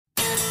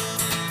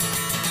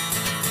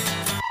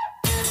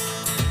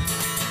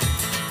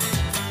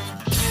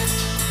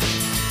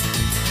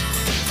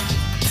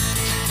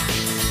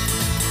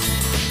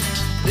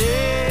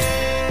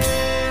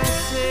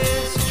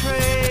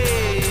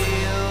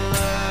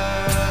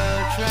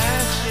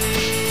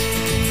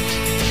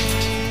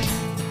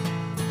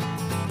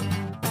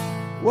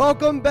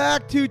Welcome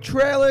back to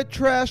Trailer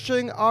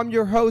Trashing. I'm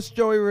your host,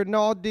 Joey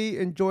Rinaldi,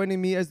 and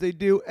joining me as they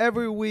do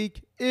every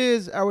week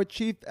is our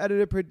chief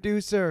editor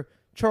producer,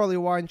 Charlie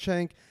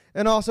Weinshank,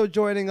 and also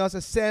joining us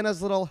as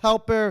Santa's little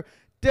helper,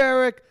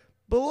 Derek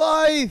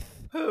Blythe.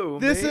 Who,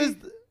 This me?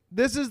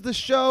 is the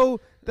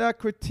show that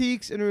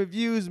critiques and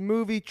reviews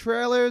movie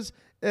trailers,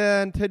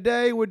 and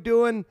today we're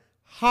doing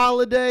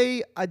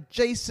holiday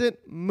adjacent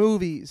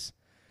movies.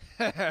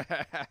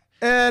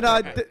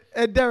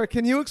 And Derek,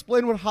 can you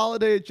explain what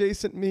holiday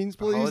adjacent means,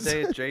 please? A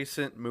holiday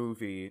adjacent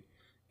movie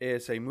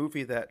is a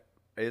movie that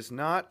is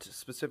not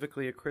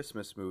specifically a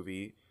Christmas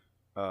movie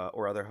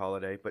or other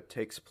holiday, but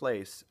takes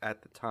place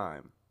at the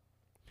time.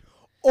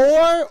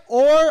 Or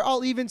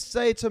I'll even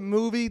say it's a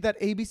movie that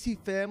ABC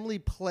Family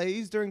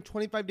plays during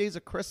 25 Days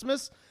of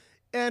Christmas.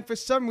 And for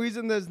some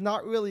reason, it's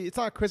not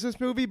a Christmas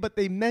movie, but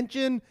they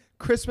mention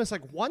Christmas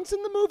like once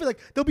in the movie. Like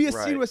there'll be a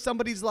scene where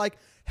somebody's like,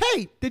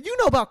 "Hey, did you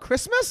know about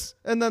Christmas?"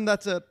 And then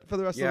that's it for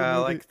the rest of the movie. Yeah,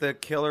 like the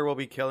killer will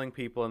be killing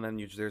people, and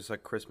then there's a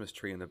Christmas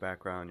tree in the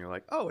background. You're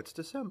like, "Oh, it's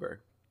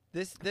December."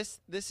 This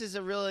is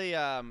a really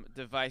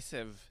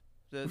divisive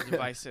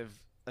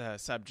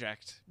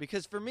subject,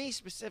 because for me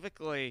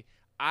specifically,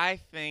 I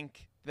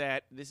think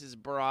that this is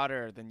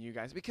broader than you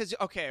guys, because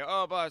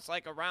but it's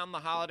like around the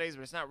holidays,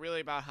 but it's not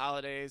really about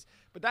holidays.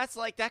 But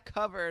that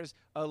covers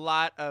a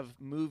lot of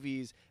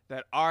movies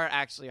that are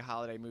actually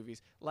holiday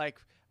movies. Like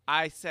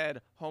I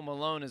said, Home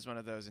Alone is one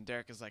of those, and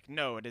Derek is like,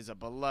 no, it is a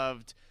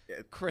beloved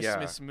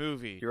Christmas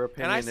movie. Your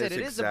opinion and I said is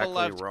it exactly is a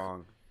beloved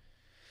wrong.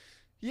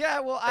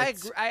 Yeah, well, I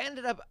agree. I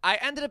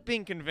ended up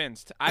being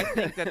convinced. I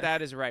think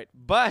that is right,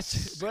 but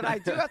I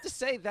do have to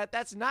say that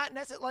that's not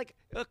necessarily like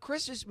a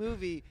Christmas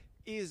movie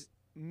is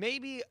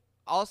maybe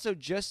also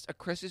just a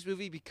Christmas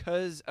movie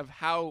because of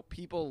how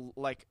people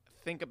like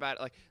think about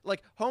it.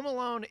 Like Home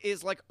Alone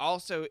is like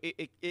also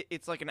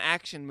it's like an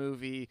action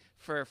movie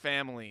for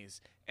families.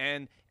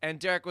 And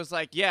Derek was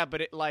like, yeah,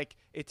 but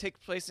it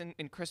takes place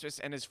in Christmas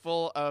and is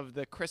full of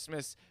the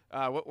Christmas.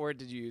 What word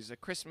did you use? A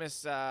Christmas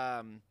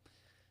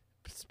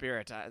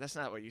spirit. That's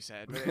not what you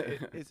said. But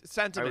it's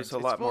sentiment. I was a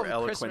lot more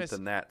eloquent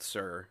than that,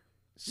 sir.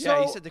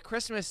 Yeah, you said the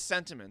Christmas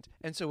sentiment.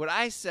 And so what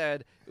I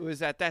said was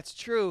that's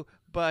true,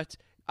 but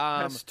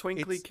has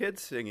twinkly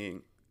kids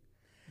singing.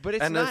 But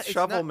it's and not. the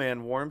Shovel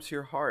Man warms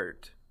your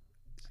heart.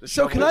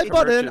 So can I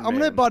butt in? I'm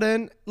gonna butt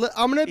in.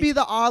 I'm gonna be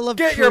the olive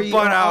tree. Get your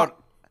butt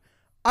out.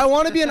 I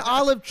want to be an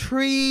olive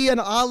tree, an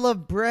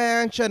olive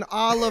branch, an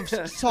olive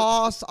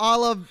sauce,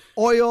 olive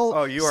oil.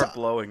 Oh, you are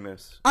blowing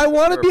this. I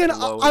want to be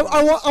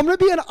I'm gonna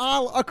be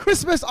a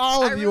Christmas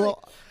olive.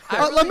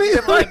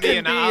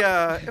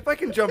 If I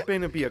can jump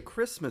in and be a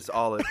Christmas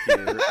olive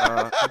here. If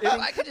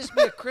I could just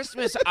be a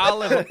Christmas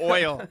olive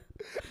oil.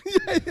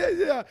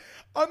 Yeah.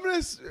 I'm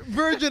gonna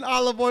virgin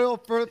olive oil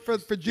for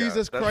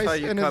Jesus Christ. That's how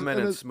you come in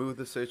and smooth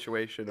the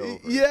situation over.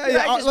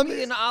 Yeah. Let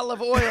me an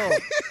olive oil.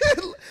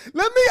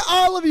 Let me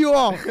olive you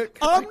all.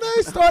 I'm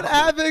gonna start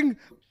having.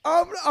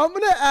 I'm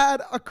gonna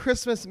add a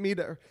Christmas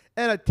meter,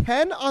 and a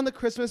 10 on the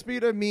Christmas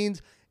meter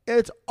means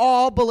it's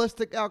all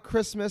ballistic out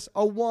Christmas.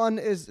 A 1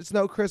 is it's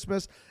no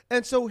Christmas.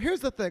 And so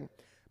here's the thing: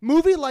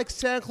 movie like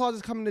Santa Claus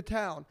is Coming to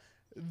Town,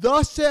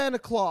 The Santa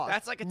Claus.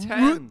 That's like a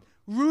 10.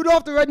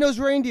 Rudolph the Red-Nosed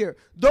Reindeer.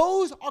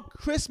 Those are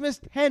Christmas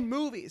 10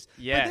 movies.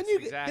 Yes, but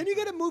then you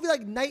get a movie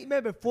like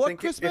Nightmare Before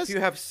Christmas. If you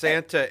have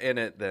Santa in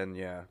it, then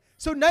yeah.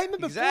 So Nightmare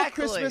Before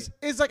Christmas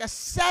is like a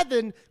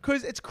 7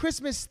 because it's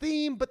Christmas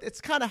themed, but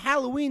it's kind of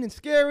Halloween and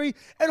scary.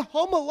 And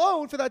Home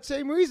Alone, for that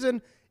same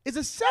reason, is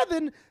a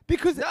 7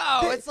 because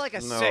it's like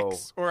a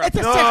 6 or it's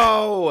a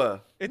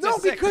 6. It's a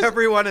 6. Because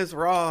everyone is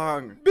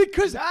wrong.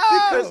 Because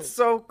it's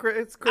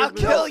Christmas. I'll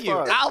kill you.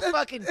 I'll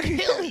fucking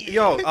kill you.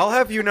 Yo, I'll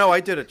have you know I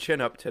did a chin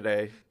up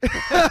today.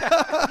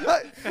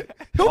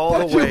 He'll all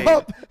the put way. you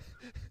up.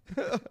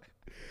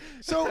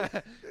 So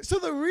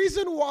the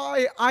reason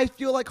why I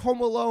feel like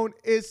Home Alone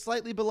is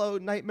slightly below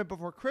Nightmare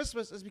Before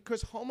Christmas is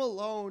because Home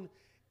Alone,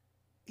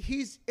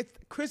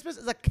 Christmas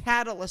is a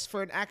catalyst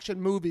for an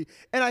action movie,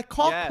 and I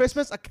call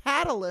Christmas a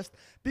catalyst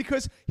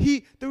because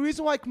the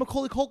reason why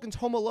Macaulay Culkin's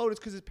Home Alone is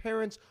because his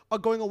parents are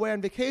going away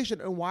on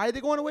vacation, and why are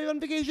they going away on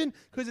vacation?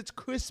 Because it's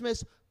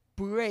Christmas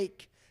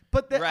break.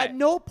 But at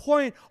no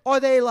point are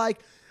they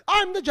like,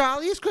 I'm the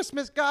jolliest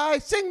Christmas guy.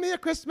 Sing me a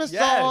Christmas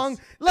song.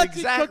 Let's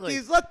eat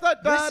cookies.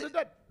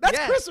 That's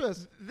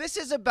Christmas. This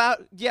is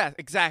about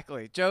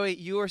exactly. Joey,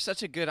 you are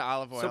such a good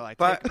olive oil. I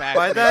by, take back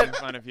by that in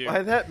front of you.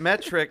 By that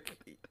metric,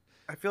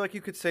 I feel like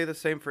you could say the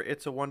same for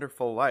It's a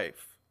Wonderful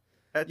Life.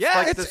 It's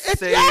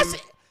same.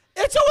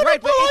 It's a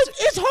Wonderful Life.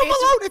 It's Home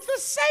Alone. It's the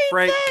same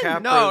Frank thing.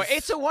 Capra's. No,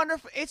 It's a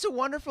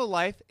Wonderful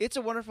Life. It's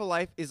a Wonderful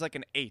Life is like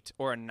an 8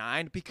 or a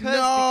 9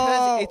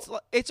 because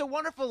It's a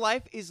Wonderful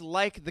Life is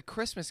like the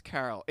Christmas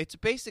Carol. It's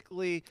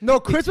basically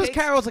Christmas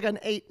Carol is like an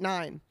 8,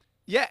 9.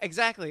 Yeah,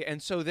 exactly.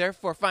 And so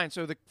therefore, fine.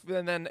 So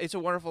then It's a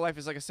Wonderful Life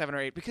is like a 7 or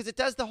 8 because it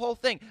does the whole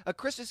thing. A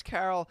Christmas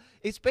Carol,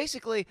 it's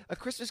basically a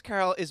Christmas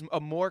Carol is a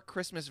more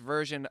Christmas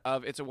version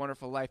of It's a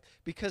Wonderful Life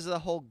because of the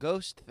whole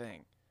ghost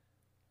thing.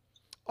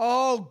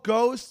 Oh,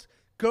 ghost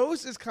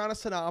Ghost is kind of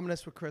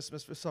synonymous with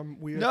Christmas for some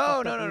weird.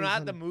 No, reason.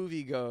 not the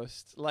movie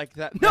Ghost. Like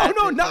that. No, that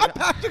thing, not like,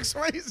 Patrick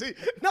Swayze.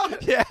 Not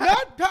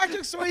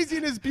Patrick Swayze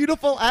and his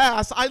beautiful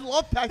ass. I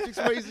love Patrick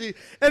Swayze.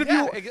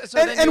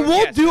 And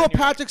we'll do a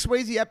Patrick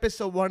Swayze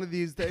episode one of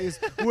these days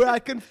where I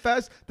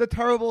confess the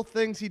terrible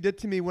things he did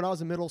to me when I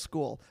was in middle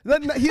school. No.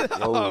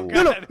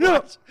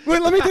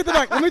 Wait, let me take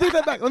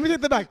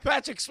that back.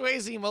 Patrick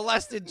Swayze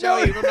molested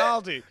Joey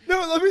Rinaldi. No,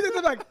 let me take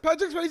that back.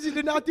 Patrick Swayze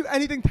did not do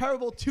anything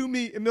terrible to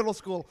me in middle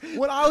school.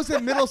 When I was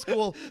in middle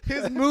school,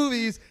 his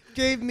movies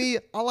gave me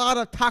a lot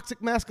of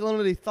toxic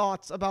masculinity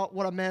thoughts about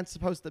what a man's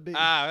supposed to be.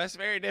 That's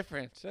very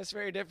different.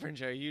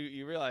 Joe.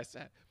 You realize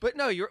that. But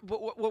no,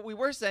 but what we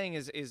were saying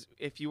is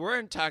if you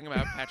weren't talking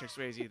about Patrick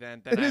Swayze,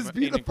 then I'm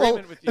in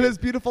agreement with you. And his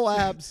beautiful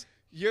abs.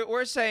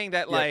 We're saying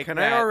that Can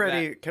I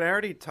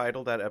already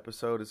title that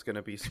episode is going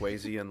to be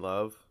Swayze in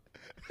Love?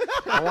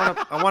 I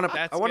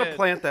want to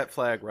plant that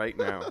flag right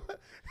now.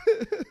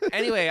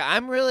 Anyway,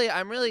 I'm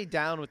really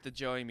down with the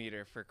Joey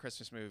meter for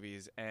Christmas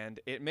movies, and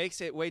it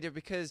makes it way different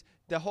because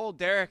the whole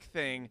Derek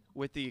thing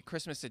with the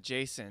Christmas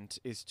adjacent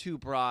is too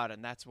broad,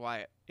 and that's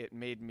why it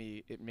made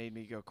me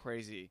go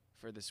crazy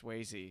for the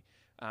Swayze.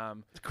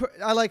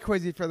 I like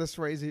crazy for the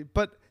Swayze,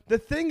 but the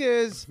thing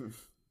is,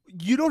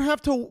 we don't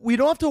have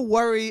to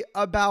worry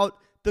about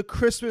the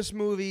Christmas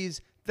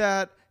movies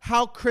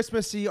how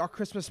Christmassy are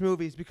Christmas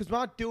movies, because we're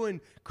not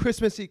doing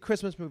Christmassy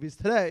Christmas movies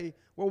today.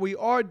 What we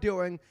are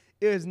doing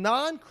is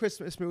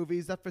non-Christmas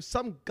movies that for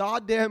some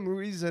goddamn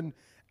reason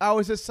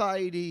our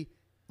society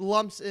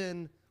lumps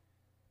in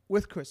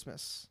with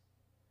Christmas.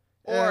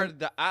 Or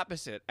the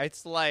opposite.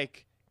 It's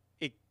like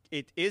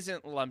it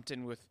isn't lumped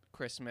in with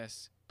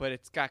Christmas, but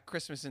it's got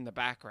Christmas in the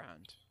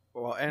background.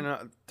 Well,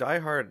 and Die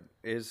Hard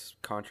is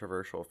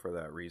controversial for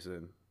that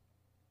reason.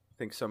 I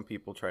think some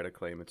people try to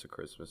claim it's a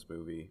Christmas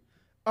movie.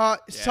 By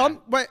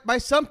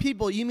some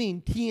people you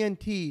mean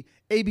TNT,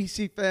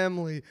 ABC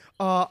Family,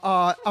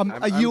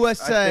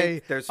 USA. I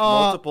think there's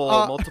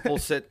multiple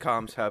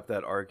sitcoms have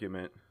that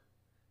argument.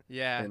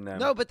 Yeah. In them.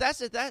 No, but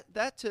to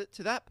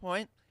that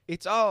point,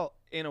 it's all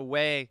in a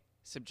way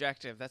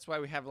subjective. That's why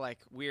we have like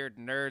weird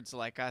nerds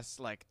like us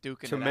like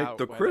duking to it make out.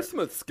 the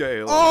Christmas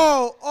scale.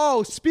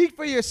 Oh, speak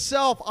for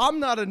yourself. I'm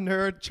not a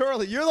nerd.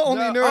 Charlie, you're the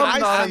only nerd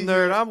I'm not see a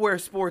nerd. I wear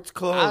sports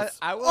clothes.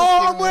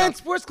 I'm wearing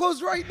sports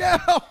clothes right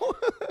now.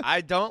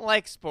 I don't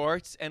like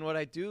sports, and what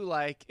I do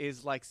like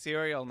is like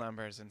serial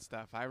numbers and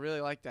stuff. I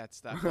really like that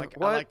stuff. Like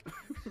what? I like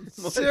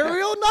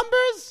serial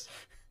numbers?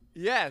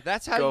 Yeah,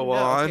 that's how Go you know.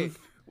 on. Okay.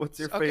 What's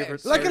your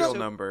favorite serial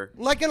number?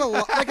 Like in a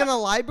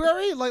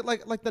library,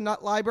 like the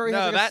nut library.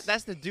 No,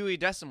 that's the Dewey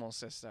Decimal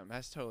System.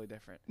 That's totally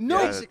different.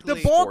 No, the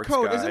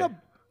barcode isn't a.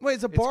 Wait,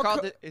 it's a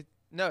barcode.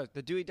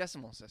 The Dewey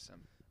Decimal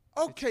System.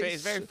 Okay,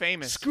 it's very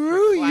famous.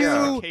 Screw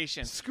you!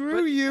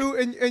 Screw you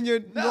and your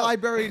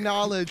library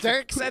knowledge.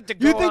 Derek said to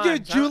go You think on, you're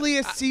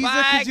Julius Caesar?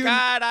 By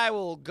God, I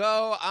will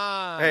go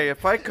on. Hey,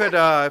 if I could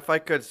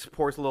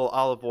pour a little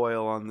olive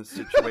oil on the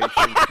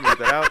situation, smooth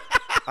it out.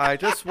 I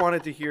just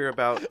wanted to hear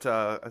about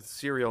a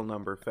serial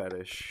number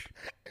fetish.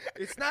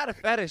 It's not a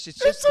fetish. It's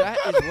just is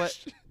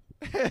what.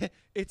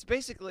 It's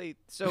basically,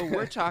 so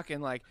we're talking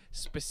like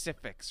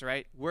specifics,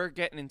 right? We're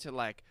getting into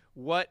like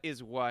what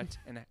is what,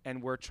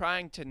 and we're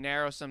trying to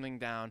narrow something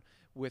down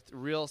with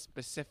real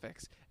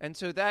specifics. And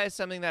so that is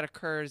something that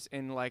occurs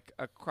in like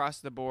across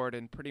the board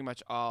in pretty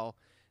much all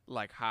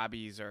like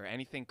hobbies or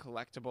anything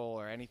collectible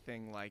or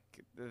anything like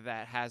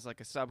that has like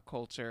a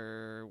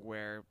subculture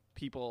where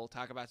people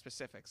talk about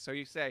specifics. So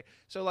you say,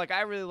 so like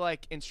I really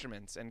like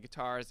instruments and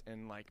guitars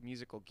and like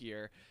musical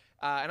gear.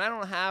 And I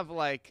don't have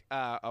like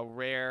a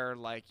rare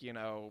like,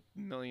 $1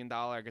 million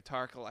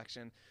guitar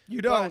collection.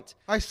 You don't.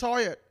 I saw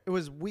it. It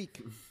was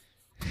weak.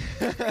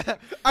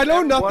 I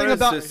know nothing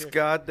about this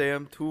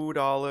goddamn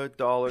 $2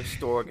 dollar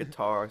store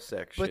guitar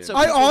section.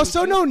 I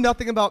also know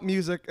nothing about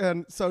music,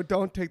 and so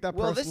don't take that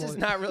personally. Well, this is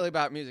not really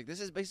about music. This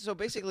is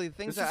basically the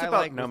things that I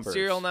about like numbers.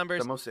 Serial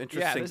numbers. The most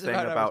interesting thing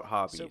about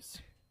hobbies.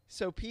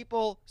 So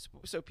people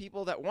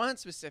that want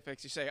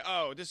specifics, you say,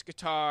 oh, this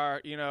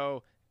guitar,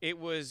 it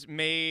was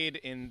made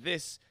in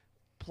this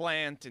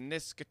plant in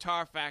this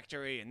guitar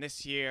factory in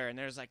this year, and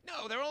there's like,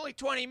 no, there are only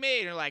 20 made.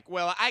 And you're like,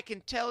 well, I can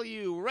tell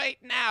you right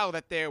now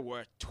that there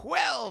were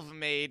 12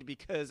 made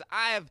because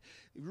I've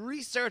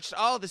researched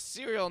all the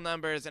serial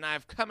numbers and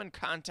I've come in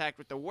contact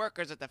with the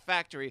workers at the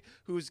factory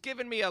who's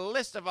given me a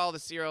list of all the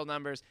serial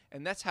numbers,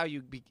 and that's how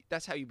you be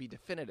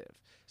definitive.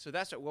 So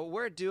that's what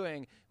we're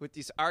doing with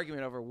this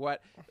argument over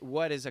what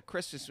is a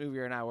Christmas movie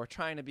or not. We're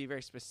trying to be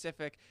very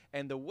specific,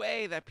 and the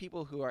way that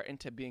people who are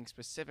into being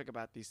specific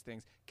about these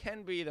things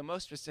can be the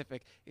most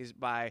specific is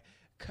by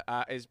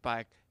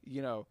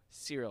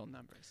serial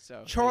numbers.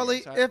 So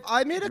Charlie, if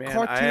I made a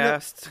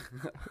cartoon,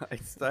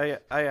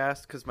 I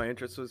asked because my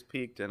interest was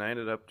piqued, and I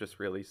ended up just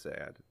really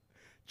sad.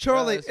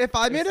 Charlie, if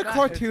I made a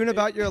cartoon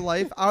about your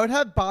life, I would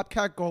have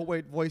Bobcat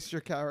Goldthwait voice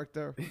your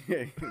character.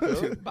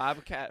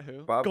 Bobcat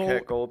who?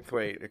 Bobcat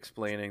Goldthwait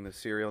explaining the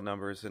serial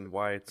numbers and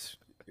why it's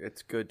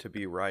good to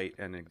be right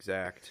and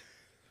exact.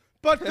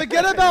 But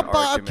forget about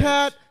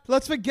Bobcat.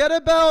 let's forget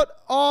about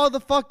all the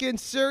fucking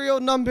serial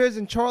numbers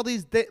and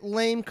Charlie's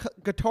lame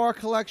guitar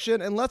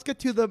collection, and let's get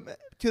to the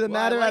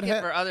matter I like at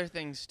hand. for other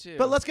things too.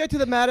 But let's get to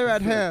the matter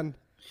at hand.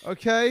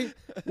 Okay,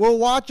 we'll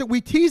watch it. We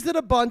teased it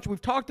a bunch.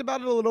 We've talked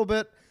about it a little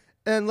bit,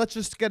 and let's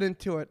just get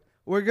into it.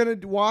 We're gonna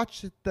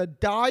watch the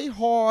Die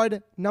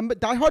Hard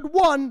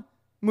 1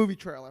 movie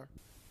trailer.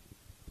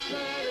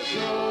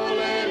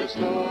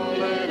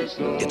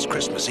 It's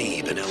Christmas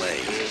Eve in L.A.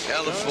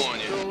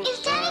 California.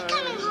 Is Daddy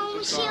coming home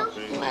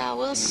with you? Well,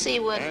 we'll see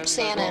what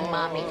Santa and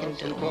Mommy can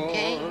do,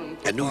 okay?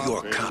 And New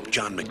York cop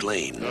John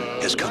McClane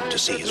has come to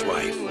see his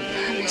wife.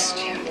 I missed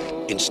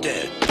you.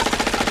 Instead,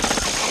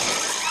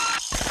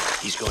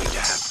 he's going to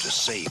have to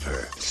save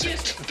her.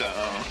 Sit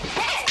down.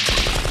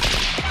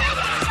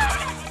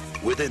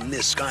 Within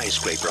this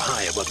skyscraper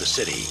high above the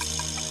city,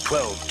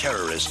 12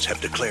 terrorists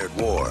have declared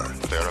war.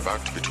 They're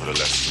about to be taught a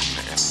lesson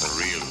in the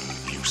real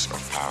use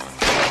of power.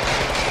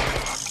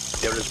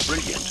 They're as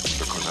brilliant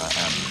Because I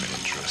am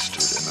interested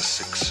in the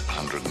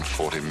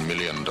 $640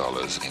 million in your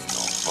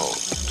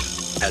vault.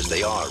 as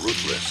they are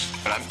ruthless.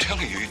 And I'm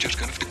telling you, you're just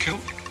gonna have to kill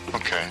me.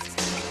 Okay.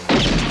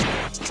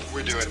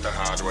 We do it the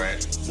hard way.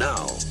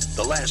 Now,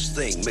 the last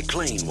thing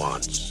McClane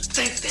wants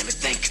Think, damn it,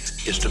 think.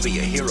 is to be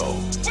a hero.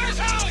 Where's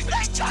Holly?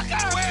 Hey,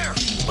 Tucker! Where?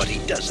 But he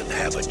doesn't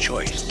have a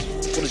choice.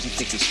 What does he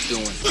think he's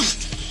doing?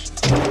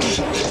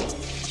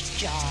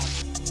 Job.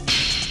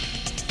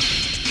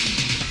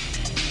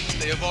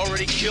 They have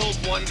already killed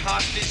one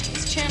hostage.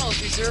 This channel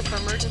is reserved for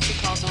emergency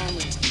calls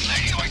only.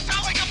 Lady, do I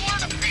sound like I'm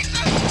ordering a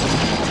pizza?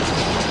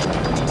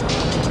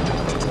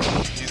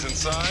 He's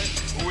inside?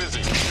 Who is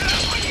he?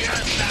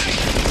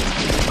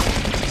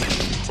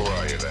 Who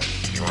are you then?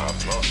 You are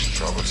most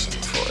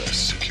troublesome for a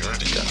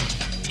security guard.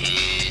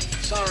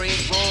 Sorry,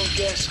 wrong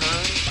guess,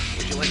 huh?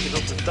 Would you like to go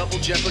for double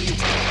jeopardy?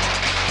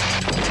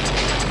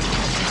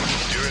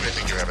 You really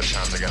think you have a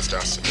chance against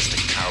us, Mr.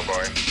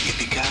 Cowboy?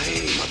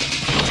 Yippee-ki-yay, mother.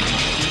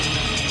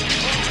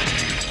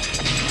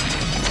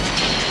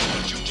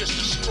 But you just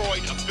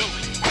destroyed a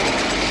building.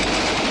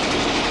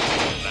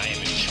 And I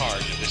am in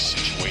charge of this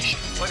situation.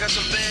 Well, I got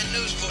some bad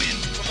news for you.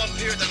 Come up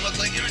here, then look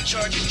like you're in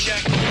charge of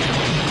Jack.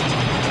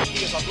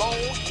 He is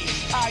alone, he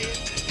is tired,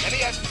 and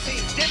he hasn't seen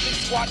diddly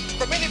squat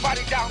from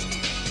anybody down here.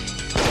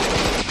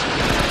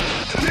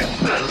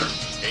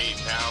 Hey,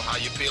 pal, how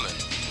you feeling?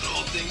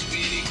 All things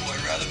being equal,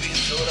 I'd rather be in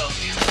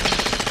Philadelphia.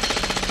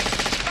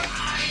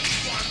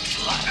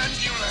 And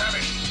you have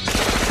it.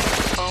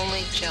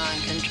 Only John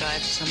can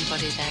drive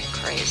somebody that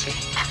crazy.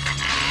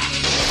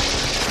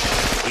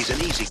 He's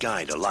an easy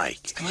guy to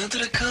like Come out to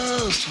the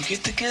coast, we'll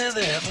get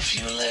together, have a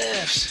few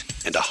laughs.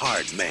 and a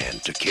hard man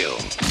to kill.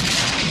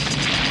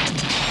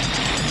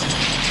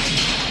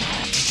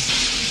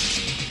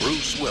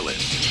 Bruce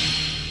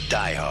Willis,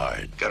 Die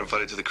Hard. Got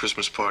invited to the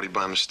Christmas party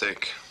by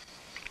mistake.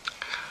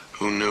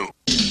 Who knew?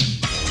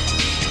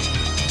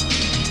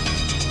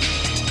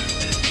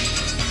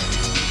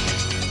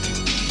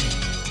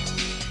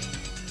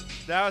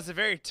 That was a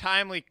very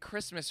timely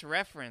Christmas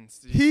reference.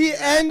 Did you He see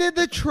that? ended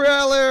the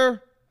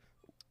trailer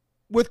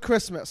with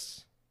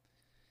Christmas.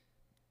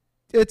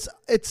 This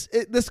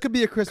could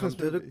be a Christmas Come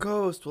to the movie.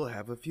 coast, we'll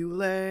have a few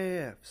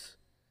laughs.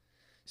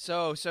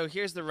 So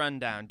here's the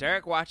rundown.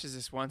 Derek watches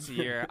this once a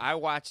year. I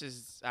watched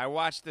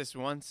this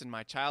once in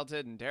my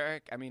childhood, and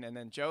and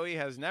then Joey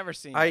has never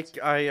seen it.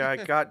 I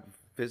got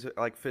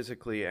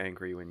physically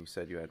angry when you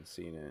said you hadn't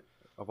seen it.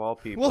 Of all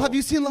people. Well, have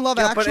you seen Love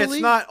Yeah, Actually? but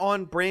it's not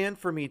on brand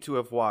for me to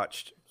have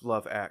watched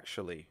Love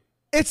Actually.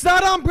 It's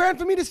not on brand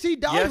for me to see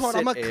Die Yes, Hard.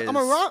 it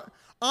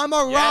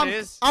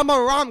is. I'm a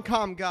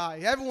rom-com guy.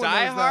 Everyone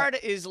Die knows Hard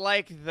that. is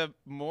like the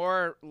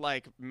more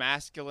like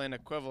masculine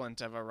equivalent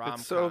of a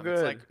rom-com. so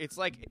good. It's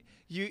like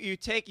you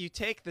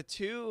take the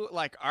two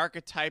like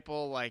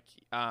archetypal like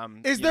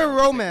Is you there know,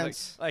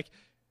 romance? like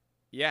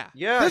yeah.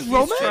 Yeah, There's he's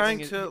romance? trying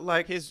to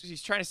like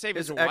He's trying to save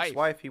his, his wife.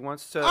 ex-wife. He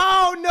wants to.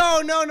 Oh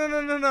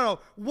no!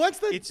 Once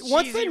the It's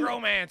once cheesy the,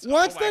 romance.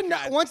 Once Oh my the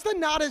God. once the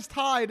knot is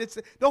tied, it's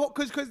the whole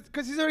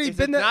because he's already It's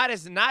been there.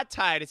 not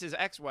tied. It's his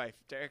ex-wife.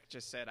 Derek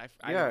just said. I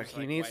Yeah, was he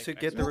like, needs wife, to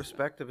get the ex-wife.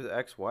 respect of his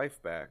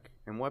ex-wife back.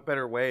 And what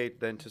better way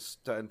than to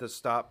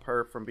stop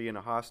her from being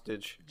a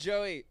hostage?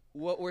 Joey,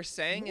 what we're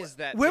saying is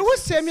that Where this was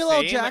is the Samuel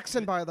L. same-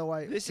 Jackson, by the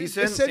way? This He's is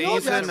in. the same Samuel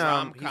He's as in.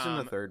 a He's in the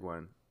rom-com. third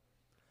one.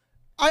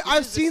 I've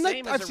This is the seen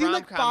same like as I've a seen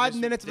like rom-com, 5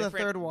 just minutes of the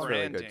different third one.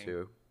 Really good branding.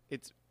 too.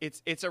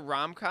 It's a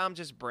rom-com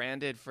just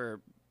branded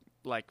for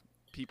like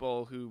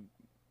people who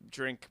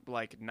drink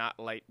like not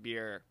light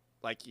beer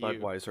like you.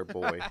 Budweiser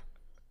boy.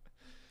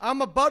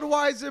 I'm a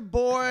Budweiser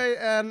boy,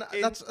 and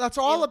In- that's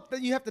all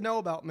that you have to know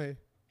about me.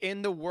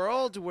 In the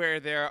world where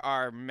there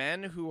are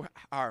men who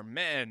are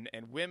men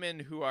and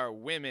women who are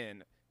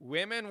women,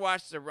 women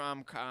watch the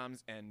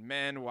rom-coms and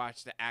men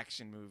watch the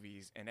action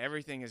movies, and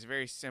everything is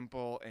very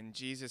simple, and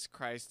Jesus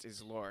Christ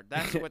is Lord.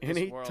 That's what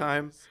this world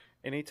is.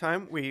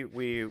 Anytime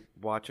we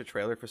watch a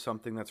trailer for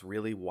something that's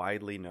really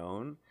widely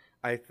known,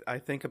 I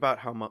think about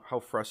how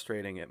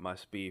frustrating it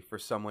must be for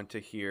someone to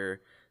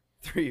hear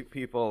 3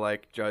 people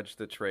like judge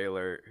the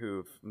trailer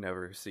who've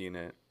never seen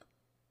it.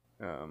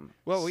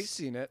 Well, we've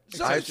seen it.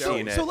 I've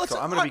seen it, so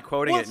I'm going to be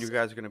quoting it, and you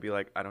guys are going to be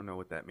like, I don't know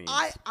what that means.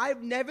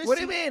 I've never. What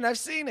do you mean? I've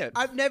seen it.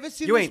 I've never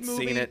seen you this ain't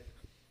movie. seen it.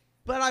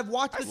 But I've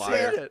watched the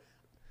trailer.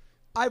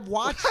 I've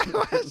watched I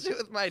watched it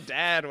with my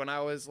dad when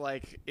I was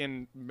like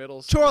in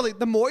middle school. Charlie,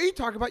 the more you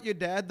talk about your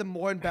dad, the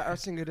more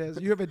embarrassing it is.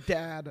 You have a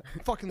dad.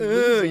 Fucking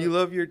loser. You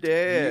love your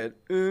dad.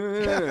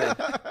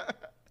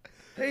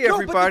 Hey,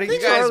 everybody.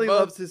 Charlie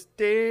loves his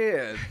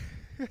dad.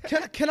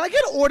 Can I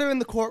get order in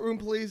the courtroom,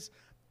 please?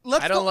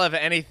 I don't love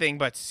anything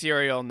but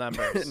serial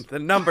numbers. The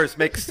numbers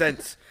make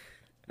sense.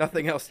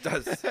 Nothing else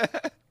does.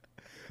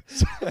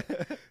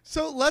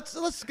 So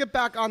let's get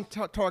back on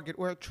target.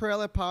 We're a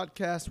trailer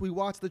podcast. We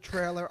watch the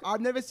trailer.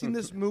 I've never seen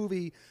this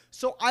movie,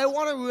 so I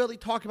want to really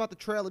talk about the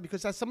trailer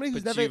because as somebody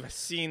who's never you've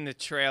seen the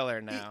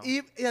trailer now.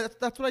 Yeah,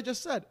 that's what I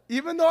just said.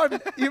 Even though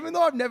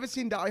I've never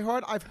seen Die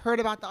Hard, I've heard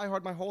about Die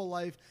Hard my whole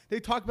life. They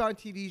talk about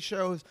it on TV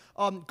shows.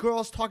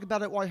 Girls talk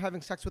about it while you're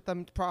having sex with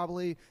them.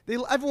 Probably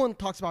everyone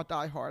talks about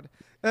Die Hard.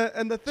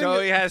 And the thing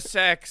Joey has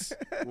sex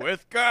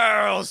with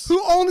girls who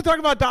only talk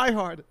about Die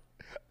Hard.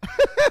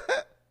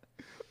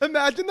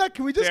 Imagine that.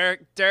 Can we just?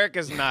 Derek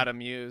is not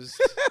amused.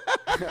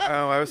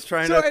 I was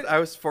trying to. I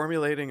was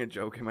formulating a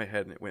joke in my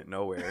head and it went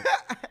nowhere.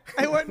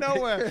 It went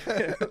nowhere.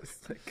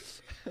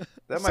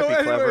 That might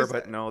be clever,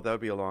 but no, that would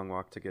be a long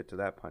walk to get to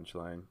that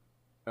punchline.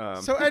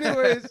 So,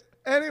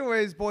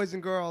 anyways, boys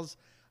and girls,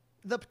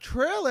 the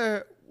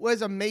trailer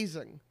was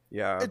amazing.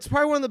 Yeah, it's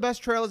probably one of the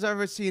best trailers I've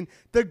ever seen.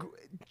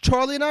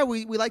 Charlie and I,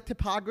 we like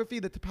typography.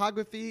 The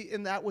typography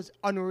in that was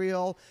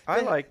unreal.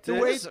 I liked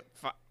it.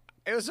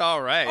 It was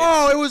all right.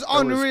 Oh, it was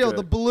unreal.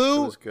 The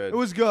blue, it was good. It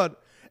was good.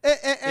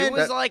 It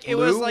was like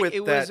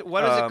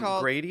what is it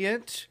called?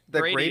 Gradient. The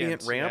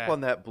gradient ramp on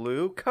that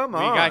blue. Come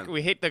on.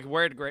 We hate the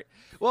word great.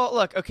 Well,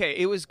 look, okay,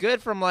 it was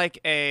good from like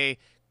a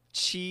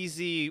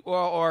cheesy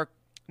or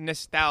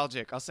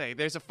nostalgic. I'll say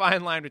there's a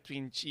fine line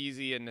between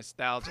cheesy and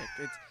nostalgic.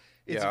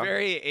 It's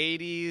very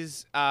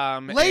 80s.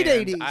 Late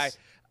 80s.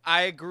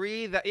 I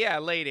agree that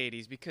late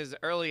 80s because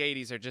early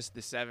 80s are just the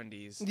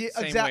 70s. Yeah,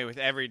 Same way with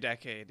every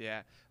decade.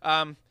 Yeah.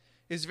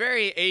 It's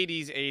very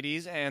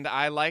 80s, and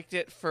I liked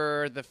it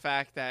for the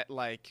fact that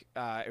like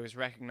it was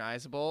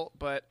recognizable.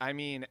 But I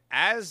mean,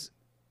 as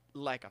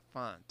like a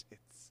font,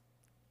 it's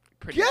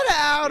pretty. Get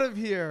out of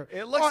here!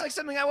 It looks like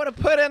something I would have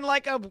put in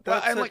like a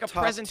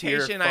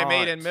presentation I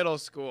made in middle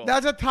school.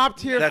 That's a top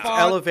tier. That's font.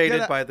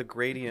 elevated by the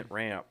gradient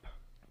ramp.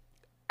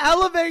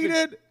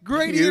 Elevated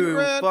gradient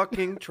ramp. You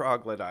fucking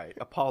troglodyte.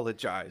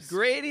 Apologize.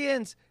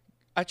 Gradients.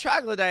 A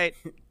troglodyte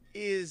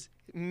is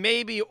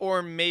maybe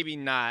or maybe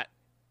not.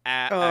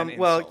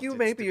 Well, you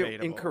may be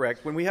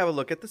incorrect when we have a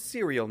look at the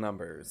serial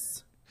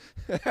numbers.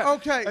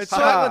 Okay, a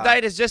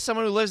troglodyte is just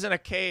someone who lives in a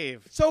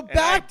cave. So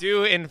back, I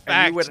do in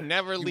fact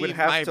never leave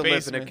my basement. You would have to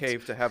live in a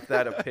cave to have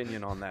that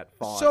opinion on that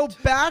font. So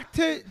back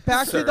to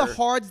the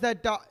hards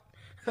that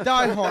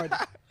die hard.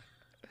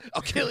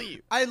 I'll kill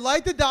you. I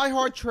like the Die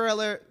Hard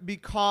trailer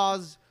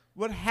because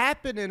what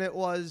happened in it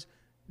was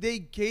they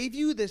gave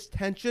you this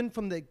tension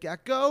from the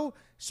get-go.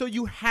 So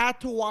you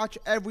had to watch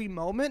every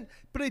moment,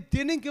 but it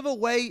didn't give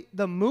away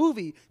the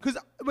movie. Because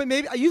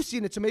maybe you've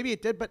seen it, so maybe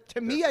it did. But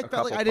to me, I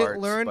felt like I didn't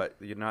learn. But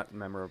you're not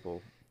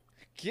memorable.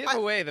 Give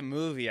away the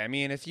movie. I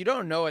mean, if you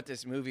don't know what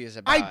this movie is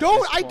about, I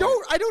don't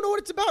know what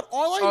it's about.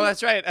 Oh,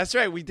 that's right. That's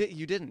right.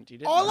 You didn't.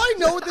 All I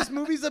know what this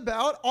movie's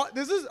about.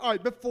 This is all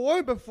right.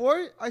 Before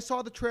I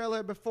saw the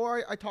trailer,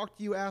 before I talked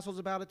to you assholes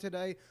about it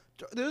today,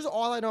 this is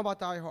all I know about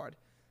Die Hard.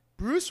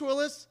 Bruce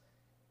Willis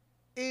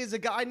is a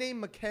guy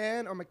named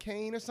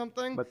McCain or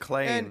something.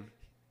 McClane.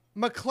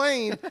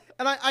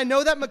 And I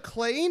know that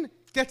McClane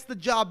gets the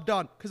job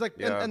done because that's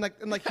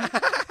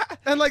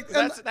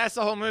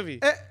the whole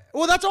movie.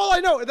 Well, that's all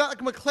I know. That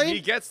McClane. He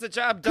gets the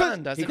job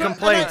done. Doesn't he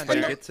complains, but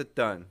he gets it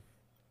done.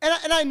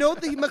 And I know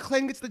that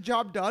McClane gets the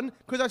job done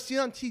because I've seen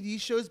it on TV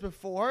shows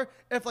before.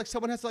 If like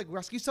someone has to like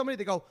rescue somebody,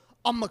 they go,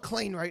 "I'm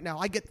McClane right now.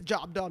 I get the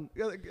job done."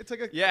 It's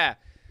like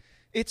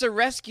it's a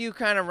rescue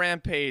kind of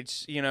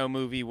rampage,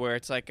 movie where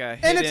it's like a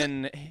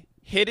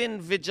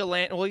hidden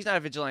vigilante. Well, he's not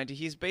a vigilante.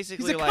 He's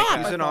basically he's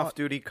an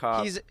off-duty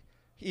cop.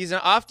 He's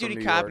an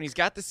off-duty cop, and he's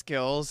got the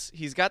skills.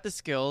 He's got the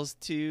skills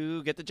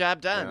to get the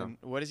job done. Yeah. And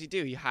what does he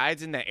do? He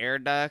hides in the air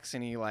ducts,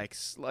 and he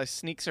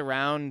sneaks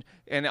around,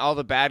 and all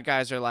the bad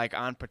guys are like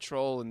on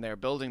patrol in their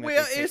building.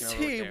 Where is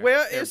he?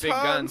 Where is Hans?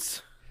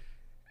 Guns.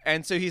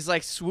 And so he's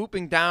like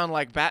swooping down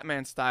like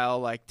Batman style,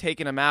 like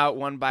taking them out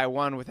one by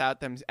one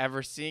without them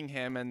ever seeing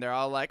him. And they're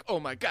all like,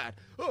 "Oh my God,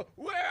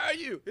 where are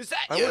you? Is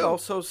that you?" I would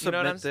also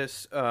submit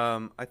this.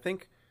 I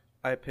think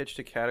I pitched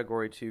a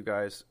category to you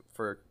guys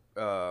for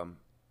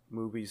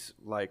movies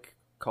like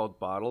called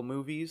bottle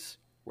movies,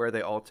 where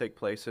they all take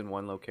place in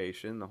one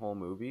location, the whole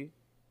movie.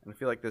 And I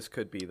feel like this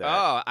could be that.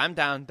 Oh, I'm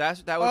down. That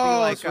would be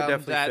like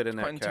that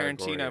Quentin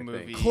Tarantino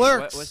movie.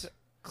 Clerks.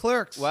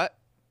 Clerks. What?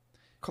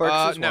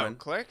 Clerks is one.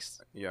 Clerks?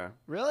 Yeah.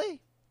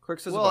 Really?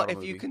 Clerks is a bottle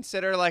movie. If you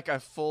consider like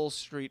a full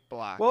street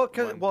block. Well,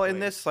 in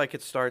this, like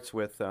it starts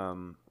with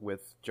John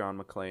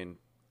McClane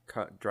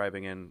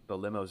driving in the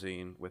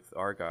limousine with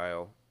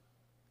Argyle.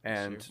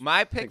 And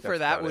my pick for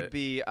that would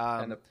be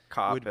and the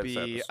cop would at be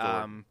the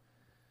store.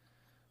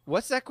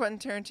 What's that Quentin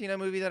Tarantino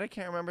movie that I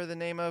can't remember the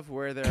name of,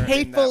 where they're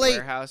Hateful in Eight. that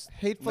warehouse?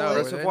 Hateful No, Eight. they're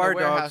in the Reservoir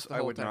warehouse Dogs, the I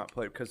whole would time. not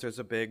play because there's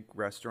a big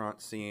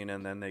restaurant scene,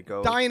 and then they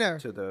go Diner.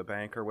 to the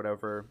bank or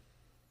whatever.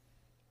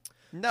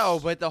 No,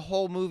 but the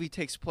whole movie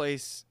takes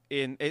place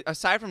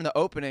aside from the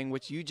opening,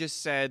 which you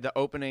just said, the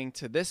opening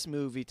to this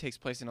movie takes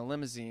place in a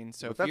limousine.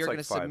 So Well, if that's you're like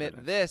going to 5 submit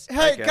minutes. this,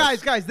 Hey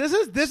guess. guys, this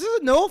is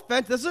no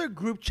offense. This is a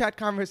group chat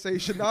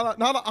conversation, not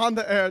an on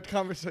the air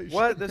conversation.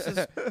 What? This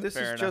is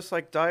Fair just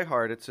like Die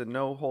Hard. It's a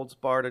no holds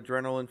barred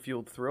adrenaline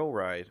fueled thrill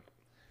ride.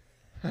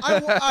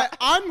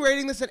 I'm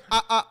rating this at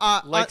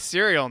like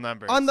serial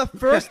numbers. on the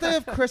first day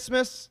of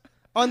Christmas.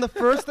 On the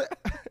first day.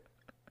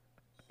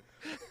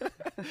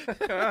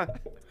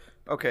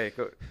 Okay,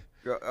 go.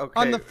 Okay.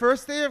 On the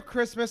first day of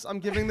Christmas, I'm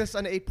giving this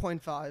an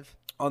 8.5.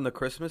 On the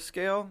Christmas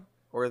scale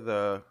or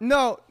the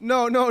No.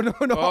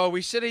 Oh,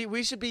 we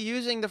should be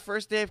using the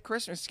first day of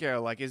Christmas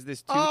scale. Like, is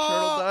this 2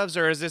 turtle doves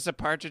or is this a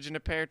partridge in a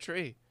pear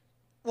tree?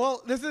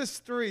 Well, this is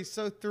 3,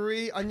 so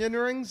 3 onion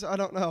rings. I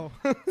don't know.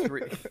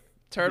 3.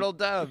 Turtle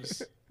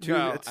doves. Two.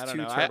 No, It's I don't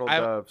 2 know. turtle I-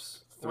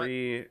 doves.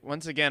 3.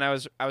 Once again, I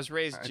was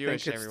raised I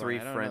Jewish. think it's everyone. 3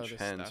 I don't know French this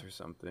hens stuff. or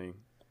something.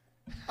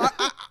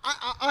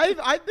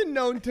 I've been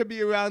known to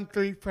be around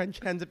 3 French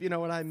hens, if you know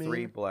what I mean.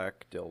 3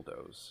 black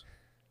dildos.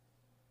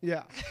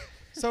 Yeah.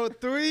 So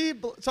this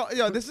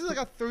is like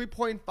a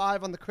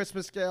 3.5 on the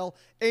Christmas scale,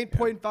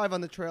 8.5 on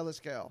the trailer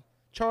scale.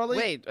 Charlie?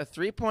 Wait, a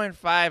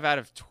 3.5 out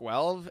of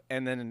 12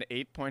 and then an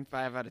 8.5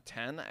 out of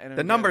 10? I don't The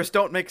get numbers it.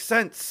 don't make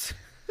sense.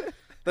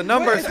 The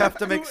numbers have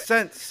to make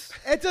sense.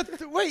 It's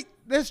wait.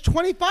 There's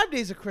 25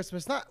 days of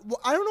Christmas. Not.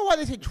 Well, I don't know why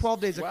they say 12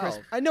 days of 12.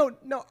 Christmas. I know.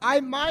 No, I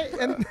might.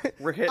 And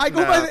We're hitting, I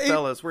go by the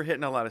fellas. We're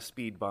hitting a lot of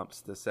speed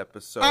bumps this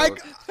episode. I go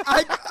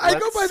by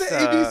the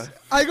Let's, ABC.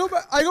 I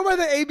go by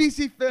the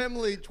ABC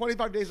Family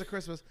 25 days of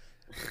Christmas.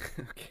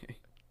 Okay.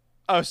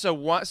 Oh,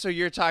 so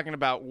you're talking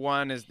about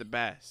one is the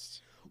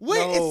best. Wait,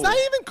 No. it's not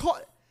even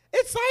called.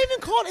 It's not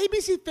even called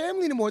ABC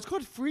Family anymore. It's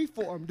called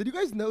Freeform. Did you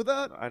guys know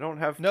that? I don't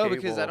have No, cable.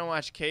 because I don't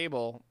watch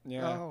cable.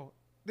 Yeah. Oh,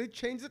 they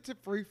changed it to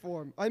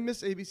Freeform. I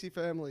miss ABC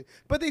Family,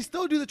 but they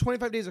still do the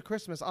 25 days of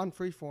Christmas on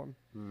Freeform.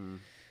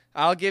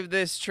 I'll give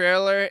this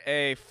trailer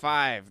a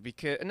 5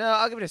 because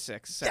I'll give it a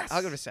 6. Yes.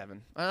 I'll give it a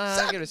 7.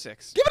 I'll give it a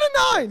 6. Give it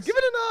a 9. Give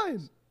it a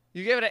 9.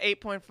 You give it an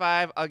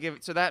 8.5. I'll give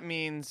it. So that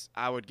means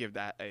I would give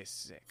that a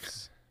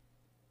 6.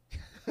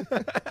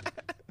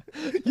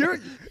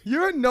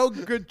 You're no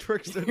good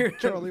trickster, You're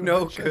Charlie.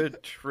 no Winship.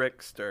 good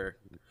trickster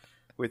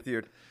with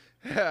your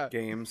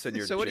games and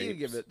your So what do you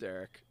japes. give it,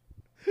 Derek?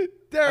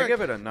 Derek, I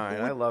give it a 9.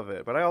 I love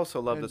it, but I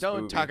also love this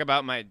Don't movie. talk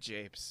about my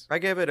japes. I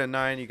give it a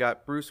 9. You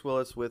got Bruce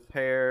Willis with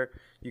hair.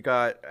 You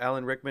got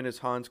Alan Rickman as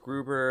Hans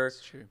Gruber.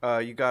 That's true.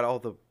 You got all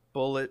the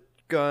bullet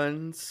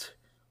guns,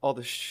 all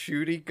the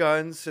shooty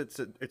guns.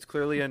 It's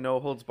clearly a no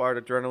holds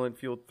barred adrenaline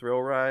fueled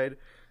thrill ride.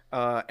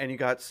 And you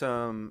got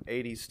some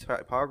 80s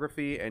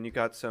typography, and you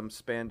got some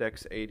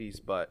spandex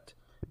 80s butt,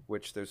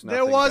 which there's nothing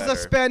there was better. a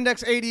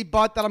spandex 80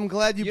 butt that I'm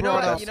glad you You know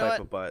brought what? up. You know type what?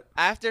 of butt.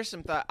 After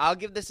some thought, I'll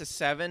give this a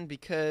 7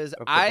 because Of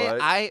the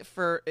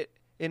butt?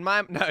 in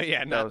my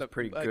That not was the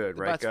pretty butt- good,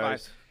 the right, butt's fine.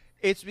 guys?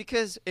 It's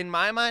because in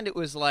my mind it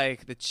was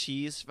like the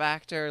cheese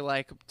factor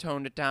like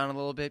toned it down a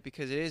little bit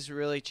because it is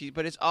really cheese,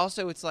 but it's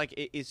like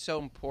it is so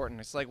important.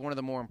 It's like one of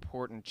the more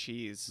important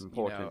cheese.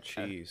 Important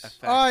cheese. Effects.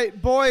 All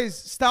right, boys,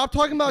 stop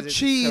talking about Because it's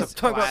cheese. so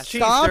Talk about classic.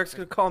 cheese. Stop. Derek's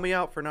going to call me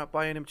out for not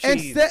buying him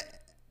cheese.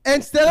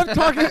 Instead of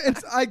talking,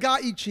 I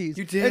got you cheese.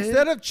 You did?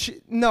 Instead of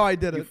no, I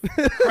didn't.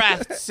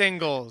 Kraft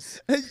singles.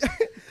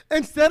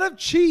 Instead of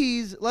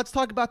cheese, let's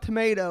talk about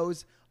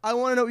tomatoes. I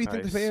want to know what you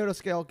think the Nice. tomato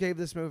scale gave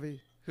this movie.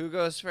 Who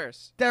goes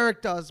first?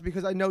 Derek does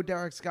because I know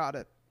Derek's got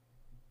it.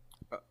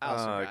 I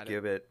also got it.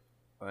 Give it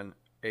an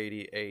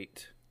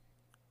 88.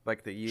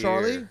 Like the year.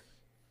 Charlie?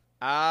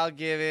 I'll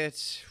give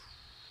it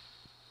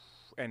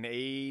an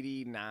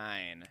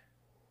 89.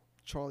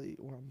 Charlie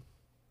won.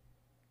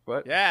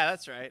 What? Yeah,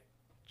 that's right.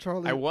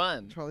 Charlie, I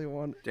won. Charlie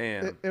won.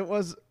 Damn. It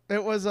was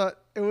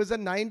a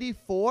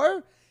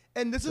 94,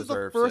 and this is the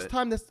Deserves first it.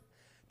 time this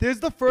is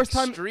the first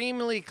time.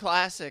 Extremely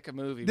classic a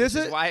movie. This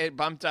This is is- why it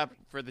bumped up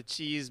for the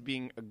cheese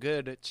being a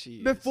good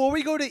cheese. Before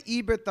we go to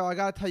Ebert, though, I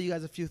gotta tell you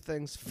guys a few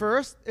things.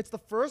 First, it's the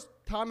first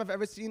time I've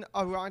ever seen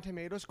a Rotten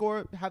Tomato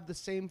score have the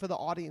same for the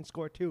audience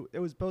score too. It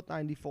was both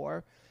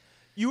 94.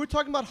 You were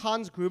talking about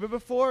Hans Gruber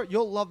before.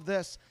 You'll love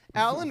this.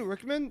 Alan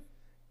Rickman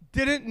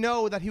didn't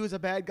know that he was a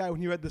bad guy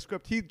when he read the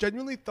script. He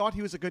genuinely thought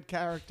he was a good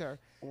character.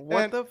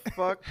 What And- the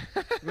fuck?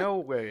 No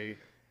way.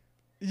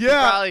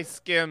 Yeah. Probably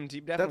skimmed. He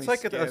definitely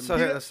That's like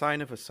skimmed. a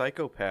sign of a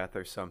psychopath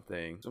or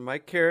something. So my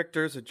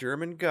character's a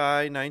German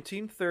guy,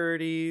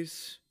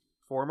 1930s,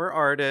 former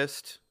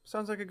artist.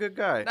 Sounds like a good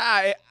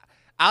guy.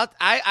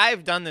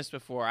 I've done this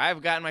before.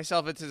 I've gotten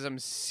myself into some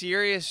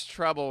serious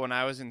trouble when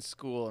I was in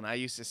school, and I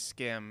used to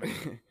skim.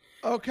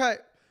 Okay.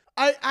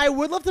 I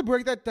would love to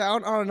break that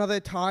down on another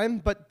time,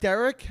 but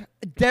Derek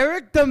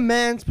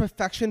demands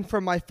perfection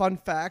for my fun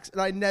facts, and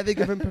I never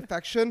give him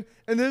perfection.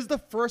 And this is the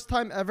first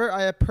time ever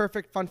I have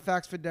perfect fun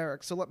facts for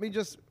Derek. So let me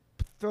just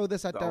throw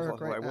this at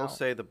Derek right I now. will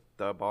say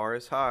the bar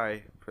is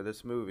high for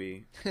this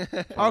movie.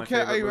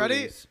 Okay, are you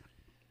ready?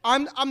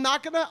 I'm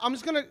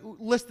just gonna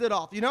list it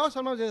off. You know,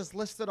 sometimes I just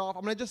list it off.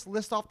 I'm gonna just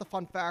list off the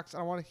fun facts,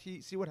 and I want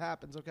to see what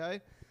happens.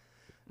 Okay.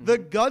 The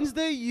guns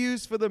they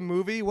used for the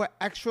movie were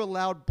extra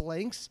loud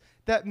blanks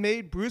that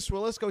made Bruce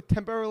Willis go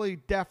temporarily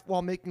deaf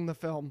while making the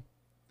film.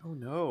 Oh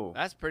no,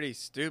 that's pretty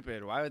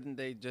stupid. Why wouldn't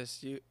they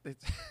just use?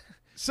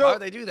 So why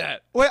would they do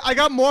that? Wait, I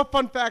got more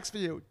fun facts for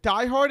you.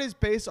 Die Hard is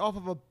based off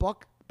of a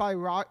book by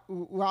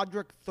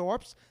Roderick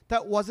Thorpe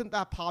that wasn't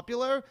that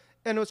popular,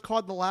 and it was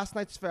called The Last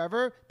Nights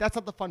Forever. That's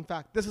not the fun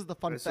fact. This is the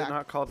fun fact. Is it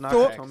not called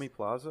Nakatomi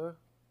Plaza?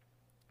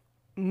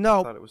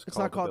 No, I thought it was it's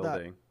called not called the that.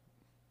 building.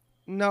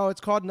 No,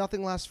 it's called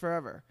Nothing Lasts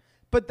Forever.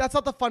 But that's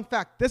not the fun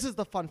fact. This is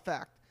the fun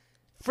fact.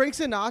 Frank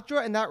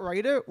Sinatra and that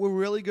writer were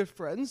really good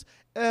friends,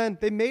 and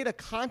they made a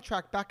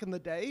contract back in the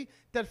day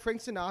that Frank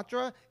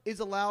Sinatra is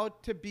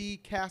allowed to be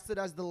casted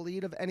as the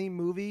lead of any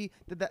movie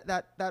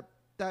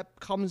that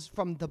comes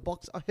from the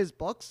books, his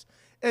books.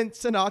 And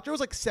Sinatra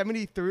was like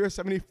 73 or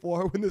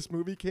 74 when this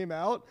movie came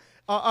out,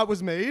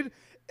 was made.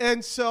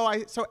 And so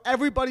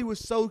everybody was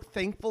so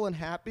thankful and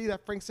happy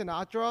that Frank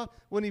Sinatra,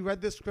 when he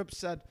read this script,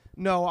 said,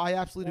 "No, I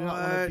absolutely do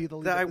not want to be the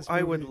lead of this movie."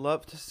 I would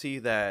love to see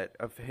that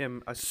of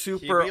him, a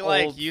super He'd be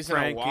like old using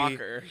Frankie. a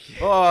walker.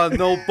 Oh,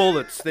 no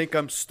bullets. Think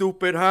I'm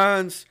stupid,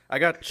 Hans? I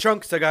got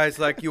chunks of guys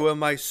like you in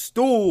my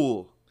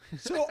stool.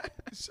 So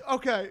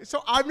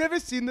I've never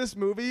seen this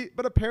movie,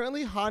 but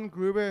apparently Hans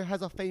Gruber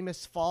has a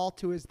famous fall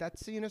to his death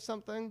scene or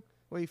something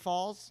where he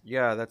falls.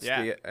 Yeah, that's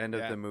the end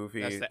of the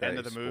movie. That's the end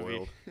of the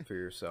movie for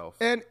yourself.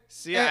 And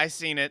I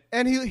seen it.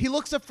 And he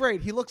looks afraid.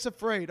 He looks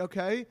afraid.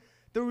 Okay.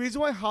 The reason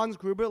why Hans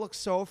Gruber looks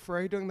so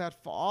afraid during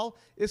that fall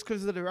is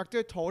because the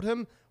director told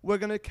him, "We're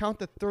gonna count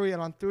to 3,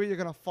 and on 3 you're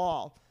gonna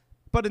fall."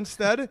 But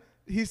instead,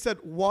 he said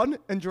 1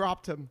 and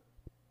dropped him.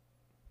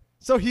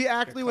 So he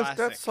actually was.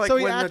 That's like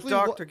when the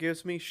doctor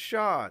gives me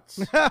shots.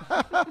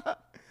 I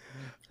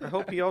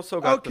hope he also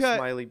got the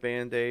smiley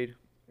Band-Aid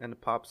and the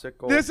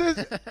popsicle.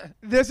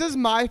 This is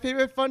my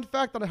favorite fun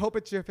fact, and I hope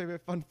it's your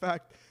favorite fun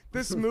fact.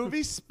 This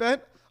movie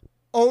spent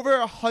over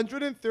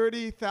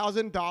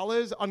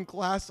 $130,000 on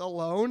glass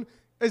alone.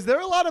 Is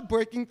there a lot of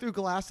breaking through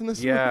glass in this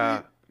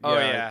movie? Oh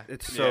yeah,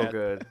 it's so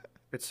good.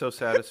 It's so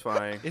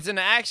satisfying. It's an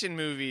action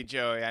movie,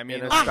 Joey. I mean,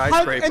 in a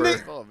skyscraper.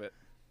 Full of it.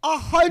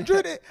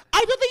 100. I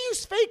thought they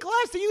used fake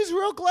glass. They use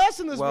real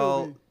glass in this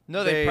movie.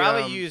 No, they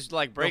probably used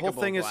like breakable The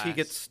whole thing glass. is he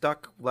gets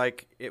stuck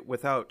like it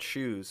without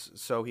shoes,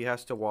 so he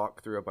has to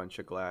walk through a bunch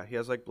of glass. He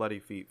has like bloody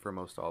feet for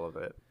most all of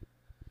it.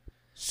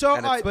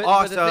 So but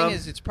the thing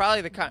is, it's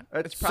probably the kind.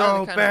 It's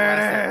probably the kind of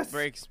glass that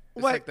breaks.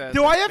 Wait,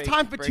 do I have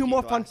time for 2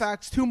 more fun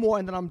facts? 2 more,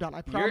 and then I'm done.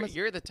 I promise.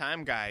 You're the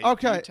time guy.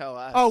 Okay. You tell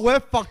us. Oh, we're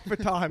fucked for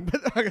time.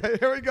 Okay,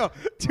 here we go.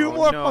 2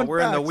 more fun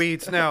we're facts. in the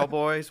weeds now,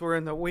 boys. We're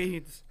in the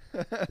weeds.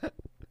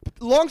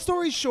 Long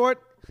story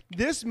short,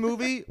 this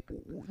movie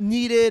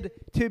needed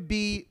to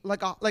be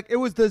like it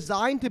was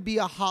designed to be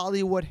a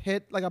Hollywood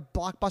hit, like a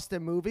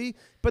blockbuster movie.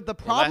 But the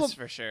problem, that's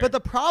for sure. But the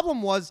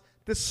problem was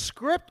the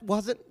script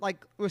wasn't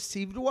like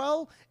received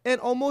well, and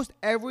almost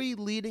every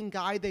leading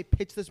guy they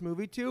pitched this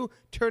movie to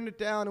turned it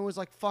down and was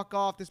like, "Fuck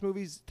off! This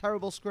movie's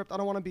terrible script. I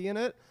don't want to be in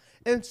it."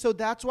 And so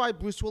that's why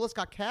Bruce Willis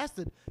got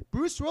casted.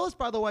 Bruce Willis,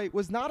 by the way,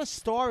 was not a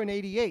star in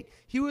 '88.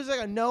 He was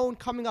like a known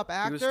coming up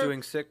actor. He was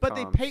doing sitcoms. But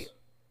they paid.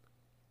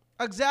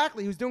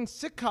 Exactly, he was doing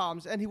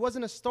sitcoms, and he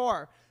wasn't a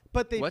star.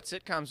 But what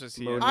sitcoms was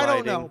he? I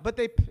don't know, but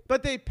they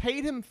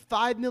paid him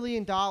 $5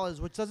 million,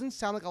 which doesn't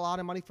sound like a lot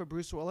of money for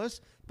Bruce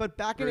Willis. But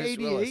back in '88,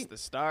 Willis, the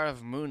star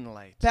of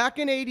Moonlight. Back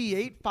in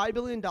 '88, $5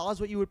 million,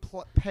 what you would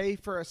pay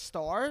for a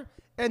star,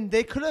 and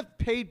they could have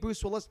paid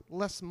Bruce Willis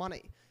less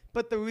money.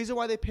 But the reason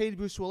why they paid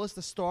Bruce Willis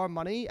the star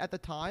money at the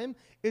time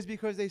is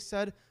because they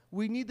said,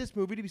 we need this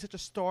movie to be such a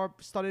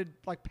star-studded,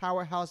 like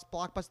powerhouse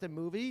blockbuster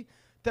movie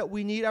that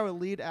we need our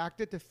lead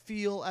actor to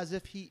feel as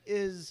if he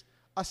is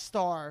a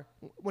star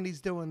when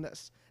he's doing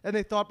this. And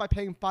they thought by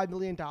paying $5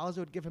 million, it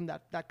would give him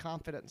that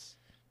confidence.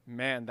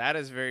 Man, that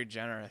is very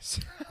generous.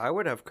 I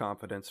would have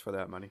confidence for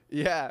that money.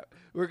 Yeah,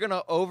 we're going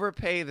to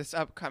overpay this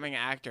upcoming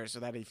actor so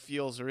that he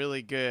feels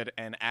really good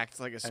and acts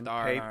like a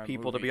star. And pay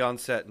people to be on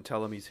set and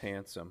tell him he's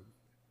handsome.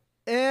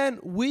 And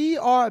we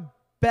are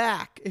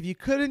back. If you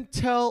couldn't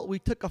tell, we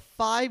took a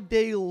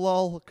 5-day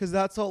lull because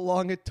that's how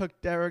long it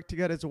took Derek to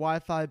get his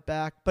Wi-Fi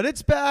back. But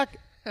it's back,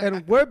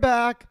 and we're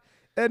back,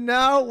 and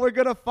now we're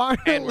gonna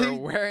finally.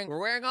 And we're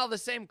wearing all the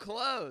same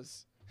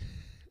clothes.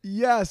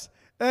 Yes,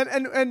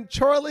 and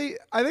Charlie,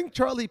 I think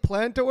Charlie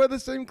planned to wear the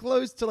same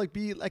clothes to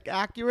be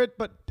accurate,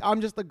 but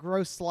I'm just a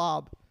gross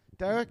slob.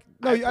 Derek,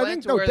 I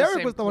think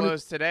Derek was the one.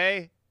 Clothes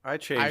today. I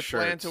changed shirts. I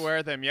planned to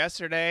wear them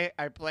yesterday.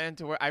 I plan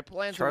to wear them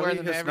every day. Charlie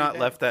has not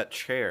left that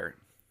chair.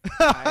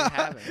 I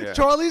haven't. Yeah.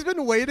 Charlie's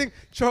been waiting.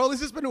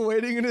 Charlie's just been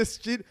waiting in his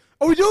seat.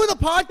 Are we doing the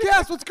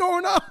podcast? What's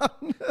going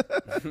on?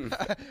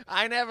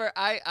 I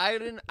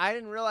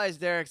didn't realize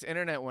Derek's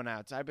internet went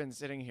out. So I've been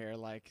sitting here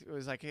like, it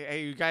was like,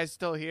 hey, you guys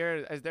still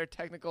here? Is there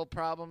technical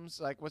problems?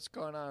 Like, what's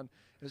going on?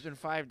 It's been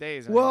 5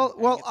 days.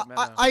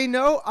 I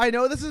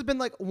know this has been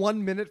like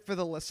 1 minute for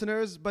the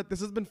listeners, but this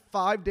has been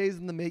 5 days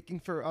in the making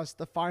for us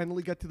to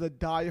finally get to the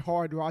Die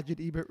Hard Roger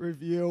Ebert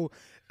review,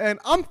 and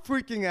I'm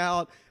freaking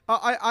out.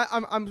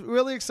 I'm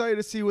really excited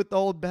to see what the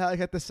old bag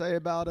had to say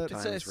about it.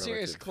 It's a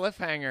serious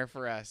cliffhanger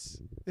for us.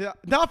 Yeah,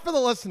 not for the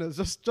listeners,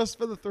 just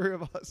for the three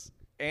of us.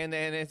 And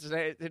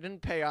it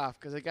didn't pay off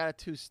because it got a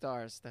 2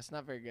 stars. That's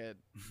not very good.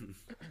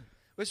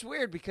 It's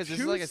weird because this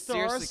is like a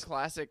seriously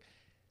classic.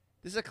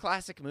 This is a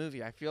classic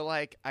movie. I feel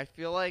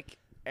like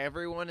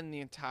everyone in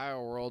the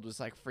entire world was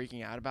like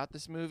freaking out about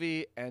this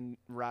movie, and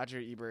Roger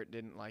Ebert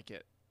didn't like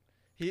it.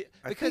 He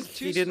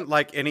didn't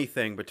like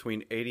anything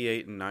between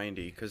 88 and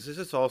 90, because this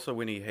is also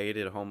when he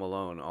hated Home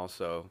Alone.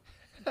 Also,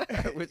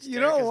 you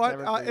know what?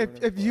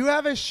 If you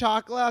have a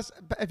shot glass,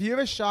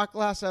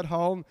 at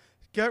home,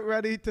 get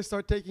ready to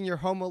start taking your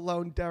Home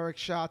Alone Derek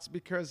shots,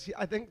 because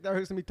I think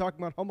Derek's gonna be talking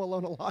about Home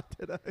Alone a lot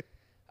today.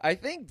 I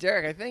think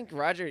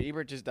Roger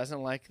Ebert just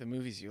doesn't like the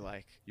movies you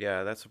like.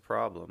 Yeah, that's a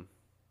problem.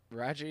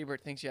 Roger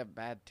Ebert thinks you have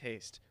bad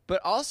taste.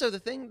 But also the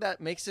thing that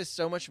makes this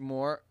so much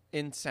more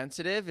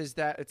insensitive is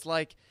that it's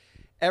like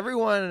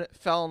everyone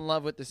fell in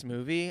love with this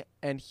movie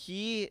and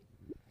he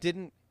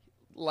didn't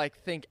like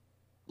think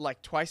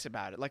like twice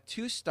about it. Like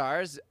 2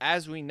 stars,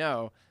 as we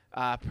know,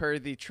 per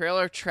the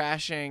trailer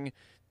trashing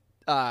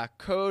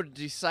code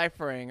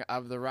deciphering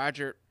of the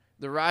Roger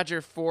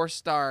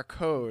 4-star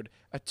code,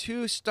 a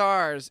 2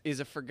 stars is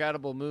a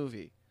forgettable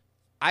movie.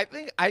 I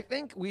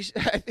think we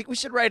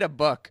should write a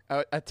book,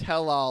 a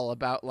tell-all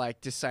about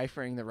like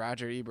deciphering the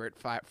Roger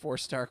Ebert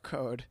 4-star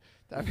code.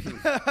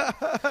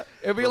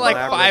 It'd be like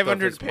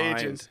 500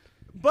 pages. Mind.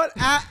 But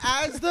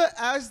as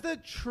the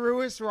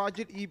truest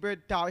Roger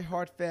Ebert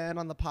diehard fan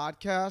on the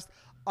podcast,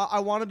 I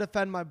want to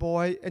defend my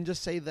boy and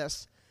just say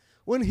this.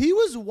 When he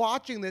was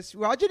watching this,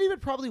 Roger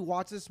Ebert probably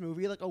watched this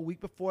movie like a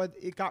week before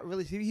it got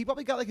released. He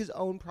probably got like his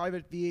own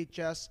private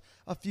VHS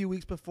a few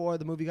weeks before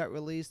the movie got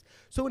released.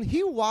 So when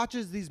he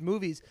watches these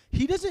movies,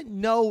 he doesn't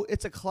know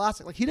it's a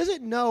classic. Like, he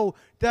doesn't know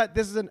that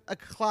this is a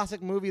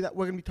classic movie that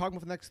we're going to be talking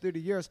about for the next 30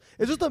 years.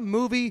 It's just a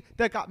movie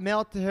that got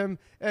mailed to him,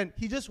 and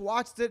he just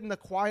watched it in the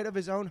quiet of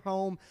his own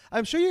home.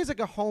 I'm sure he has like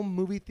a home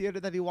movie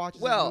theater that he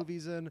watches his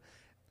movies in.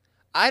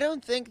 I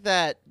don't think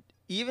that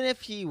even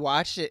if he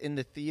watched it in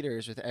the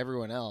theaters with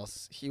everyone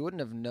else, he wouldn't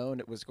have known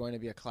it was going to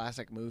be a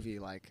classic movie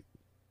like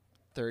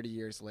 30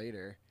 years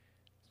later,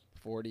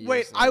 40 years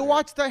later. I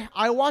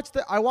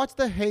watched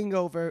the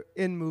Hangover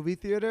in movie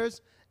theaters,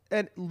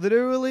 and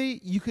literally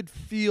you could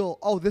feel,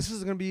 this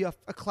is going to be a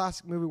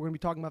classic movie we're going to be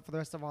talking about for the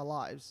rest of our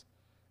lives.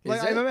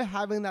 Like, I remember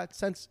having that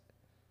sense.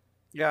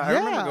 Yeah, I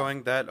remember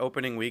going that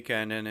opening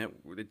weekend, and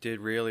it did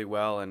really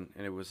well, and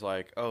it was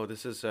like,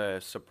 this is a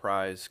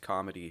surprise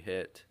comedy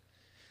hit.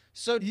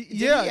 So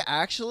he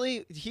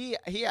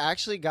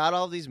actually got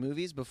all these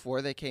movies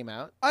before they came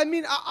out? I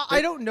mean,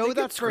 I don't know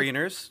that for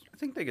screeners. I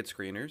think they get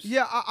screeners.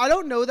 Yeah, I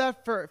don't know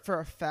that for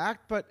a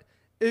fact, but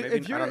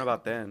if you're, I don't know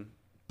about then.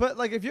 But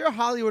like, if you're a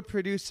Hollywood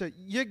producer,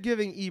 you're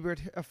giving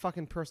Ebert a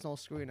fucking personal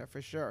screener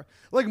for sure.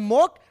 Like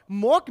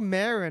Mark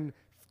Maron,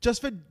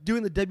 just for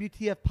doing the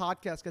WTF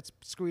podcast, gets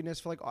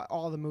screeners for like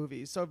all the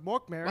movies. So if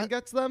Mark Maron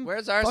gets them,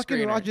 where's our fucking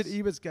screeners? Roger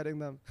Ebert's getting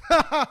them.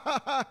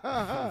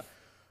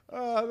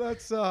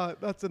 That's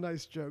a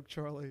nice joke,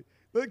 Charlie.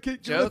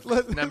 Joke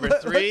number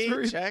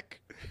 3,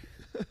 check.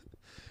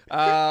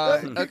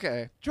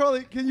 Okay.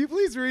 Charlie, can you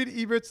please read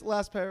Ebert's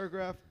last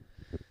paragraph?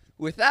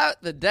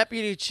 Without the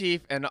deputy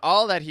chief and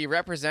all that he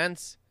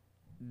represents,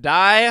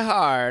 Die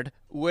Hard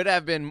would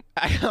have been...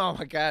 Oh,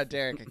 my God,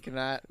 Derek, I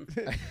cannot...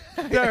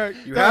 Derek,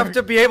 you have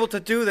to be able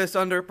to do this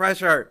under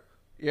pressure.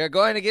 You're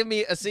going to give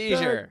me a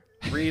seizure.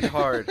 Derek. Read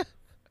hard.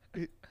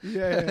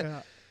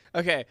 Yeah.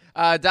 Okay,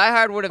 Die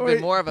Hard would have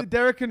been more of a...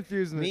 Derek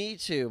confused me. Me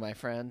too, my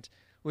friend.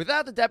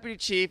 Without the deputy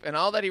chief and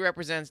all that he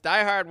represents,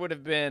 Die Hard would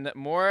have been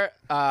more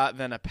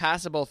than a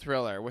passable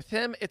thriller. With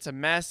him, it's a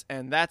mess,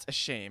 and that's a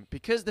shame.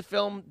 Because the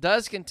film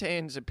does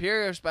contain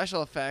superior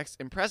special effects,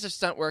 impressive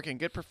stunt work, and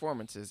good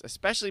performances,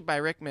 especially by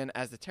Rickman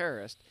as the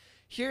terrorist,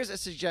 here's a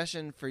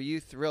suggestion for you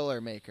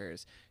thriller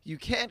makers. You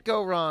can't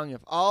go wrong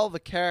if all the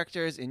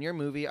characters in your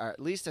movie are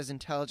at least as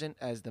intelligent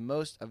as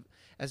most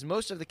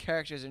of the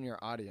characters in your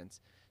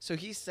audience. So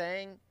he's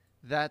saying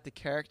that the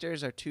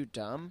characters are too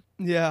dumb?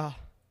 Yeah.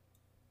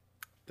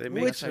 They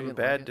make some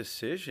bad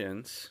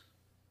decisions.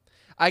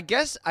 I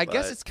guess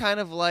it's kind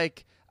of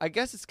like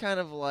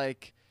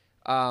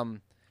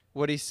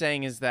what he's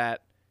saying is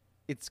that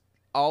it's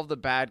all the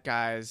bad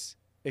guys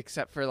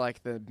except for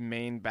like the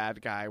main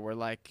bad guy were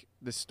like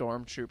the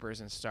stormtroopers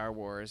in Star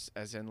Wars,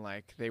 as in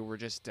like they were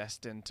just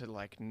destined to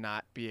like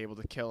not be able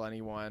to kill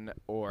anyone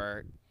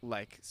or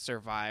like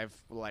survive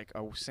like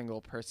a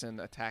single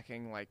person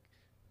attacking like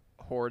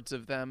hordes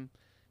of them.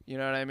 You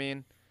know what I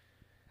mean?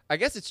 I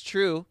guess it's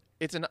true.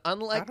 It's an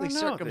unlikely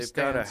circumstance.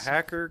 They've got a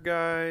hacker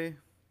guy.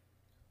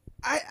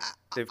 I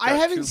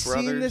haven't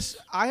seen this.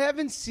 I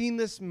haven't seen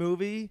this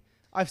movie.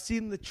 I've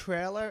seen the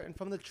trailer, and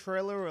from the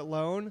trailer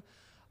alone,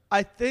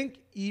 I think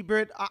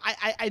Ebert.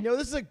 I know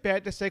this is like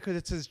bad to say because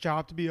it's his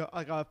job to be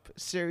a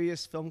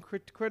serious film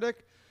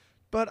critic,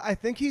 but I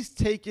think he's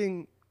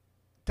taking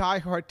Die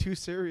Hard too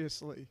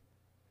seriously.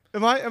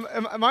 Am I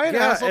an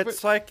asshole?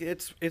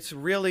 It's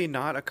really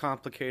not a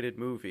complicated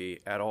movie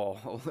at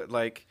all.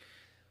 Like,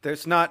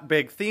 there's not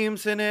big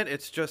themes in it.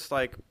 It's just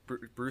like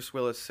Bruce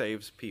Willis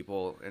saves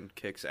people and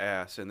kicks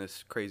ass in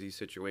this crazy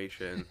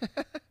situation.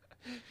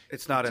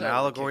 It's not an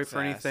allegory for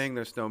anything.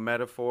 There's no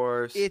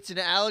metaphors. It's an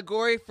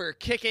allegory for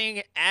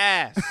kicking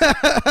ass.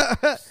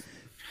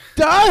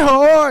 Die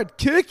Hard,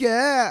 kick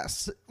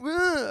ass.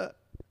 I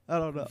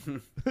don't know.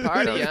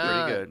 Party That was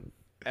on. pretty good.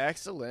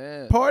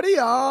 Excellent. Party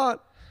on.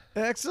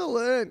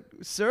 Excellent.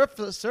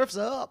 Surf's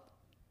up.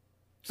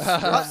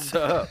 What's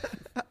up?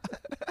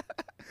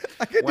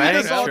 I could do Wang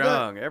this all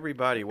Chung. day.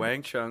 Everybody,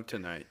 Wang Chung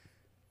tonight.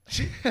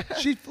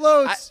 She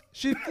floats.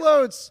 She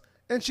floats.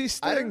 And she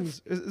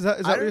stings. Is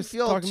that what you're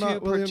feel talking too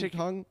about, William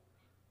Chung?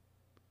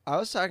 I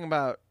was talking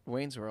about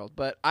Wayne's World,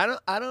 but I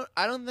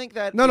don't think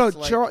that. No, it's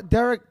like,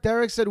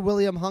 Derek said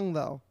William Hung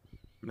though.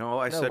 No,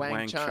 I said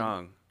Wang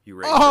Chung. You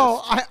racist.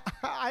 Oh,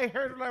 I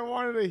heard what I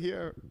wanted to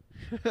hear.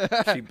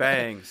 She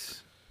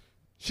bangs.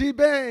 She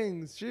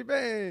bangs. She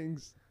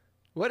bangs.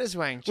 What is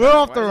Wang Chung? We're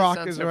off Why the does it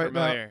rockers sound so right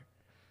familiar? now.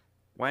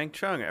 Wang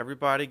Chung.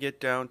 Everybody get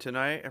down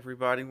tonight.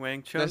 Everybody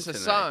Wang Chung That's tonight.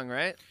 a song,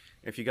 right?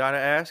 If you gotta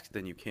ask,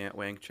 then you can't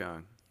Wang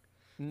Chung.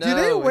 No, Do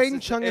they it's- Wang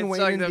Chung in it's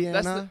Wayne, like the-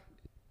 Indiana?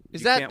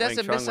 That's a Wang Chung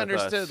with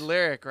misunderstood us.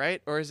 lyric,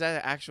 right? Or is that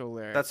an actual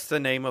lyric? That's the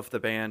name of the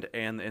band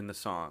and in the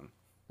song.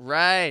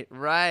 right.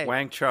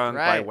 Wang Chung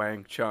by Right.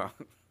 Wang Chung.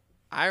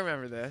 I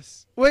remember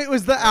this. Wait,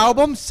 was the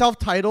album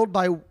self-titled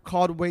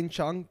called Wayne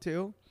Chung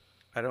too?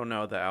 I don't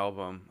know the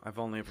album. I've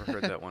only ever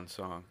heard that one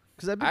song.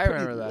 I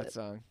remember that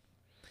song.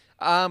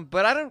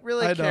 But I don't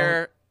really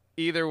care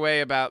either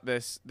way about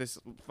this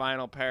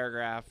final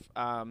paragraph.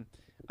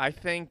 I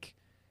think.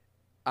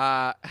 Then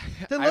I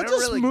let's don't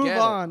just really move get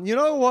it. on. You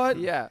know what?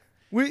 Yeah.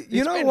 You It's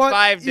know been what?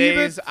 5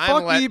 days. Ebert, I'm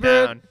fuck let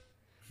Ebert. down.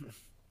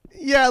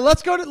 Yeah,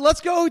 let's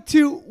go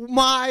to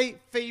my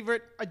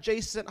favorite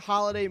adjacent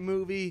holiday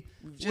movie,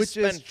 Just which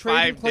spent is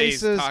Trading 5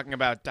 days Places, talking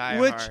about Die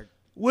which Hard.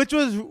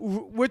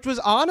 which was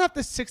on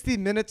after 60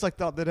 Minutes like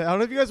the other day. I don't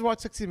know if you guys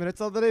watched 60 Minutes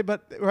the other day,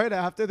 but right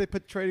after they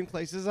put Trading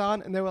Places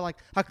on, and they were like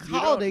a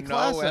holiday You don't know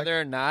classic. whether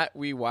or not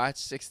we watched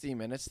 60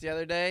 Minutes the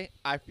other day.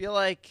 I feel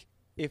like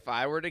if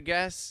I were to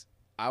guess,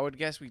 I would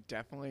guess we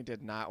definitely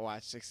did not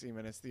watch 60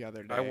 Minutes the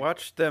other day. I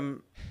watched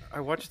them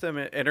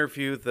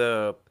interview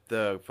the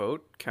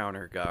vote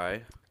counter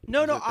guy.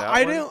 No, Is no, it that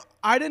I one? didn't.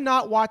 I did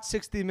not watch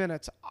 60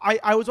 Minutes.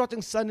 I was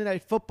watching Sunday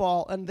Night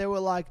Football, and they were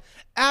like,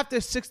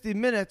 after 60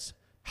 Minutes,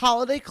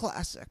 holiday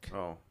classic.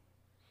 Oh,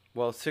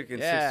 well, in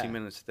 60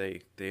 Minutes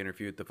they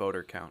interviewed the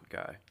voter count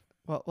guy.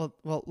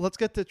 Well, let's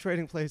get to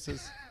Trading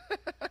Places.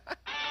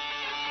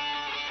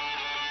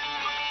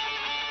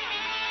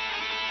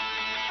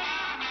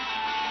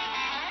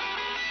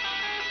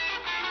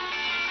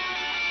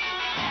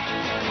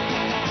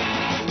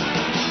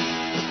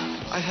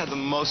 I had the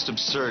most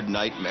absurd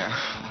nightmare.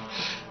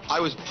 I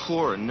was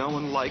poor and no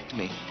one liked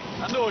me.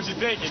 I know what you're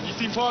thinking. You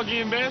see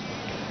Porgy and Bess?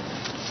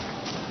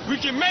 We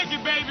can make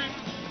it, baby.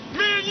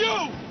 Me and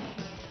you.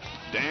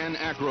 Dan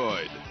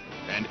Aykroyd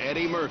and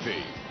Eddie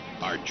Murphy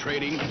are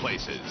trading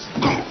places.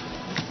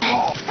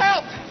 Help!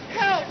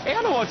 Help! Hey,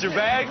 I don't want your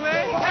bag,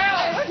 man.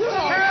 Help!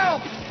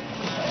 Help!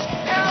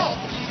 Help!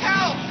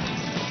 Help!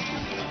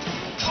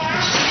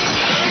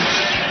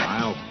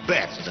 I'll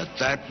bet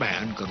that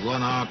man could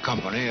run our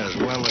company as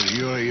well as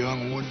your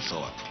young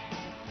Winthorpe.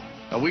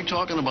 Are we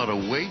talking about a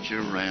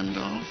wager,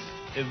 Randolph?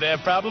 Is there a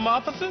problem,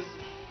 officers?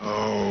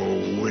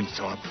 Oh,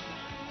 Winthorpe.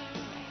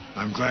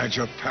 I'm glad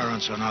your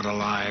parents are not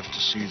alive to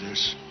see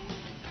this.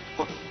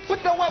 What?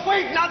 No,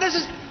 wait. Now, this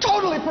is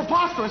totally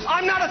preposterous.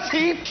 I'm not a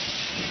thief.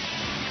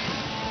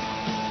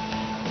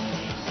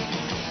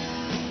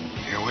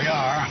 Here we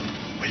are.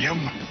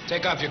 William,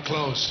 Take off your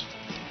clothes.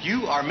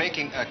 You are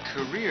making a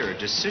career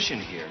decision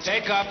here.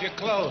 Take off your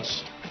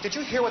clothes. Did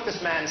you hear what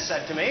this man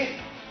said to me?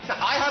 Now,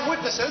 I have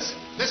witnesses.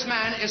 This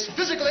man is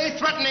physically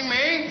threatening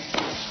me.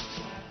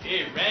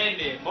 Hey,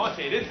 Randy,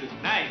 Monte, this is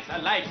nice. I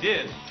like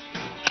this.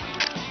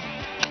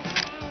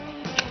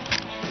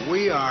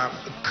 we are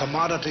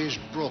commodities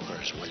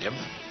brokers, William.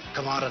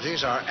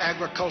 Commodities are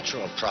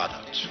agricultural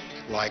products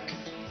like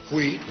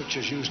wheat, which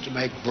is used to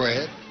make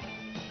bread,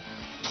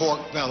 pork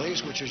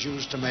bellies, which is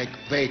used to make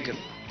bacon,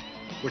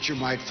 which you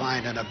might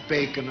find in a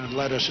bacon and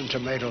lettuce and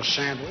tomato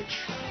sandwich.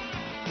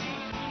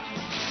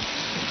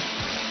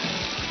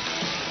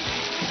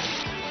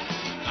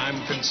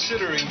 I'm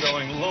considering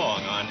going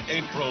long on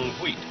April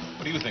wheat.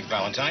 What do you think,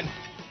 Valentine?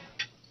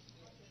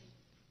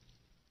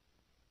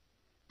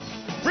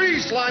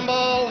 Freeze,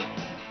 slimeball!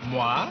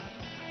 Moi?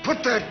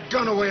 Put that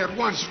gun away at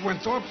once,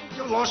 Winthorpe.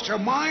 You lost your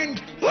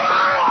mind?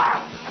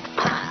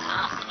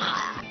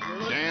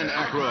 Dan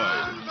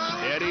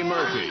Aykroyd, Eddie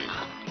Murphy.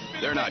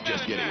 They're not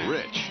just getting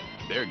rich,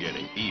 they're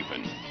getting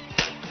even.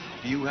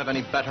 Do you have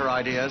any better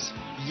ideas?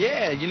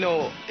 Yeah, you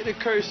know, it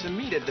occurs to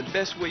me that the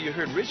best way you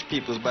hurt rich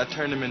people is by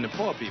turning them into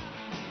poor people.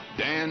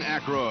 Dan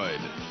Aykroyd.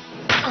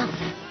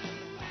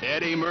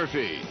 Eddie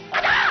Murphy.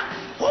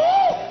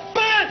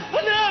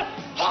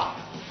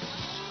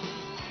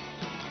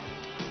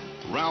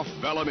 Ralph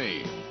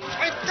Bellamy.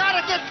 We've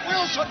got to get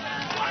Wilson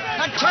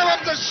and tell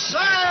him to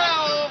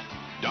sell!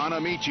 Don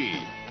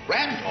Amici.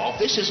 Randolph,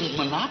 this isn't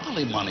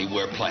Monopoly money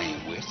we're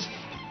playing with.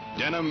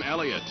 Denham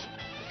Elliott.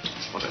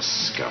 What a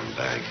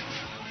scumbag.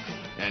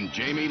 And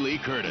Jamie Lee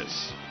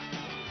Curtis.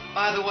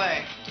 By the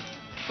way,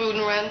 food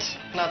and rent,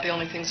 not the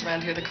only things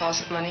around here that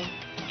cost money.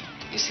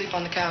 You sleep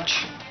on the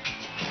couch.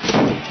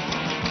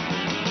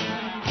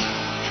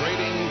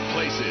 Trading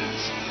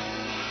Places.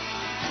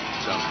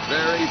 Some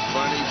very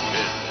funny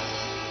business.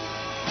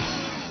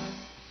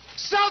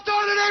 South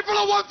on in April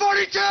of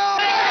 142!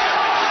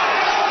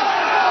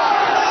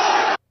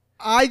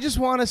 I just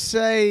want to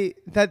say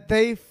that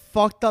they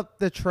fucked up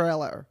the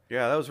trailer.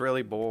 Yeah, that was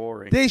really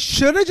boring. They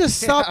should have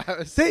just stopped.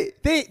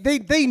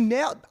 They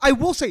nailed. I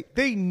will say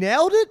they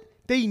nailed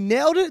it. They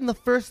nailed it in the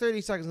first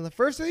 30 seconds. In the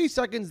first 30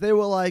 seconds, they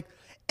were like,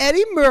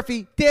 Eddie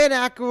Murphy, Dan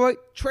Aykroyd,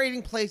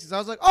 Trading Places. I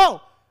was like,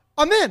 oh,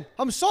 I'm in.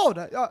 I'm sold.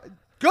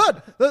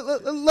 Good.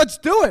 Let's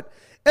do it.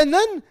 And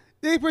then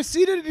they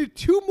proceeded to do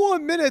 2 more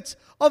minutes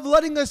of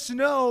letting us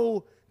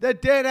know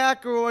that Dan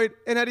Aykroyd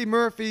and Eddie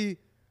Murphy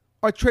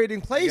are trading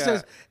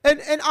places. Yeah.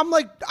 And I'm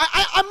like,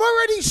 I'm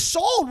already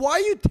sold. Why are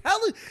you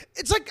telling?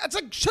 It's like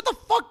shut the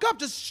fuck up.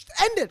 Just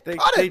end it.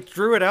 They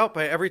drew it out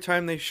by every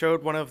time they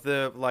showed one of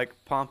the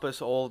like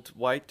pompous old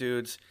white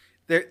dudes.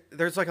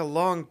 There's like a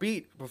long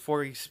beat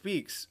before he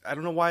speaks. I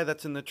don't know why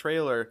that's in the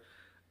trailer.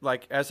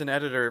 Like as an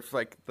editor,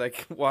 like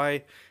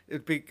why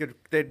it'd be good.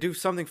 They'd do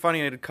something funny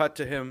and it'd cut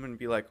to him and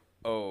be like,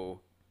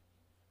 "Oh,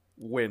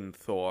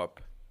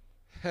 Winthorpe,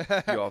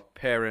 your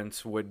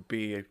parents would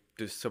be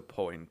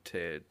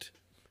disappointed."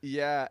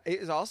 Yeah, it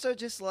was also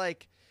just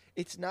like,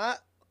 it's not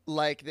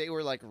like they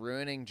were like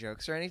ruining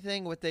jokes or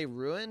anything. What they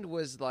ruined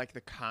was like the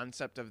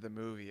concept of the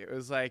movie. It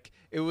was like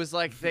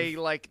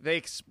they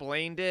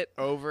explained it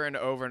over and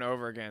over and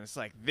over again. It's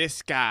like,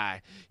 this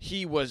guy,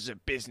 he was a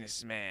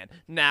businessman,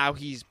 now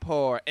he's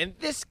poor, and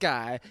this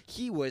guy,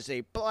 he was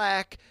a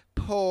black,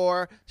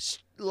 poor,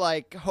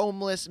 like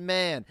homeless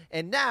man,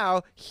 and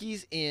now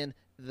he's in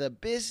the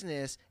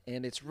business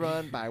and it's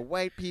run by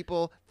white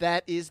people.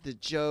 That is the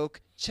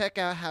joke. Check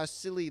out how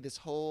silly this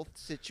whole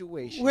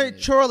situation Wait,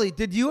 is. Charlie,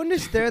 did you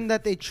understand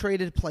that they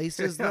traded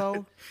places,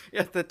 though?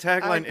 Yeah, the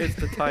tagline is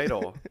the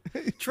title.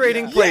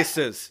 Trading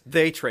places.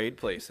 They trade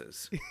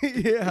places.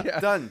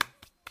 Yeah. Done.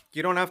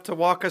 You don't have to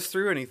walk us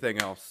through anything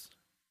else.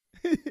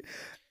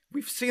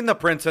 We've seen the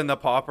Prince and the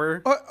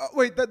Pauper.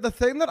 Wait, the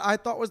thing that I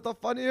thought was the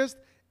funniest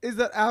is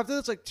that after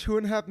this like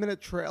 2.5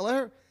 minute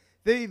trailer,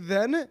 they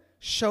then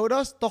showed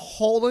us the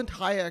whole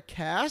entire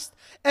cast.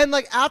 And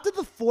like after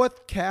the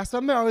 4th cast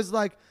member, I was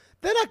like,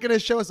 they're not going to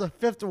show us a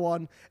 5th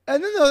one.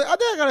 And then they're like,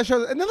 they're not going to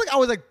show us. And then like I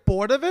was like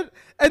bored of it.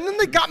 And then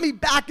they got me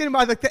back in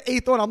by like the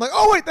 8th one. I'm like,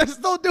 oh wait, they're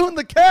still doing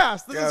the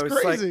cast. This is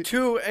crazy. Like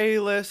 2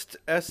 A-list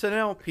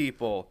SNL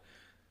people,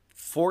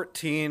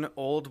 14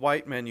 old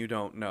white men you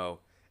don't know.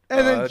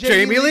 And then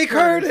Jamie Lee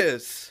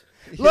Curtis.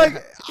 Like,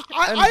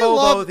 and I Bobo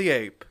love the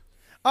Ape.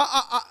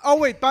 Oh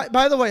wait,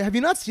 by the way, have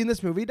you not seen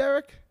this movie,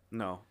 Derek?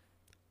 No.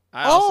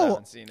 I also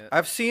haven't seen it.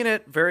 I've seen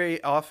it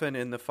very often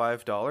in the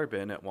 $5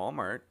 bin at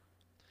Walmart.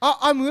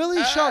 I'm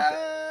really shocked.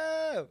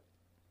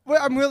 Wait,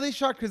 I'm really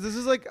shocked because this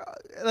is like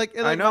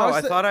I know.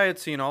 I thought I had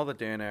seen all the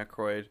Dan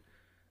Aykroyd.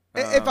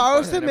 If I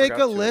was to make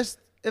a list,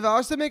 if I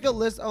was to make a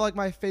list of like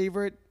my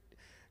favorite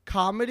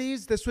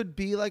comedies, this would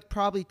be like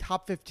probably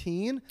top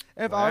 15.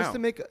 And if I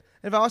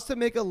was to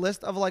make a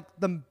list of like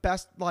the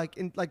best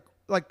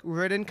like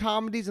written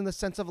comedies in the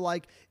sense of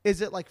like, is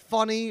it like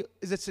funny?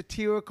 Is it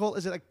satirical?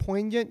 Is it like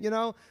poignant? You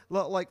know,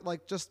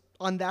 like just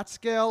on that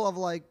scale of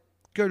like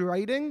good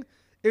writing,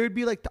 it would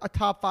be like a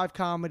top 5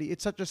 comedy.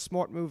 It's such a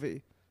smart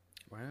movie.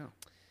 Wow.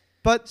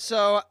 But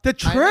so the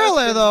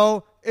trailer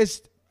though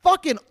is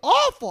fucking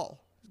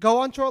awful. Go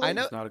on, Charlie. I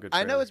know. It's not a good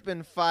I know trailer. it's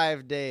been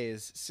 5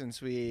 days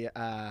since we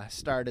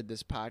started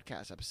this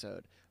podcast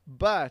episode,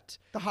 but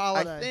the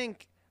holiday.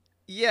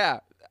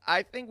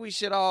 I think we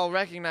should all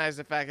recognize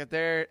the fact that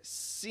there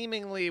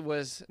seemingly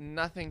was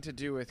nothing to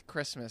do with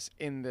Christmas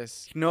in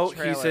this. No,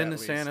 trailer, he's in at a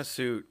Santa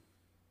suit.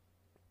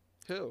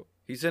 Who?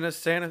 He's in a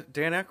Santa.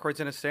 Dan Aykroyd's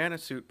in a Santa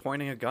suit,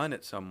 pointing a gun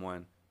at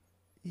someone.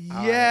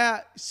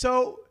 Yeah.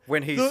 So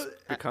when he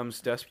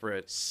becomes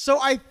desperate. So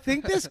I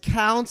think this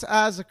counts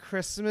as a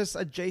Christmas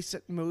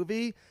adjacent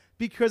movie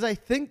because I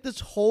think this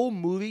whole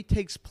movie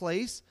takes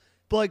place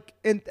like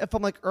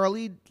from like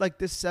early like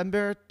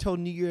December till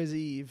New Year's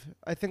Eve.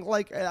 I think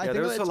like I think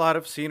there's a lot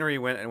of scenery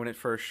when it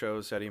first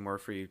shows Eddie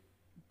Murphy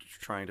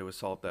trying to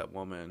assault that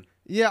woman.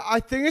 Yeah, I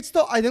think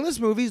this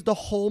movie's the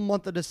whole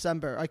month of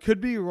December. I could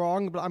be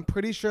wrong, but I'm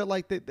pretty sure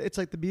like it's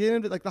like the beginning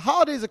of it, like the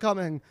holidays are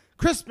coming,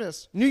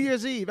 Christmas, New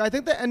Year's Eve. I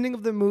think the ending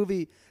of the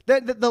movie, the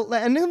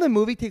ending of the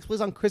movie takes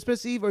place on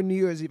Christmas Eve or New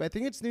Year's Eve. I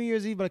think it's New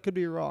Year's Eve, but I could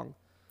be wrong.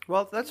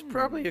 Well, that's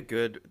probably a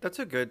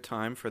good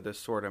time for this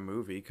sort of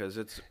movie because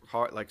it's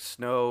hard. Like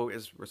snow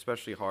is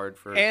especially hard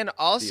for. And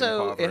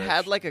also, the it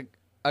had impoverished. like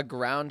a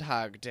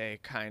Groundhog Day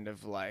kind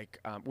of like,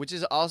 which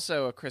is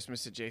also a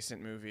Christmas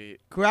adjacent movie.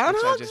 Groundhog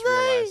which I just Day?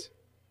 realized.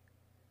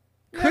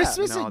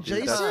 Christmas No,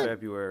 dude, that's adjacent?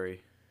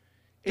 February.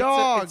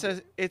 Dog.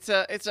 It's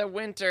a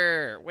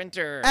winter.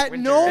 At winter.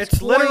 no It's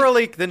point-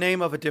 literally the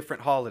name of a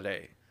different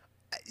holiday.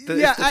 It's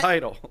the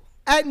title.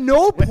 At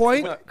no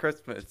point, Not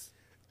Christmas.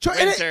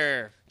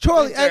 Winter.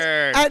 Charlie,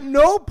 Winter. at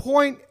no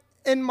point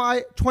in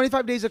my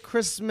 25 Days of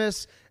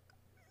Christmas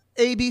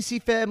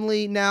ABC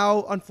Family,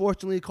 now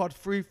unfortunately called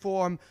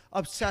Freeform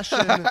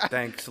obsession,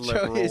 Thanks, Joey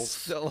liberals. is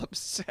still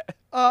upset.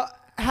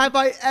 have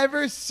I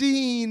ever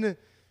seen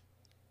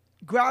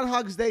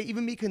Groundhog's Day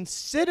even be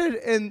considered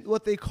in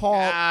what they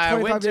call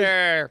 25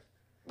 Days?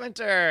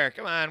 Winter.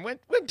 Come on,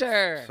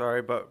 winter.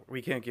 Sorry, but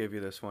we can't give you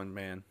this one,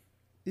 man.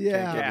 Yeah.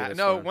 Can't give you Yeah, this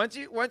no. one.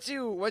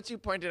 Once you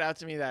pointed out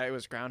to me that it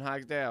was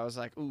Groundhog Day, I was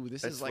like, "Ooh,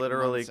 this It's is like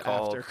literally months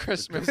called after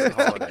Christmas." the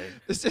holiday.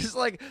 This is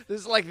like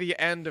the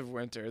end of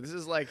winter. This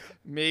is like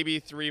maybe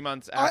 3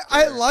 months after.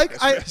 I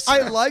Christmas.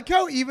 like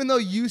how even though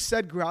you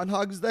said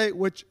Groundhog's Day,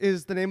 which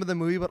is the name of the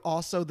movie, but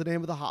also the name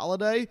of the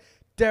holiday,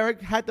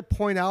 Derek had to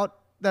point out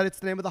that it's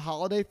the name of the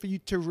holiday for you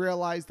to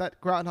realize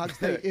that Groundhog's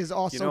Day is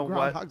also know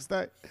what? Groundhog's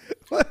Day.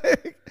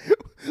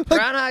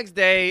 Groundhog's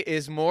Day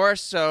is more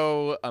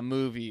so a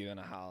movie than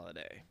a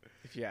holiday,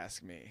 if you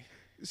ask me.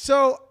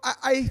 So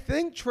I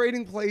think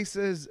Trading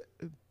Places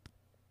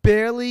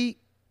barely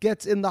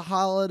gets in the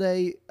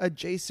holiday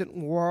adjacent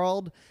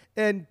world,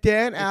 and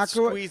Dan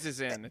Aykroyd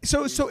squeezes in.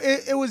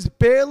 It was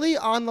barely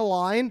on the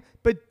line,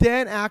 but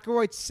Dan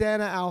Aykroyd's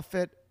Santa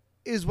outfit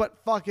is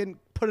what fucking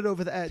put it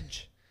over the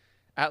edge.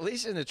 At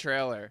least in the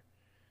trailer.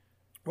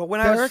 Well,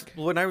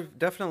 the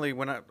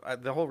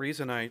whole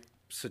reason I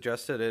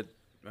suggested it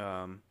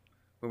when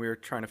we were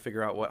trying to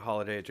figure out what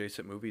holiday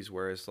adjacent movies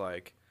were is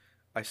like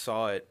I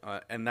saw it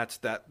and that's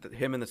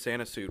him in the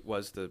Santa suit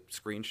was the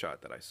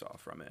screenshot that I saw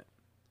from it.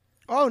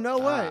 Oh no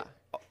way!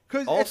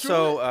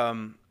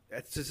 Also,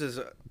 this is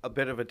a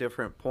bit of a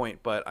different point,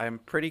 but I'm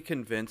pretty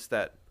convinced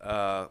that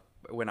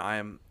when I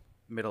am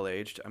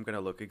middle-aged, I'm going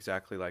to look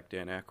exactly like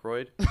Dan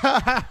Aykroyd.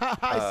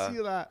 I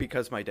see that.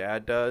 Because my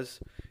dad does.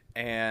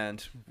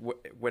 And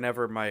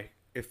whenever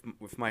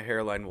if my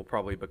hairline will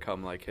probably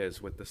become like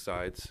his with the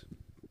sides,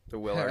 the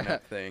Will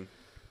Arnett thing.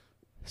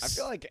 I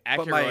feel like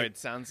Aykroyd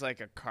sounds like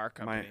a car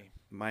company.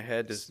 My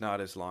head is not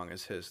as long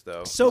as his,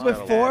 though. So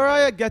before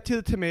I get to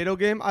the tomato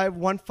game, I have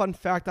one fun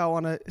fact I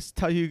want to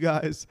tell you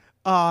guys.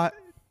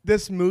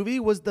 This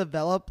movie was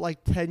developed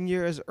like 10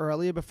 years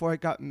earlier before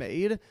it got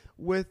made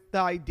with the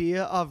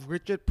idea of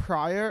Richard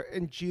Pryor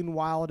and Gene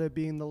Wilder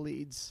being the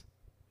leads.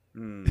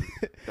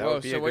 Whoa,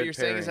 so what you're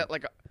saying is that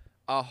like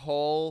a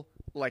whole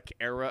like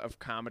era of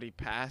comedy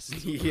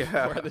passed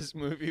before this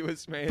movie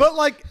was made? But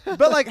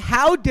like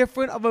how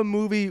different of a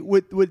movie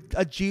would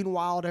a Gene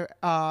Wilder,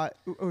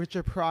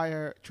 Richard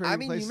Pryor Trading I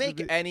mean, Places you make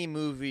be? any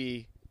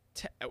movie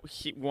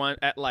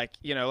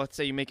let's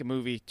say you make a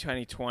movie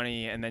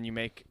 2020 and then you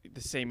make the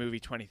same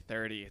movie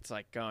 2030, it's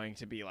like going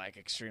to be like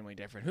extremely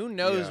different. Who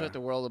knows what the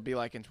world will be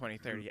like in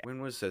 2030?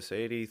 When was this?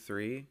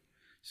 83?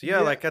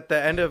 So like at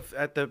the end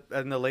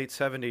in the late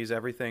 70s,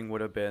 everything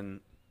would have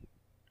been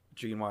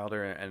Gene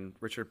Wilder and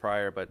Richard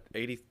Pryor, but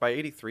by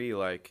 83,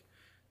 like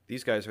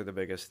these guys are the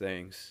biggest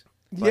things.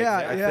 Like,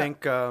 I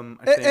think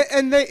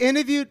and they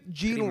interviewed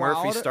Gene Eddie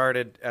Wilder. Murphy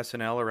started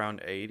SNL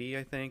around 80,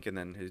 I think, and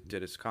then he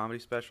did his comedy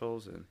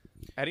specials. And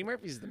Eddie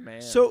Murphy's the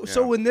man. So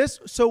when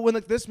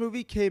this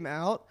movie came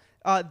out,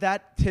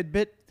 that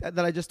tidbit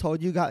that I just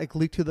told you got like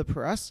leaked to the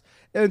press,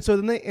 and so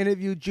then they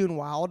interviewed Gene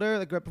Wilder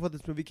like right before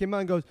this movie came out,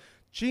 and goes,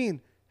 Gene,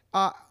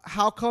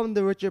 how come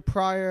the Richard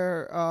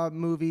Pryor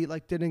movie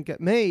like didn't get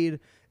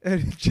made?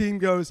 And Gene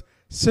goes,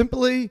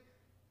 simply,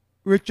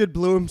 Richard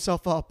blew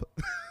himself up.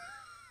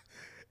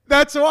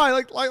 That's why,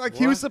 like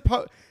he was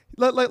supposed,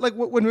 like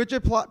when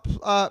Richard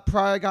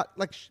Pryor got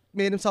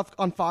made himself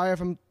on fire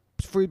from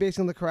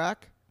freebasing the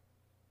crack.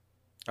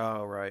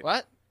 Oh right.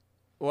 What?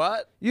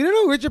 You didn't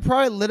know Richard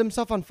Pryor lit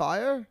himself on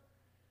fire?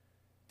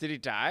 Did he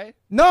die?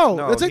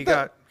 No, it's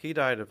like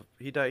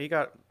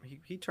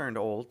he turned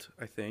old,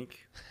 I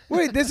think.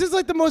 Wait, this is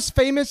like the most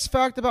famous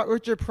fact about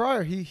Richard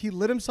Pryor. He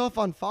lit himself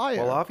on fire.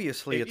 Well,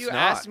 obviously if it's you not.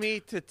 asked me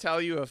to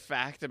tell you a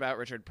fact about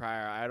Richard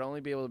Pryor, I'd only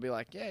be able to be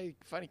like, yeah,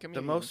 funny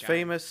comedian. The most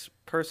famous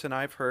person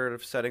I've heard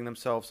of setting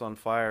themselves on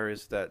fire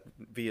is that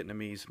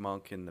Vietnamese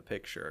monk in The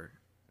Picture.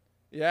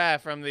 Yeah,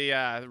 from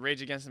the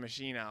Rage Against the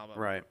Machine album.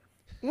 Right.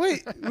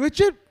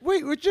 Richard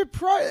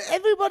Pryor.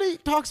 Everybody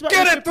talks about.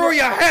 Get Richard it through Pryor.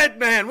 your head,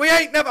 man. We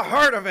ain't never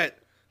heard of it.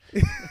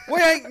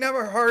 We ain't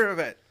never heard of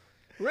it.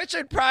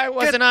 Richard Pryor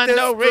wasn't on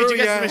no Rage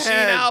Against the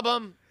Machine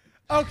album.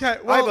 Okay,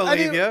 well, I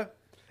believe you,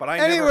 but I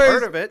never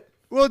heard of it.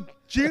 Well,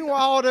 Gene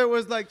Wilder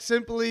was like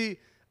simply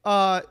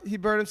he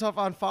burned himself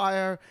on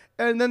fire,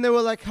 and then they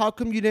were like, "How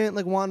come you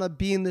didn't want to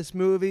be in this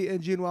movie?"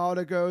 And Gene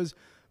Wilder goes,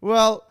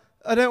 "Well,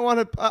 I didn't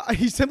want to."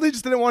 He simply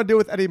just didn't want to do it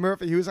with Eddie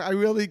Murphy. He was like, "I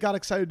really got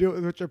excited to do it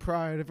with Richard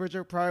Pryor. And if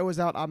Richard Pryor was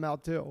out, I'm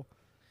out too."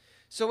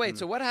 So wait,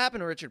 so what happened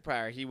to Richard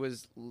Pryor? He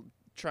was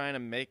trying to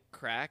make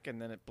crack,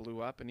 and then it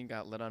blew up, and he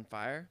got lit on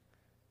fire?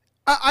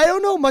 I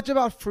don't know much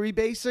about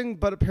freebasing,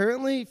 but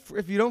apparently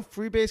if you don't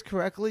freebase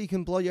correctly, you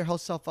can blow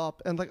yourself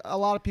up. And like a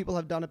lot of people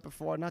have done it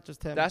before, not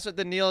just him. That's what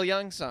the Neil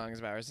Young song is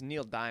about. It's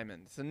Neil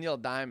Diamond. It's the Neil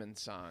Diamond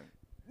song.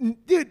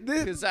 Dude,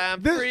 because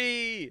I'm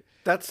free.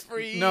 That's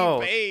free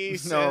no,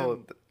 bass.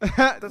 no.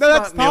 That's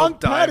not Tom Neil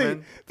Petty.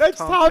 Diamond. That's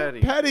Tom Tom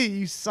Petty. Petty,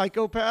 you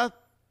psychopath.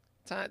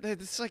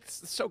 It's like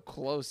so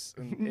close.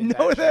 In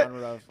No, that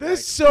genre of, they're like,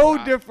 so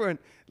pop.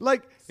 different.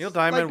 Like Neil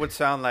Diamond like- would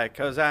sound like,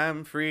 "'Cause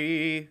I'm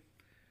free,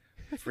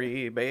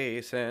 free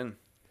bassin'."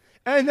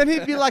 And then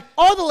he'd be like,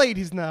 all the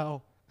ladies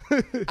know.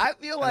 I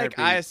feel like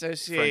there'd I be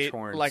associate, French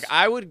horns. like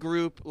I would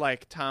group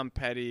like Tom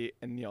Petty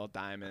and Neil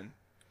Diamond.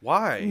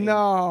 Why?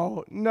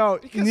 No.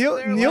 Because Neil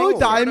they're Neil like,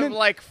 Diamond. sort of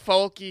like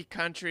folky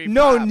country.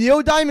 No, pop.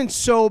 Neil Diamond's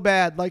so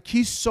bad. Like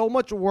he's so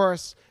much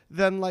worse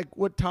than like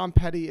what Tom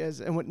Petty is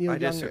and what Neil I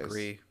Young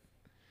disagree. is.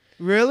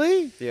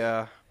 Really?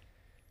 Yeah.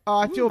 Oh,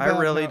 I feel bad. I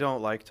really now.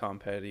 don't like Tom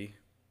Petty.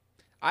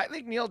 I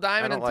think Neil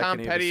Diamond I and don't like Tom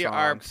any of his Petty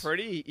are songs.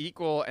 pretty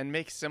equal and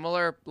make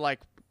similar, like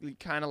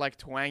kind of like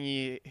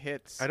twangy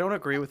hits. I don't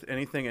agree with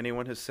anything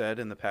anyone has said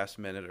in the past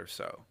minute or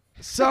so.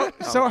 So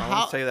I'll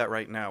how? say that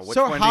right now. Which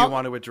so one do how- you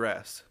want to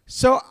address?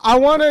 So I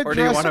want to Or address.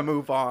 do you want to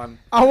move on?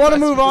 I want to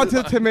move on to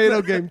the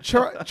tomato game.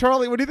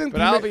 Charlie, what do you think?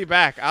 But I'll be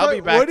back. I'll be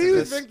back. What do to you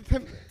this.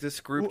 think?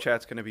 This group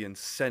chat's going to be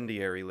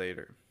incendiary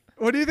later.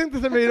 What do you think the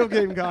tomato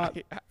game got?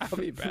 I'll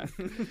be back.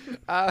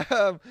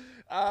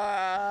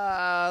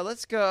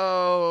 Let's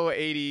go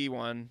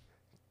 81.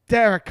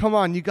 Derek, come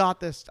on, you got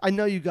this. I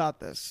know you got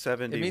this.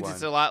 71. It means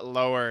it's a lot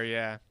lower,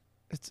 yeah.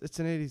 It's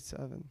an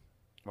 87.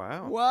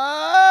 Wow.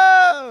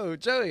 Whoa,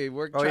 Joey,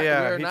 we're Oh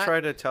yeah, we're he not...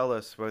 tried to tell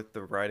us what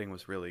the writing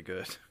was really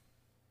good.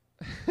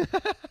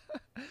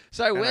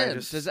 So I And I win.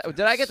 just Did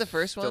I get the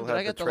first one? still Did I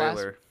have get the the last?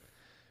 trailer.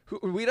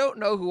 We don't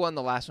know who won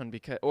the last one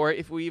because, or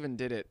if we even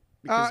did it.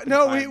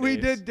 No, we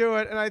did do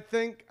it, and I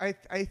think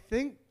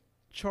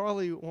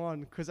Charlie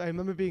won because I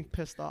remember being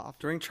pissed off.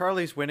 During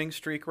Charlie's winning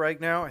streak right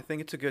now, I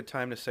think it's a good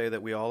time to say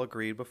that we all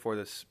agreed before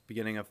this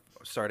beginning of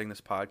starting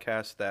this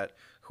podcast that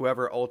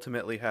whoever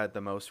ultimately had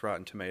the most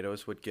Rotten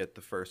Tomatoes would get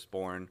the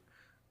firstborn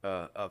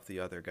of the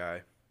other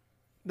guy.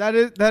 That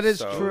is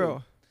So,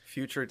 true.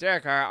 Future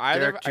Derek, are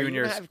you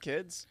gonna have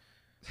kids?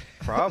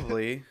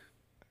 Probably.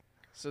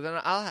 So then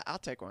I'll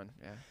take one.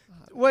 Yeah.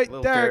 Wait,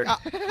 Little Derek,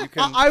 you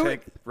can I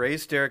would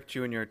raise Derek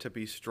Jr. to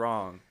be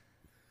strong.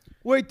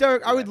 wait,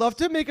 Derek. I would love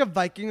to make a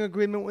Viking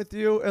agreement with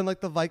you, and like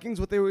the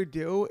Vikings, what they would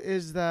do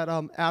is that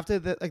after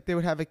that, like they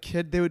would have a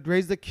kid, they would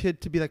raise the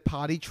kid to be like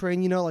potty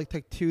trained, like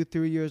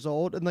 2-3 years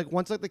old, and like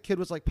once like the kid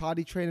was like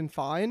potty trained and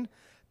fine,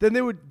 then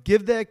they would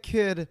give that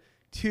kid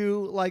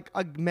to like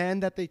a man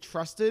that they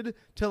trusted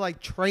to like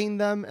train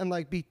them and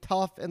like be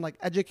tough and like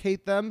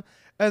educate them.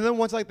 And then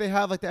once like they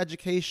have like the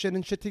education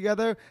and shit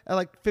together at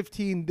like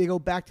 15, they go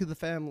back to the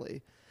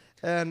family.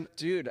 And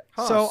dude,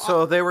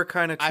 so they were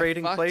kind of I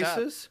trading fucked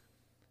places.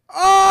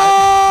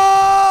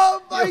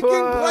 oh, Viking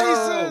Whoa.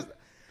 places.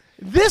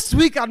 This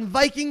week on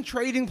Viking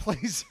Trading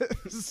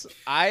Places.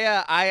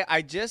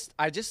 I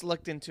just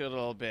looked into it a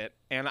little bit,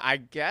 and I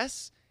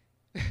guess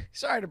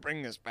sorry to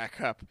bring this back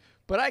up,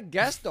 but I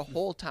guess the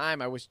whole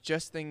time I was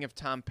just thinking of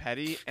Tom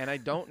Petty, and I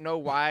don't know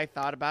why I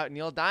thought about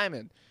Neil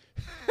Diamond.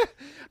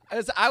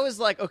 As I was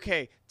like,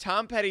 okay,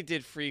 Tom Petty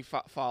did Free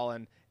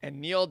Fallin', and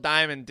Neil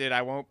Diamond did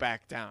I Won't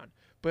Back Down.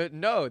 But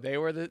no, they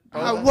were the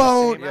I both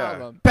won't the same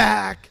album.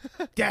 back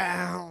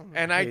down.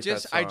 And I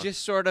just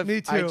sort of Me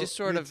too. I just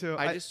sort Me of too.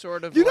 I just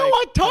sort of You know like,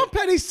 what? Tom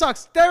Petty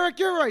sucks. Derek,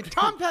 you're right.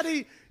 Tom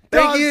Petty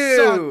Thank does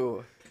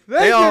you. suck.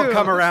 They all you.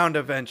 come around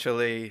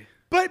eventually.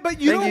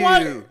 But you Thank know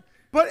what? you.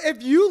 But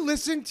if you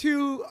listen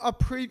to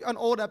an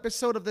old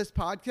episode of this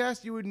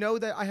podcast, you would know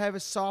that I have a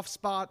soft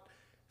spot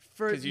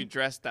for because you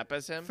dressed up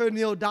as him. for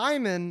Neil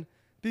Diamond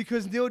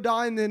because Neil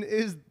Diamond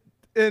is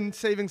in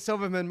Saving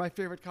Silverman, my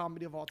favorite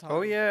comedy of all time.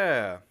 Oh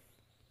yeah.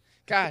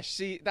 Gosh,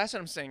 see, that's what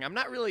I'm saying. I'm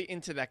not really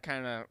into that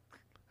kind of.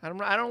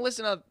 I don't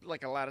listen to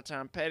like a lot of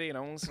Tom Petty, and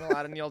I don't listen to a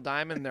lot of Neil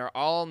Diamond. They're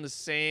all in the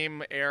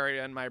same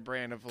area in my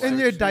brain of like. In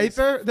your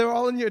diaper? They're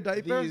all in your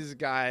diaper? These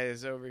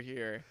guys over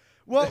here.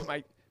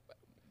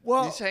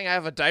 Well, you saying I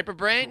have a diaper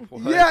brain?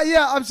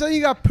 Yeah. I'm saying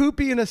you got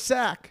poopy in a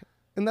sack,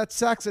 and that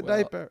sack's a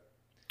diaper.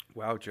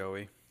 Wow,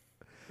 Joey.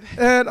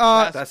 And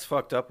that's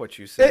fucked up what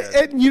you said.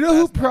 And you know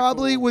who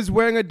probably was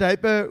wearing a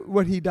diaper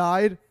when he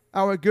died?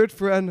 Our good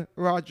friend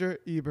Roger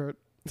Ebert.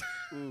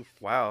 Oof.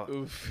 Wow.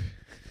 Oof.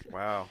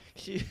 Wow.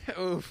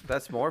 Oof.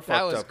 That's more That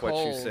fucked was up what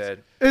you cold.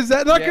 said. Is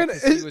that not Yeah, gonna?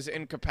 'cause he was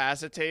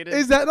incapacitated.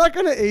 Is that not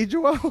gonna age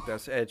well?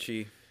 That's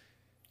edgy.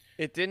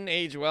 It didn't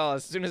age well.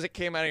 As soon as it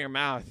came out of your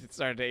mouth, it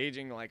started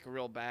aging like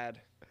real bad.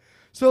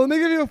 So let me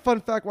give you a fun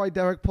fact why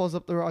Derek pulls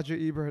up the Roger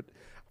Ebert.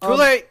 Too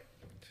late.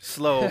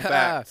 Slow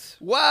facts.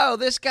 Wow,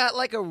 this got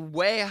like a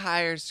way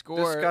higher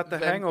score. This got the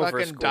than Hangover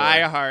fucking score.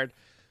 Die Hard.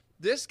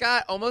 This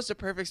got almost a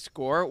perfect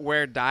score.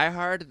 Where Die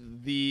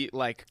Hard, the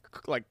like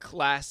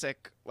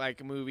classic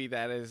like movie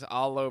that is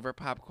all over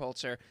pop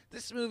culture,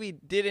 this movie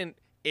didn't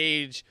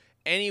age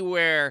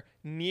anywhere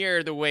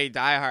near the way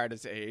Die Hard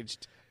has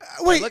aged.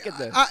 Wait, look at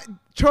this.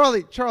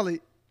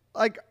 Charlie,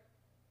 like,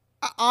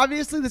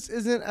 obviously this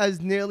isn't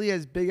as nearly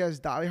as big as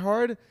Die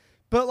Hard,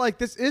 but like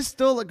this is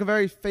still like a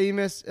very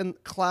famous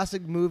and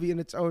classic movie in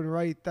its own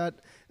right. That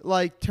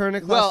like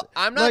Turner. Well,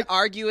 I'm not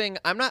arguing.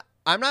 I'm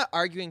not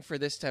arguing for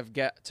this to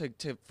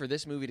for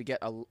this movie to get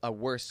a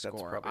worse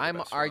score.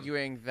 I'm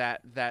arguing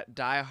that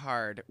Die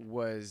Hard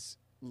was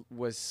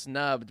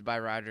snubbed by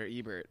Roger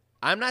Ebert.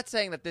 I'm not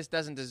saying that this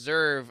doesn't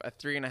deserve a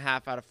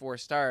 3.5 out of 4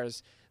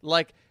 stars.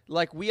 Like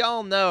we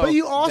all know. But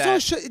you also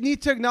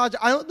need to acknowledge.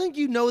 I don't think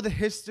you know the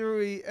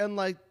history and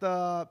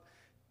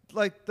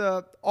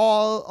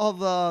all of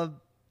the.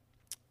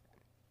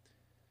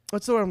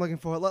 What's the word I'm looking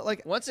for?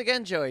 Like once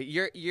again, Joey,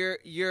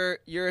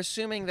 you're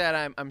assuming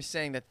that I'm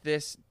saying that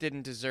this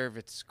didn't deserve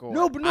its score.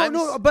 No, but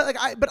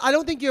I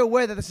don't think you're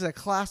aware that this is a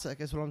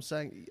classic. Is what I'm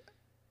saying.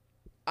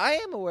 I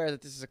am aware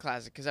that this is a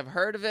classic because I've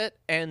heard of it,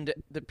 and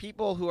the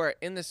people who are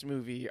in this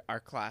movie are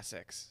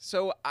classics.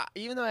 So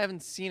even though I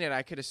haven't seen it,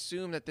 I could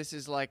assume that this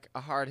is like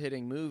a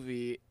hard-hitting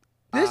movie.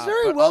 This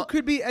very well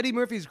could be Eddie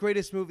Murphy's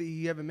greatest movie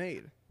he ever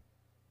made.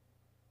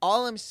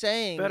 All I'm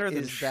saying better is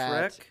than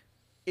Shrek. That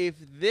if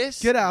this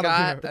get out of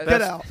here,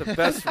 get out. The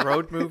best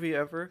road movie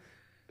ever.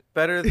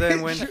 Better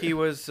than when he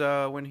was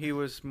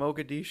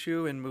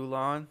Mogadishu in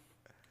Mulan.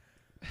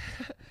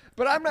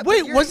 But I'm not.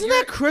 Wait, wasn't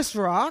that Chris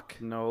Rock?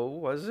 No,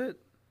 was it?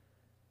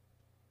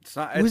 It's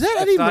not. Was that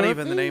Eddie It's not Murphy?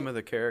 even the name of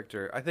the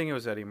character. I think it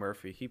was Eddie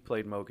Murphy. He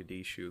played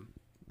Mogadishu.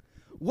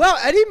 Well,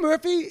 Eddie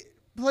Murphy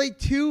played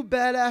 2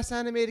 badass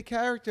animated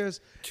characters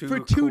for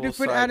 2 cool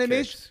different sidekicks.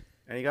 animations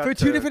And he got for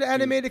 2 different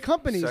animated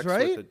companies, sex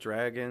right? With the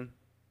dragon.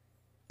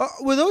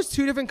 Were those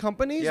 2 different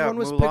companies? Yeah, one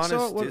was Mulan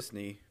Pixar, is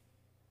Disney.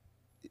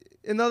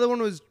 Another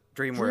one was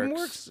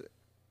DreamWorks.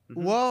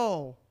 Mm-hmm.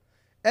 Whoa,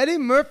 Eddie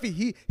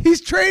Murphy,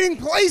 he's trading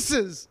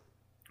places.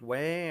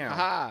 Wow.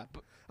 Aha.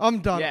 I'm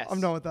done. Yes. I'm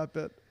done with that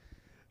bit.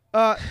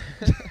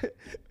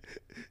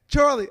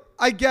 Charlie,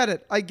 I get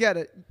it.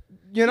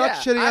 You're not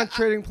shitting on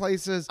Trading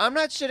Places. I'm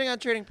not shitting on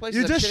Trading Places.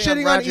 You're just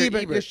shitting on Roger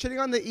Ebert. Ebert. You're shitting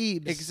on the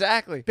Ebes.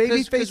 Exactly.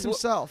 Babyface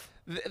himself.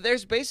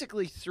 There's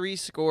basically 3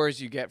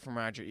 scores you get from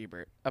Roger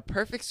Ebert. A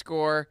perfect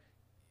score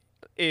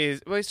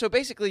is so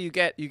basically you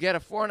get a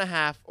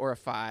 4.5 or a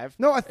 5.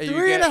 No, a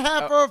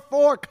 3.5 or a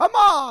 4. Come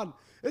on,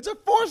 it's a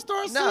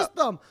 4-star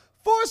system.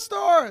 4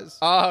 stars.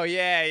 Oh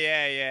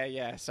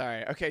yeah.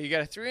 Sorry. Okay, you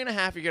get a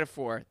 3.5. You get a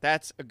 4.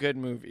 That's a good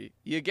movie.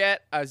 You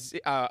get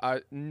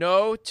a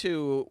no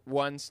to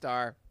 1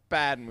 star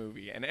bad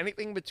movie, and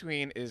anything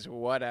between is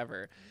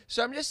whatever.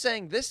 So I'm just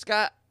saying this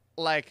got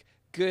like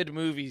good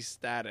movie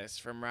status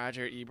from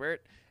Roger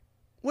Ebert.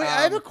 Wait,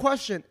 I have a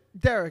question,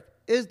 Derek.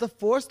 Is the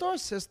 4-star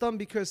system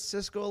because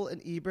Siskel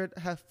and Ebert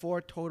have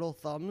 4 total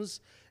thumbs?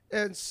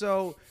 And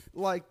so,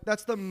 like,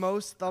 that's the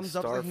most thumbs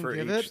up they can for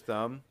give each it.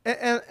 thumb.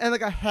 And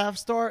like a half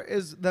star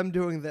is them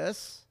doing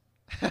this.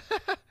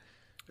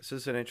 This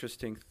is an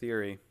interesting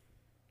theory.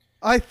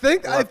 I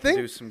think to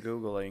do some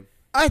Googling.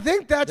 I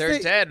think they're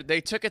dead.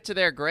 They took it to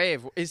their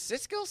grave. Is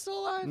Siskel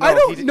still alive? No, I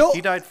don't know.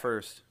 He died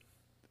first.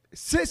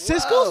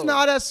 Siskel's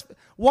not as.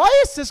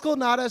 Why is Siskel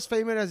not as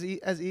famous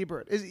as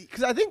Ebert?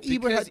 Because I think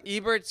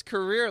Ebert's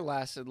career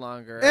lasted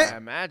longer. I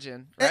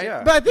imagine, right?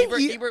 Yeah. But I think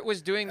Ebert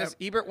was doing this.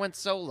 Ebert went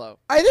solo.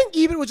 I think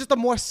Ebert was just a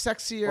more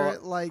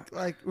sexier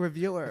like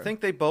reviewer. I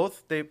think they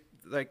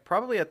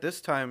probably at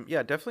this time.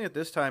 Yeah, definitely at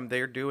this time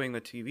they're doing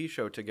the TV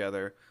show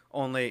together.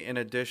 Only in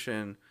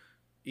addition,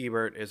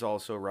 Ebert is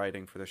also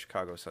writing for the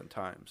Chicago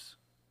Sun-Times.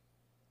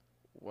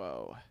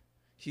 Whoa.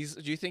 Do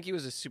you think he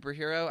was a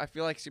superhero? I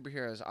feel like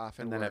superheroes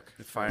often work.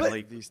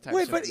 Finally, these types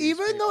wait, but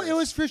even though it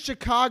was for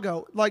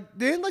Chicago, like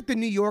didn't like the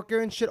New Yorker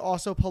and shit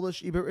also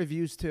publish Ebert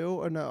reviews too,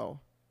 or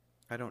no?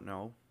 I don't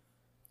know.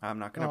 I'm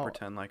not going to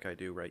pretend like I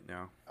do right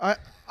now.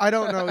 I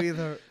don't know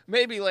either.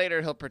 Maybe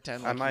later he'll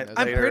pretend. Like I might he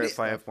knows later if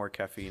I have more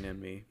caffeine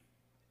in me.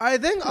 I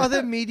think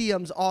other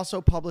mediums also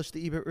publish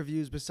the Ebert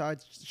reviews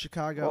besides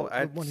Chicago.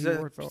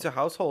 It's a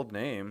household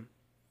name.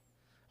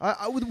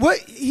 What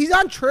he's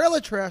on Trailer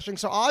Trashing,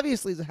 so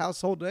obviously he's a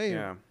household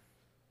name.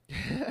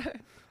 Yeah.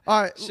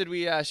 All right. Should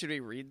we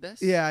read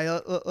this? Yeah.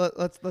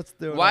 Let's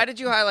do it. Why did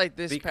you highlight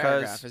this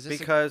paragraph?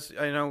 Because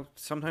I know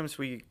sometimes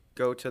we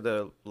go to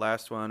the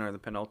last one or the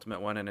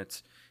penultimate one, and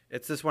it's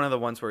this one of the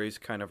ones where he's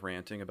kind of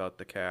ranting about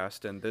the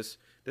cast, and this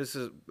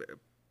is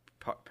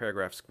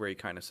paragraphs where he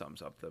kind of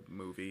sums up the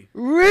movie.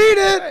 Read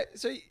it. Right,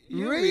 so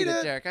you read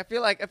it, Derek. I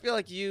feel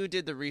like you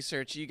did the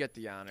research. You get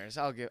the honors.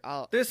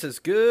 This is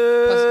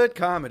good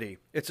comedy.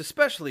 It's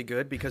especially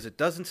good because it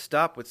doesn't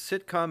stop with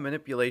sitcom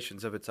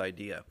manipulations of its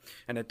idea,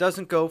 and it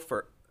doesn't go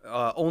for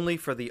only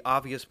for the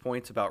obvious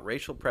points about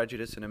racial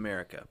prejudice in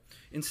America.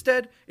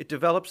 Instead, it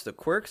develops the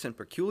quirks and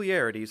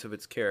peculiarities of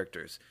its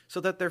characters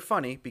so that they're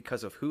funny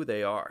because of who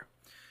they are.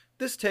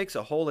 This takes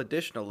a whole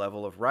additional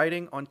level of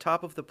writing on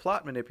top of the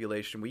plot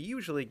manipulation we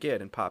usually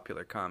get in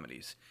popular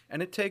comedies,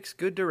 and it takes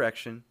good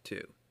direction,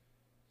 too.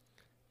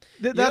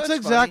 That's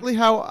exactly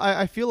how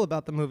I feel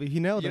about the movie. He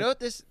nailed it. You know what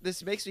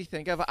this makes me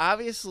think of?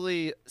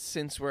 Obviously,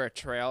 since we're a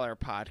trailer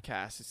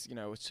podcast, it's,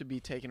 it should be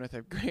taken with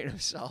a grain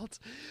of salt.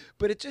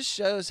 But it just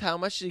shows how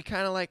much you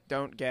kind of like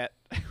don't get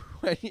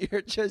when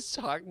you're just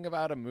talking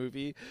about a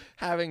movie,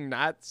 having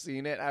not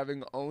seen it,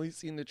 having only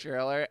seen the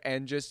trailer,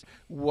 and just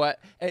what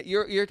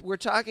we're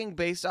talking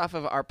based off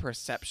of our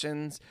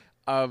perceptions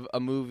of a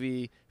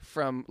movie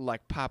from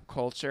like pop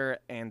culture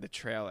and the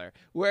trailer.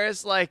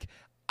 Whereas like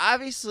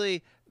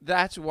obviously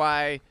that's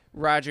why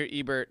Roger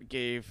Ebert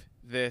gave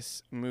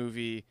this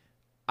movie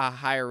a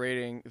higher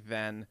rating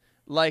than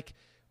like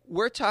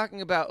we're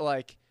talking about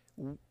like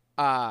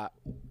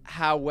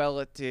how well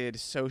it did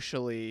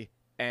socially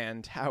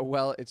and how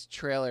well its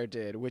trailer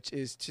did, which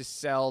is to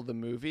sell the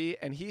movie,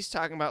 and he's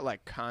talking about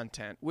like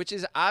content, which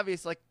is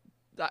obvious. Like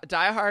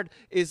Die Hard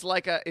is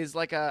like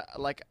a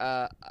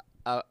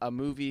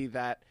movie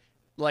that,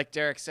 like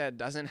Derek said,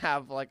 doesn't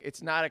have like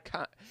it's not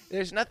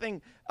there's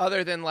nothing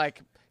other than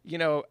like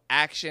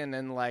action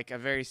and like a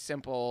very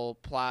simple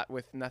plot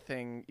with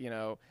nothing,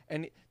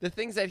 and the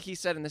things that he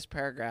said in this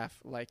paragraph,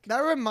 like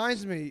that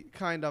reminds me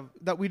kind of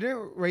that we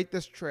didn't rate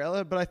this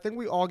trailer, but I think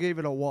we all gave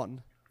it a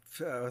 1.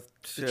 The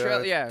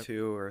trailer, yeah,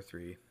 2 or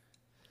 3.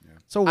 Yeah.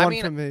 So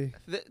 1 for me.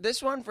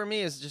 This one for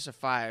me is just a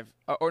 5,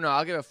 or no,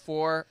 I'll give it a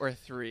 4 or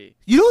 3.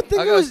 You don't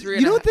think it was?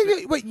 You don't think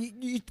it?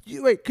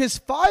 Wait, because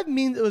 5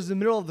 means it was the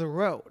middle of the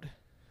road.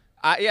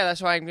 Yeah,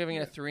 that's why I'm giving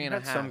it a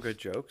 3.5. Some good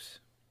jokes.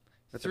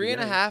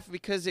 3.5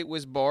 because it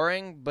was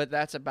boring, but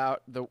that's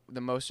about the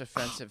most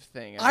offensive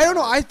thing. I don't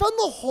know. I found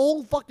the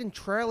whole fucking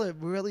trailer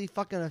really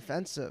fucking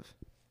offensive.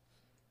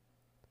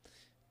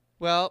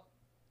 Well,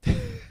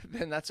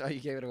 then that's why you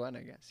gave it a 1,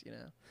 I guess.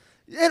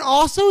 And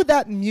also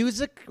that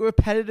music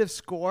repetitive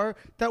score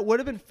that would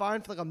have been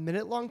fine for like a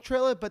minute-long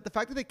trailer, but the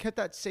fact that they kept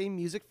that same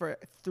music for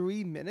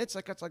 3 minutes,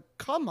 like it's like,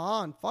 come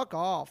on, fuck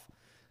off.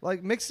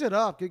 Like, mix it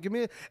up. Give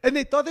me. And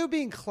they thought they were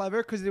being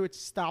clever because they would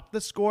stop the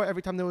score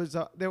every time there was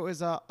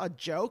a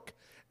joke.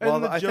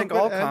 Well, I think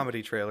all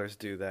comedy trailers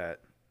do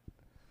that.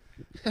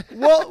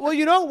 Well,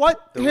 you know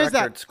what? The Here's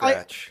record that.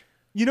 Scratch.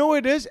 You know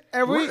what it is?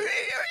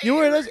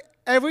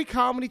 Every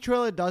comedy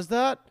trailer does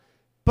that,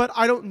 but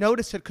I don't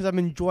notice it because I'm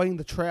enjoying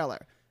the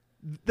trailer.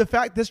 The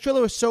fact this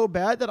trailer was so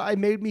bad that I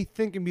made me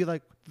think and be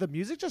like, the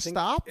music just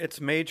stopped?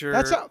 Its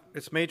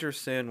major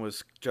sin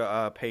was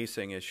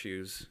pacing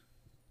issues.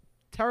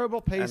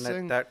 Terrible pacing.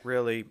 And that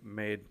really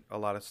made a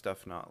lot of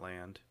stuff not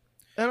land.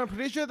 And I'm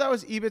pretty sure that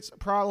was Ebert's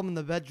problem in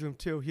the bedroom,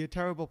 too. He had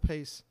terrible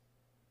pace.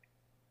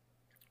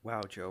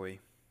 Wow,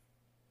 Joey.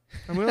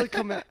 I'm really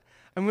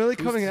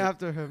coming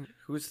after him.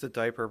 Who's the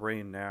diaper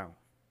brain now?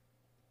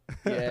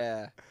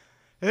 Yeah.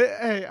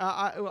 Hey,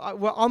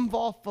 I'm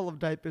all full of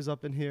diapers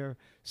up in here.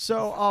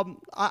 So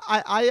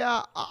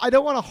I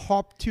don't want to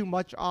harp too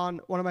much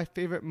on one of my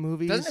favorite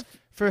movies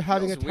for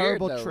having a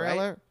terrible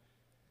trailer. Right?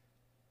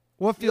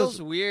 What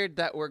feels weird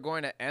that we're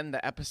going to end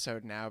the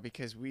episode now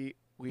because we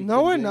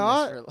no, we're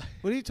not.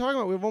 What are you talking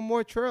about? We have one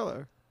more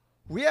trailer.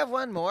 We have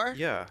one more?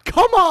 Yeah.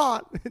 Come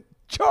on,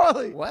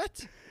 Charlie.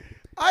 What?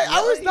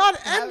 I was not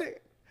ending.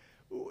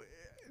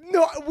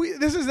 No,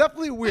 this is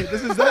definitely weird.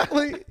 This is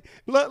definitely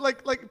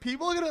like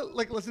people are gonna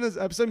like listen to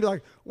this episode and be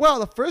like, "Wow,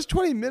 the first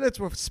 20 minutes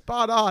were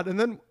spot on," and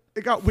then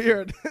it got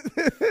weird.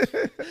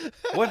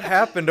 What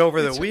happened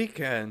over the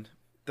weekend?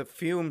 The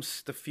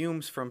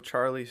fumes from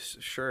Charlie's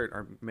shirt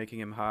are making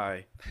him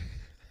high.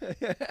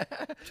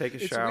 Take a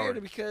shower.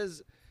 It's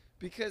weird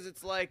because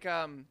it's like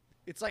I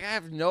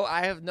have no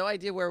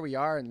idea where we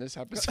are in this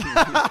episode.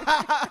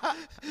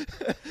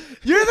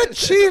 You're the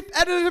chief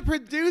editor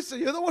producer.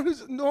 You're the one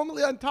who's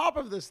normally on top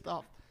of this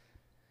stuff.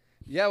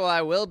 Yeah, well,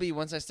 I will be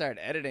once I start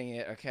editing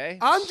it. Okay.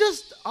 I'm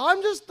just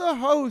the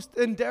host,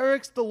 and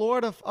Derek's the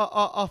Lord of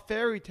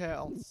fairy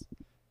tales.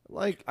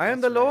 Like I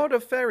am the Lord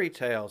of fairy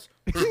tales.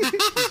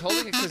 He's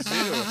holding a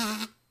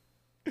kazoo.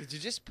 Did you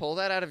just pull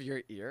that out of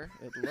your ear?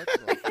 It looked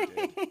like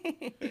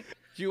you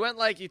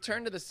did. You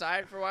turned to the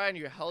side for a while and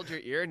you held your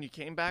ear and you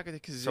came back with a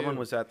kazoo. Someone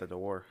was at the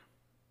door.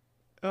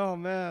 Oh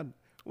man.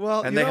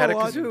 Well, and they had a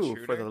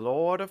kazoo for the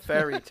Lord of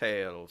fairy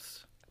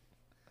tales.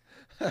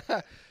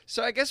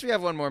 So I guess we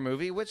have one more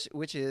movie,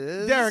 which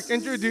is Derek.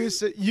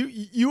 Introduce it.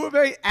 You were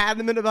very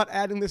adamant about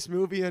adding this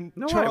movie, and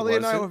no, Charlie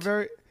and I were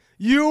very.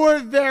 You were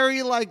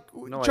very like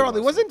no,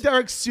 Charlie. Wasn't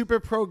Derek super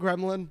pro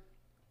Gremlin?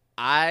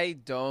 I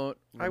don't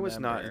remember. I was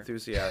not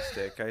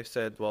enthusiastic. I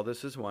said, well,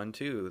 this is one,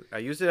 too. I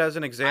used it as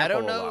an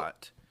example a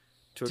lot.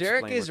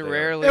 Derek is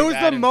rarely it was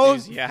that the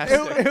most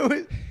enthusiastic. It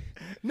was,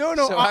 no.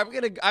 So I'm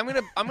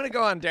gonna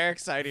go on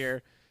Derek's side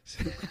here.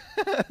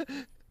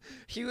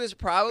 He was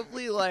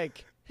probably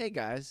like, hey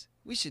guys,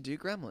 we should do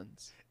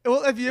Gremlins.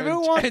 Well, if you ever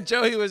want, and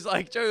Joey was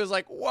like,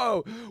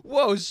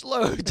 whoa,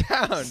 slow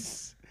down.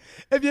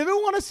 If you ever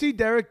want to see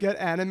Derek get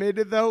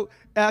animated, though,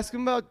 ask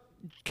him about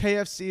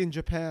KFC in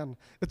Japan.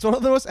 It's one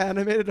of the most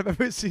animated I've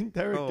ever seen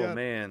Derek get. Oh,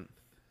 man.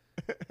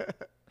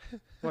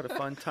 What a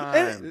fun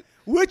time.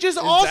 Which is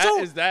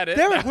also... Is that it?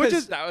 Derek,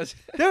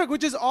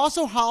 which is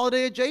also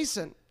Holiday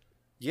adjacent.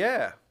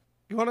 Yeah.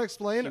 You want to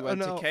explain? He went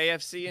to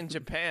KFC in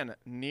Japan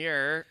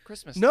near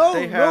Christmas. No,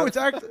 time. no, it's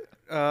actually.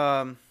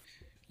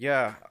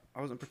 Yeah,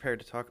 I wasn't prepared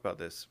to talk about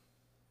this.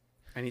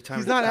 Anytime.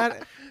 He's not at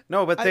it.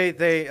 No, but they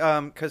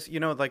because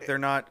like they're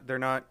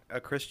not a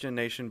Christian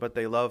nation, but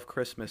they love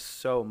Christmas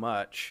so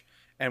much,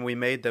 and we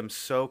made them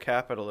so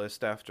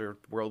capitalist after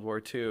World War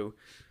II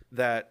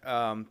that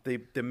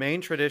the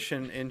main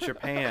tradition in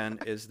Japan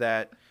is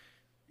that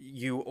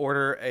you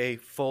order a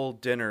full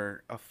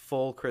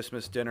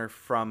Christmas dinner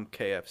from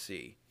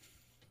KFC.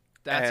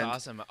 That's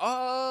awesome.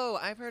 Oh,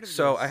 I've heard of this.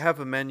 So I have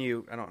a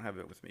menu. I don't have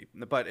it with me,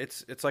 but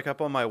it's like up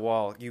on my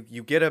wall.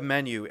 You get a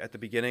menu at the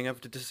beginning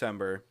of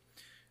December,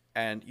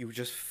 and you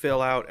just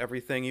fill out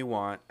everything you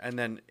want, and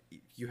then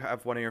you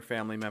have one of your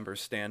family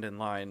members stand in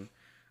line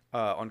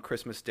on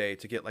Christmas Day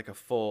to get like a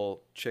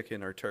full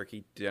chicken or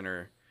turkey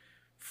dinner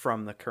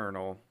from the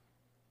Colonel.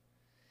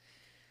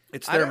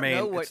 It's their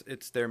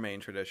it's their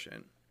main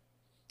tradition.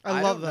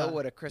 I love that. I don't know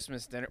what a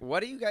Christmas dinner. What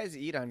do you guys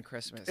eat on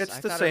Christmas? It's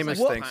the same as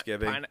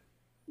Thanksgiving.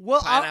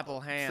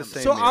 Pineapple ham.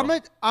 So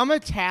I'm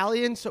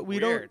Italian, so we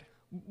don't.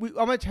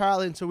 I'm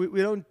Italian, so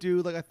we don't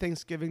do like a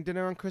Thanksgiving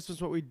dinner on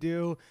Christmas. What we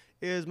do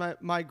is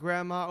my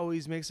grandma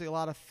always makes like a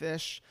lot of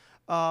fish.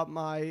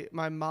 My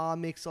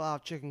mom makes a lot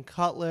of chicken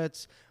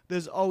cutlets.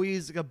 There's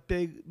always like a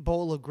big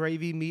bowl of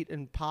gravy meat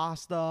and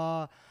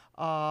pasta.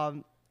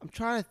 I'm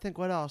trying to think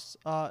what else.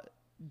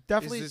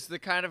 Definitely. Is this the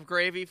kind of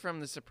gravy from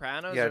The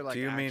Sopranos? Yeah. Or like do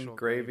you mean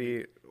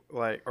gravy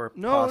like or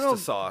no, pasta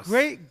sauce?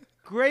 Great.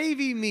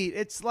 Gravy meat.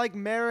 It's like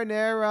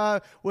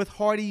marinara with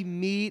hearty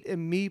meat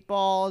and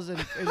meatballs and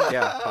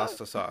yeah,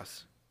 pasta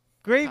sauce.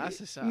 Gravy.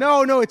 Pasta sauce.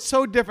 No, it's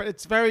so different.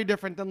 It's very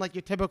different than like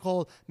your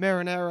typical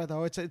marinara,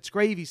 though. It's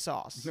gravy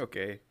sauce.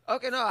 Okay.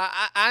 Okay, no,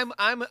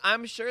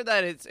 I'm sure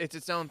that it's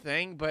its own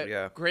thing,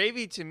 but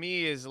gravy to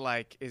me is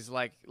like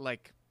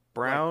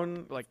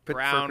brown like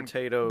brown for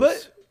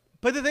potatoes.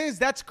 But the thing is,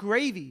 that's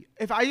gravy.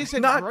 If I just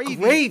said not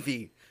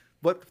gravy.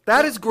 But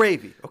that is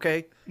gravy,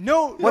 okay?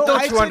 No, what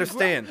don't you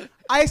understand?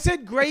 I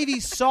said gravy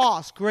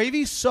sauce.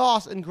 Gravy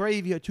sauce and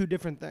gravy are two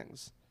different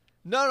things.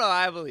 No,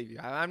 I believe you.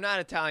 I'm not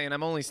Italian.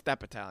 I'm only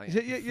step Italian.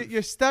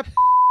 You're step.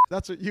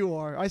 That's what you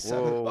are. I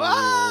said it.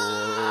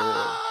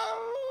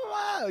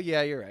 Oh,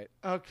 yeah, you're right.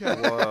 Okay.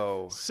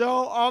 Whoa.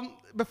 So,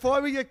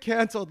 before we get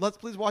canceled, let's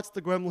please watch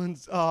the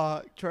Gremlins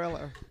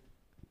trailer.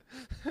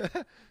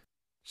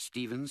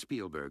 Steven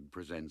Spielberg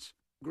presents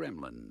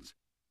Gremlins.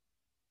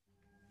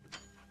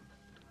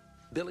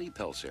 Billy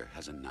Pelser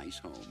has a nice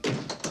home.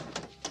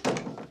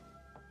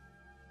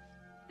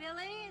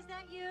 Billy, is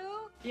that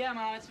you? Yeah,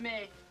 Mom, it's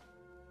me.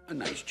 A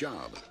nice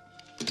job.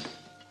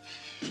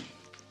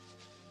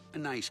 A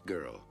nice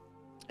girl.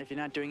 If you're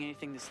not doing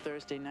anything this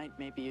Thursday night,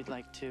 maybe you'd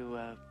like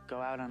to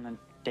go out on a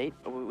date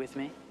with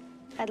me?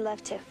 I'd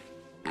love to.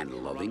 And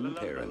loving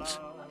parents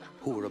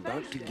who are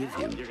about to give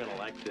him... You're gonna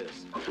like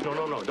this.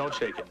 No, don't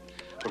shake it.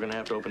 We're gonna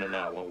have to open it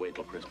now. It won't wait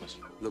till Christmas.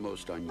 The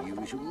most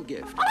unusual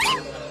gift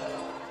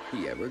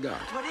he ever got.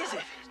 What is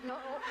it? No.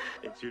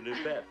 It's your new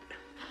pet.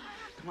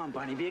 Come on,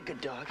 Barney, be a good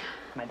dog.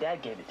 My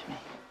dad gave it to me.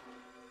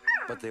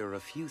 But there are a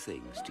few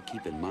things to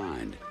keep in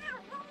mind.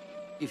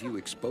 If you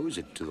expose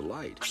it to the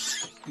light,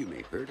 you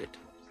may hurt it.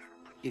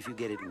 If you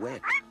get it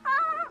wet,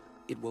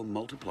 it will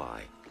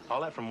multiply.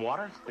 All that from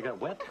water? They got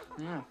wet?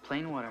 Yeah,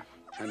 plain water.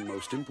 And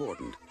most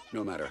important,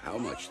 no matter how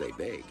much they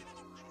beg,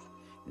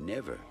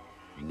 never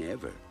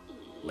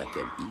let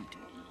them eat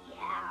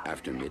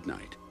after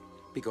midnight.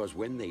 Because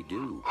when they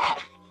do,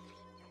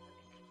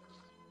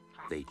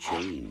 they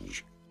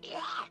change.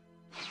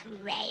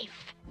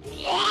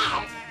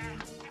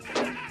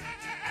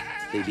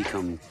 They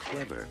become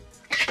clever,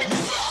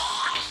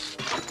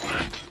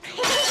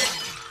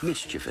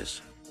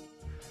 mischievous.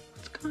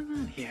 What's going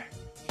on here?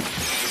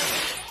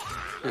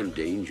 And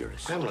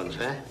dangerous. Gremlins,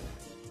 huh?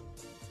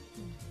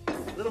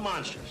 Little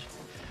monsters.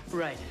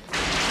 Right.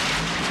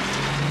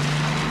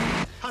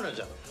 Hundreds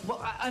of them. Well,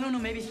 I don't know,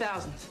 maybe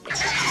thousands.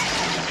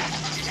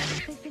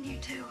 They've been here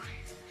too.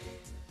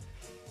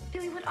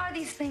 Billy, what are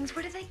these things?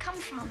 Where do they come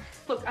from?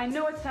 Look, I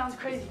know it sounds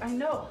crazy, I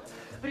know.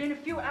 But in a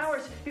few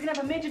hours, you're gonna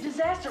have a major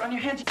disaster on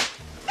your hands.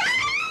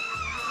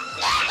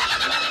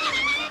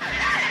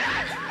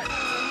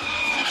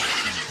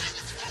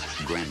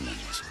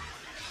 Gremlins,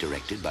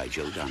 directed by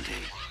Joe Dante.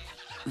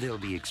 They'll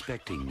be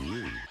expecting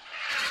you.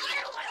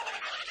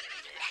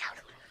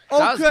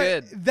 That was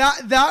good.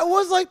 That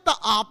was like the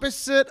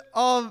opposite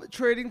of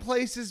Trading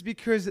Places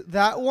because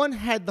that one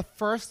had the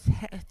first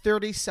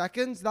 30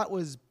 seconds that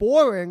was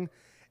boring,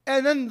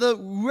 and then the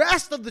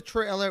rest of the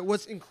trailer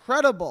was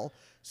incredible.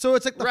 So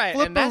it's like the right,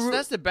 and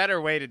that's the better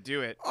way to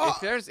do it.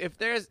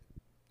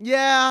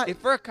 If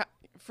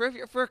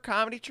for a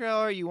comedy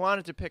trailer, you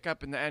wanted to pick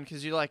up in the end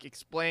because you like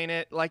explain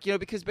it, like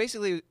because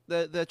basically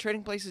the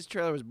Trading Places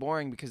trailer was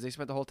boring because they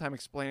spent the whole time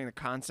explaining the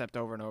concept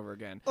over and over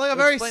again. Like a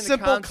very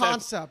simple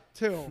concept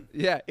too.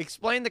 Yeah,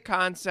 explain the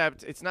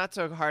concept. It's not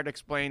so hard to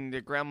explain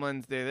the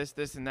Gremlins,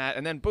 this, and that,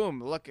 and then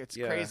boom, look, it's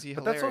crazy.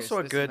 But hilarious, that's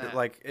also a good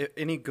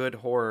any good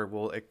horror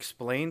will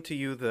explain to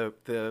you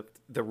the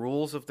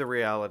rules of the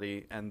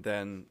reality and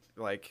then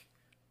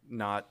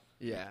not.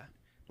 Yeah.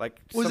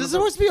 Was this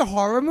supposed to be a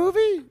horror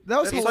movie? That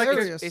was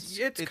hilarious.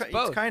 It's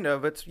kind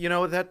of. It's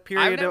that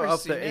period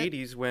of the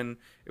 80s when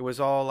it was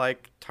all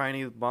like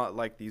tiny,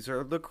 like these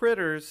are the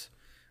critters,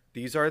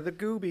 these are the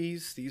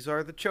goobies, these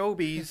are the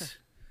chobies.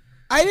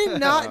 I did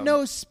not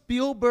know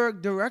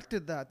Spielberg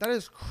directed that. That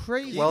is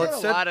crazy. Well, it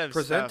said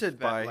presented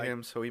by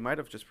him, so he might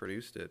have just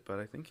produced it, but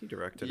I think he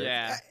directed it.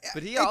 Yeah,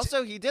 but he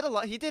did a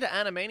lot. He did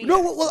Animaniacs.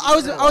 No, well, I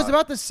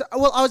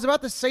was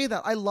about to say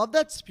that. I love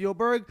that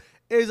Spielberg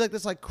is like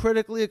this like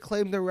critically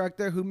acclaimed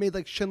director who made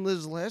like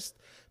Schindler's List,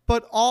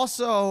 but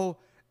also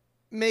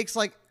makes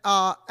like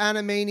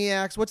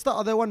Animaniacs. What's the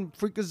other one?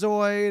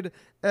 Freakazoid.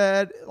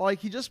 And like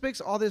he just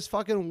makes all this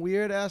fucking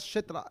weird ass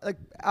shit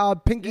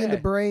that Pinky and the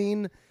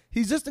Brain.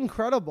 He's just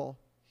incredible.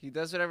 He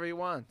does whatever he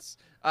wants.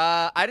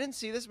 I didn't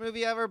see this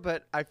movie ever,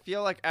 but I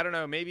feel like, I don't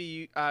know, maybe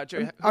you...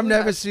 Joey, I've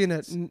never seen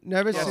it.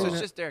 Never seen it.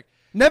 It's just Derek.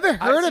 Never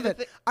heard of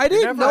it. I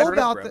didn't know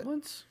about it.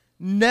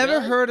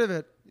 Never heard of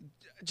it.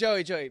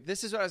 Joey,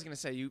 this is what I was going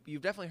to say.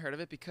 You've definitely heard of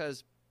it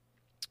because...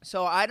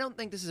 So I don't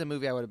think this is a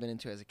movie I would have been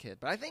into as a kid,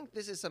 but I think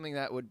this is something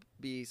that would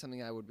be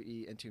something I would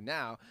be into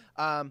now.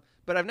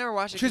 But I've never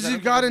watched it. Because you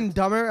gotten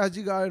dumber as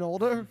you gotten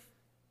older?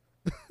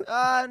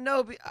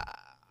 No,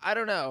 I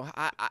don't know.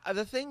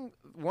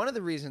 One of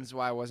the reasons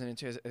why I wasn't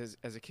into it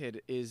as a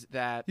kid is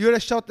that you had a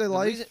shelter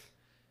life.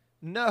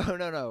 No.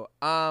 Should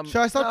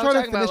I stop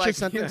trying to finish your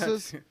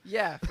sentences?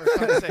 Yeah, for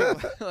fuck's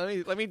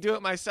sake. Let me do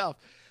it myself.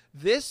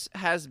 This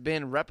has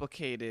been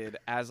replicated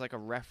as like a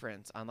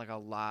reference on like a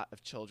lot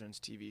of children's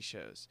TV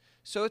shows.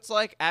 So it's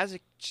like not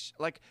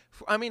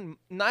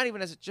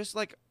even as just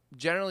like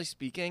generally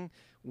speaking,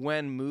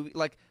 when movie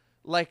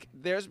like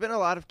there's been a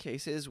lot of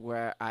cases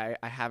where I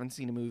haven't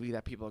seen a movie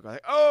that people are going,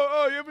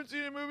 oh, you haven't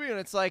seen a movie? And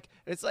it's like,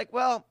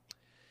 well,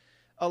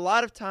 a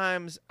lot of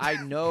times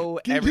I know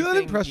Can everything. you do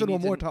that impression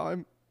one more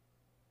time?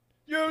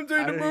 You haven't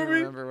seen the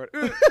movie? Remember what I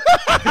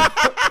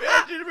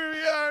seen the movie.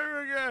 Oh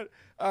my God.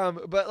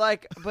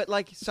 But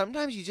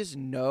sometimes you just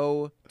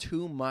know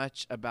too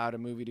much about a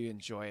movie to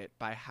enjoy it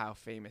by how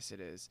famous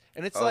it is.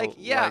 And it's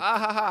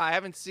I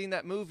haven't seen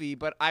that movie,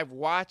 but I've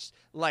watched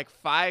like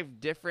 5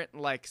 different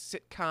like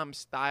sitcom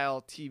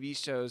style TV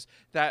shows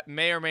that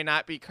may or may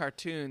not be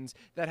cartoons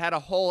that had a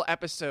whole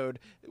episode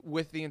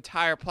with the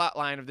entire plot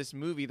line of this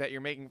movie that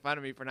you're making fun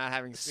of me for not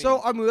having seen. So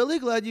I'm really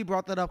glad you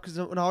brought that up because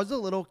when I was a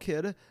little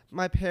kid,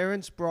 my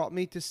parents brought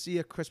me to see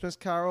A Christmas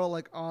Carol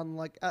like on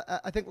like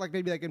I think like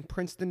maybe like in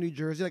Princeton, New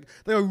Jersey. Like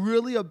they're a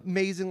really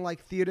amazing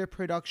like theater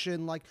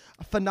production, like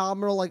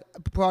phenomenal like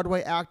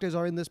Broadway actors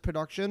are in this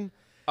production.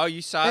 Oh,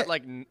 you saw it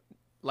like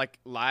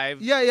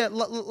live? Yeah,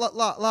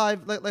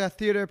 live like a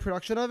theater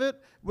production of it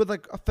with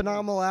like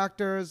phenomenal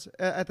actors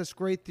at this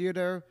great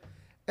theater.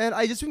 And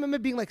I just remember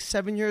being like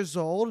 7 years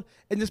old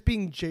and just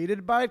being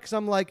jaded by it because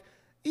I'm like,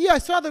 yeah, I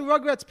saw the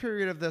Rugrats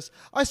period of this.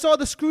 I saw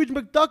the Scrooge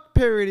McDuck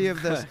parody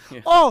of this.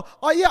 Yeah.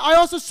 I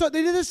also saw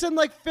they did this in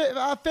like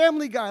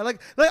Family Guy. Like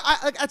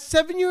at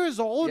 7 years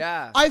old,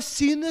 yeah. I've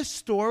seen this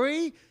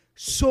story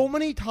so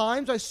many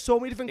times by so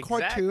many different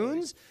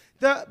cartoons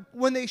that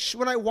when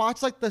I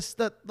watched like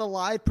the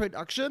live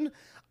production,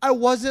 I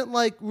wasn't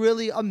like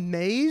really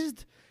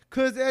amazed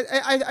because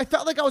I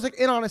felt like I was like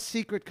in on a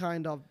secret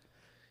kind of.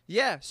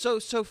 Yeah, so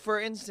for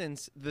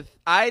instance,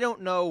 I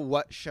don't know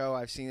what show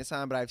I've seen this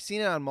on, but I've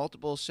seen it on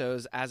multiple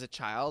shows as a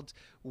child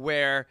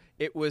where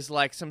it was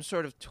like some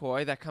sort of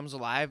toy that comes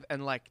alive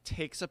and like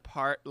takes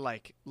apart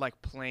like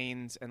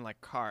planes and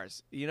like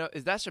cars. You know,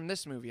 that's from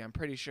this movie, I'm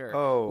pretty sure.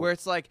 Oh. Where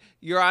it's like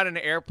you're on an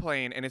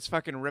airplane and it's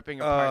fucking ripping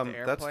apart the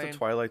airplane. That's the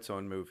Twilight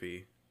Zone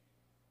movie.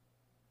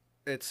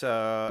 It's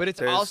but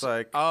it's there's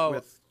also like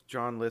with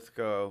John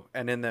Lithgow,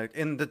 and in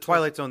the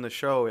Twilight Zone the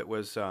show it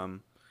was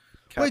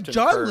Wait,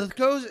 John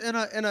Lithgow's in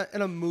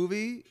a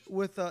movie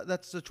with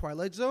that's the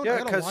Twilight Zone?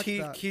 Yeah, because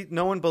he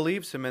no one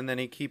believes him, and then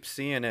he keeps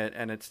seeing it,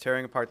 and it's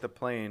tearing apart the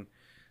plane.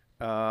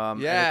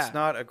 And it's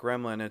not a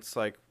gremlin; it's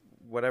like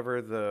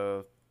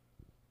whatever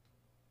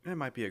it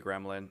might be a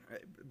gremlin,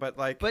 but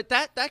like. But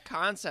that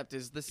concept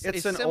is this.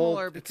 It's an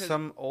similar old. Because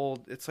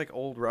it's like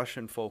old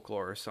Russian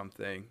folklore or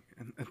something,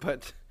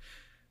 but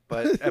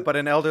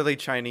an elderly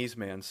Chinese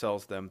man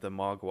sells them the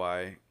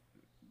mogwai.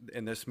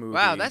 In this movie.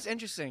 Wow, that's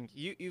interesting.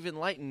 You've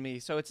enlightened me.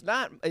 So it's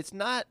not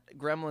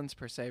gremlins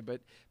per se,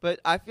 but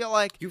I feel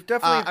like you've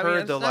definitely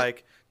heard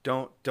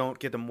don't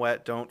get them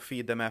wet, don't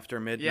feed them after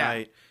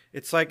midnight. Yeah.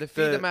 It's like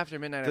feed them after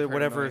midnight.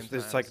 Whatever.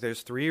 It's like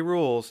there's 3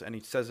 rules, and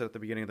he says it at the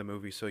beginning of the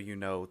movie, so you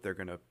know they're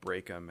gonna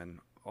break them, and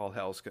all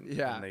hell's gonna.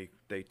 Yeah. And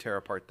they tear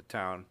apart the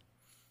town.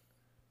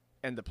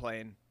 And the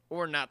plane,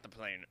 or not the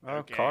plane.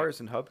 Okay. Cars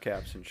and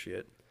hubcaps and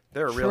shit.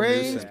 They're a real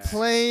nuisance.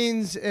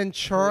 Planes, and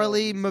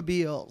Charlie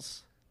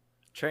Mobiles.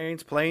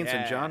 Trains, planes,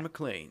 and John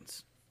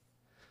McClane's.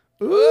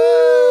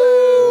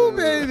 Ooh,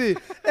 baby.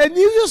 And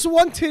you just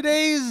won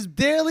today's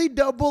daily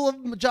double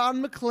of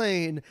John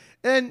McClane.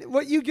 And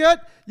what you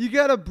get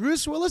a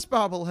Bruce Willis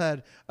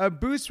bobblehead, a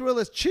Bruce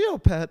Willis Chio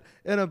pet,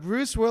 and a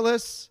Bruce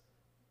Willis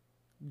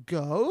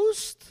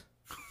ghost?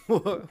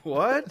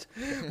 What?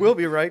 We'll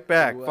be right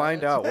back.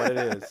 Find out what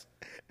it is.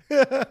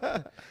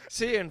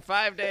 See you in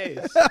 5 days.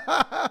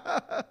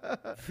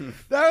 That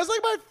was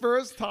like my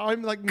first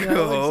time like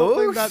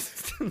nailing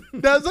something.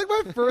 That was like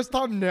my first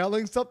time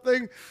nailing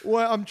something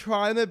where I'm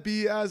trying to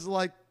be as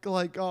like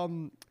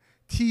TV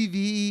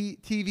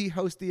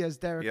hosty as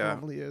Derek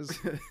normally is.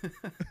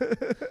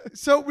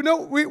 So we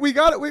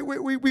got to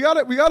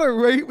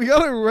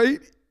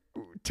rate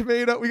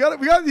Tomato. We got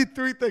to do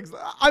three things.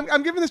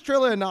 I'm giving this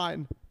trailer a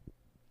 9.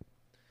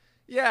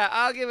 Yeah,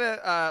 I'll give it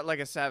like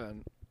a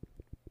 7.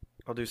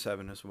 I'll do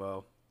 7 as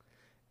well.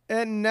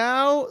 And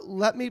now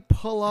let me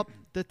pull up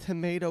the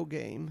Tomato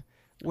game,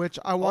 which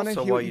I want to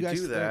hear while what you you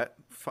guys do think.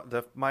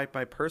 that, my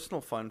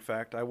personal fun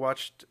fact: I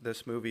watched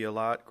this movie a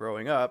lot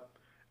growing up,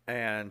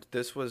 and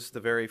this was the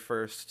very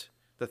first.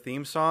 The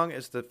theme song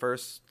is the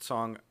first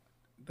song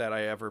that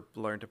I ever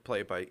learned to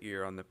play by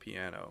ear on the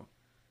piano,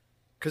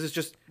 because it's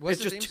just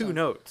two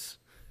notes.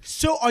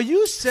 So are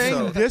you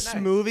saying this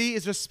movie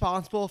is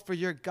responsible for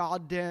your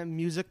goddamn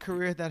music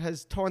career that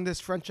has torn this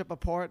friendship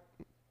apart?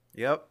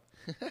 Yep.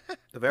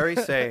 The very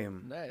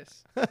same.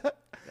 Nice. The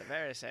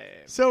very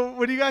same. So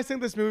what do you guys think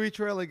this movie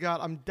trailer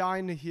got? I'm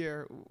dying to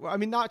hear. I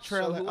mean, not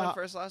trailer. So who went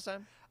first last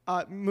time?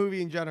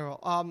 Movie in general.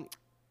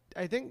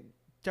 I think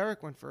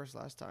Derek went first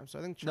last time. So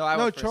I think I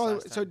went first Charlie.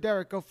 last time. So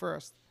Derek, go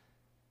first.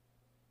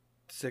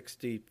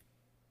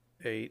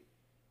 68.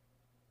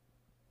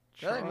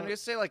 Really? I'm gonna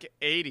say like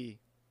 80.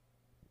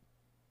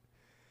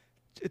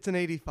 It's an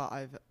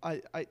 85.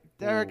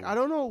 Derek, Ooh. I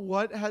don't know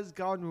what has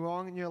gone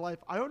wrong in your life.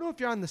 I don't know if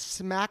you're on the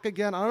smack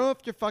again. I don't know if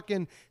you're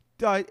fucking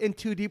in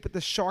too deep with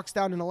the Sharks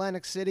down in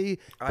Atlantic City.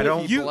 I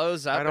don't.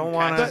 Blows up. I don't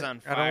want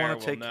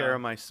to take care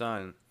of my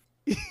son.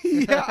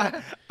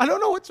 Yeah, I don't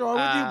know what's wrong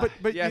with you,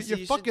 but yeah,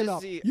 you're fucking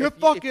up. You're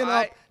fucking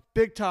up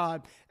big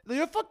time.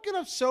 You're fucking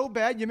up so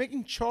bad. You're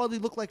making Charlie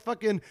look like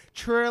fucking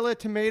Trailer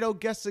Tomato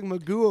guessing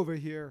Magoo over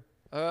here.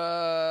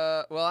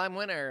 Well, I'm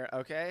winner,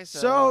 okay?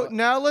 So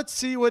now let's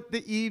see what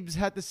the Ebes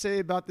had to say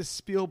about the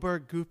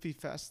Spielberg Goofy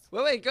Fest.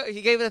 Wait, go.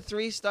 He gave it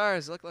 3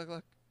 stars. Look.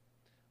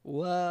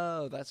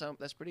 Whoa,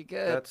 that's pretty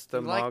good. That's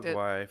the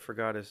Mogwai. I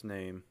forgot his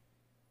name.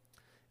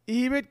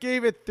 Ebert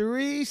gave it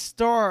 3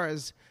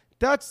 stars.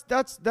 That's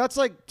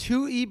like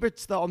 2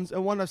 Ebert's thumbs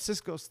and 1 of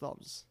Cisco's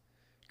thumbs.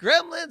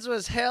 Gremlins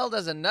was hailed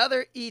as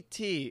another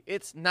E.T.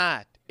 It's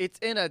not. It's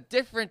in a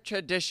different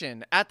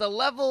tradition. At the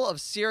level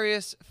of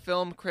serious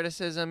film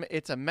criticism,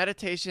 it's a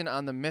meditation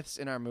on the myths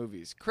in our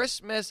movies.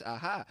 Christmas,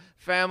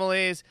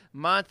 families,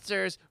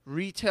 monsters,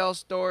 retail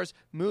stores,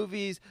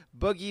 movies,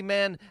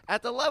 boogeymen.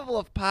 At the level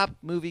of pop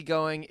movie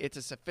going, it's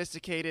a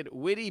sophisticated,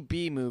 witty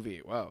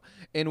B-movie,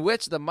 in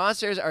which the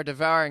monsters are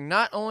devouring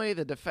not only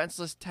the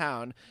defenseless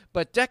town,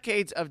 but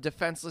decades of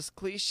defenseless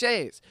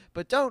cliches.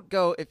 But don't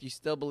go if you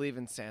still believe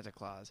in Santa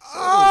Claus.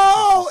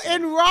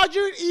 And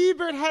Roger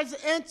Ebert has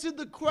answered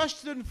the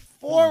question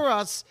for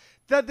us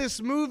that this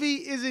movie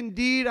is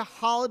indeed a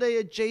holiday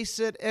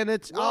adjacent and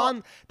it's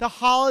on the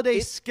holiday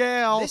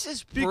scale. This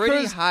is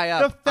pretty high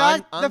up.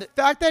 The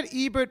fact that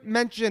Ebert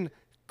mentioned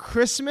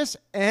Christmas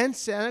and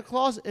Santa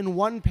Claus in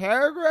one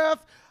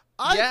paragraph,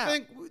 I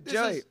think this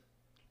is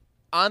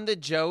on the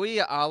Joey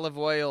olive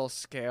oil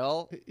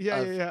scale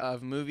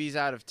of movies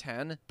out of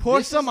 10.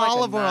 Pour some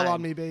olive oil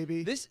on me,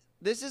 baby.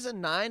 This is a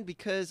 9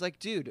 because,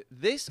 dude,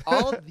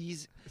 all of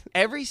these,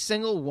 every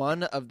single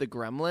one of the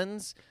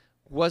Gremlins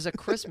was a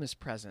Christmas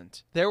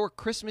present. There were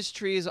Christmas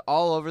trees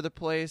all over the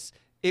place.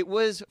 It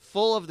was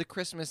full of the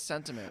Christmas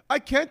sentiment. I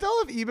can't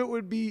tell if Ebert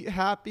would be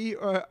happy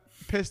or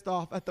pissed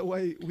off at the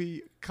way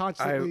we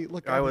constantly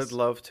look at I would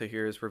love to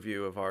hear his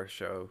review of our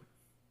show.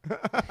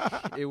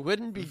 It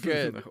wouldn't be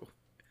good. No.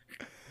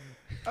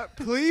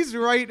 Please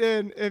write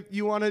in if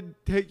you want to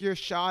take your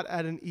shot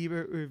at an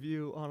Ebert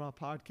review on our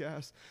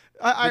podcast.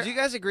 Would you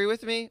guys agree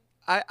with me?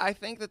 I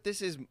think that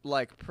this is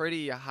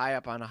pretty high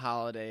up on a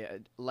holiday.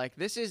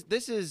 This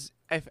is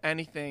if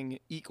anything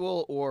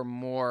equal or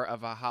more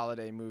of a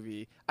holiday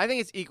movie. I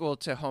think it's equal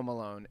to Home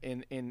Alone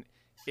in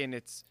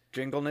its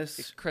jingleness,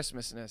 its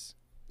Christmasness.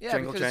 Yeah,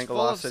 Jingle because it's full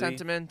of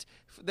sentiment.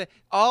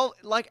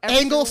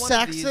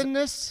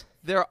 Anglo-Saxonness.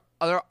 They're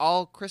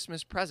all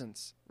Christmas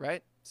presents,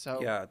 right?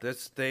 So yeah,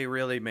 they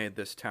really made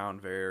this town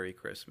very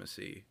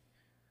Christmassy.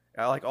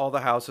 All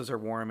the houses are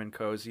warm and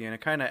cozy, and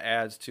it kind of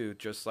adds to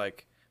just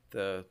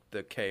the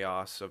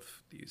chaos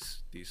of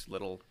these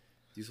little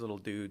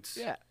dudes.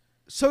 Yeah.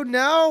 So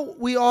now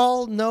we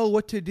all know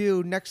what to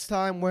do next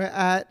time we're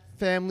at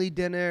family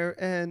dinner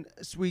and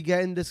we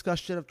get in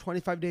discussion of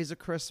 25 Days of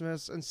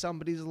Christmas and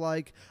somebody's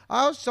like,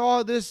 I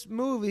saw this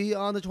movie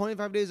on the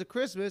 25 Days of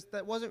Christmas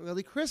that wasn't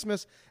really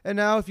Christmas. And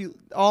now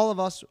all of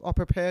us are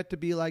prepared to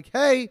be like,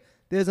 hey,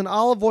 there's an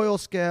olive oil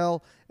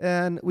scale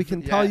and we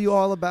can tell you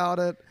all about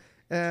it.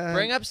 And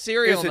bring up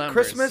serial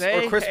numbers. Is it Christmas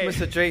or Christmas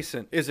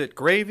adjacent? Is it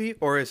gravy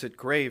or is it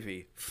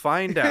gravy?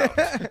 Find out.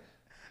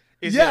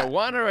 Is it a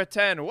 1 or a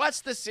 10?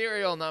 What's the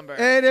serial number?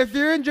 And if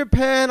you're in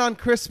Japan on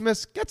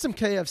Christmas, get some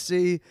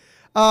KFC.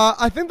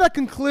 I think that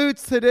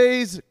concludes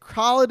today's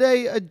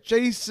holiday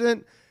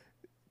adjacent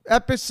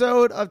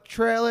episode of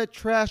Trailer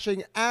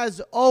Trashing.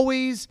 As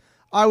always,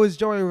 I was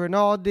Joey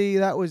Rinaldi.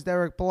 That was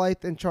Derek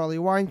Blythe and Charlie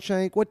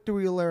Weinshank. What do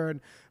we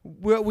learn?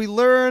 We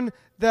learn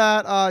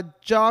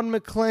that John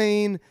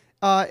McClane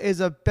is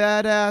a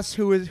badass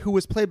who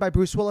was played by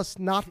Bruce Willis,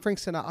 not Frank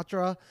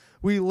Sinatra.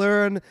 We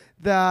learn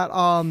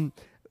that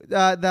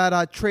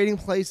Trading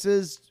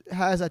Places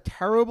has a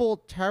terrible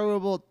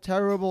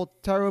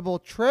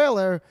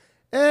trailer,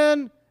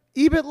 and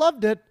Ebert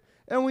loved it.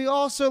 And we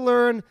also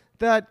learn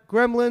that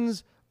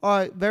Gremlins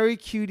are very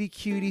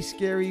cutie,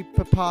 scary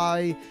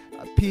papai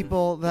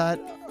people that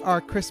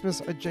are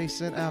Christmas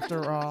adjacent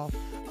after all.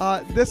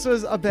 This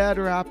was a bad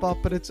wrap up,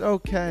 but it's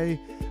okay.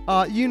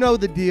 You know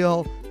the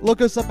deal. Look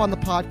us up on the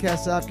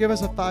podcast app. Give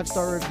us a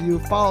 5-star review.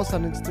 Follow us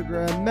on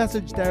Instagram.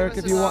 Message Derek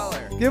if you want.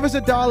 Give us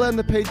 $1 on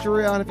the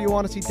Patreon if you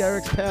want to see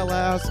Derek's pale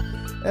ass.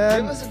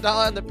 And give us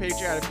 $1 on the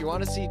Patreon if you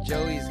want to see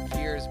Joey's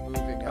gears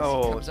moving.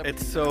 Oh,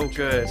 it's so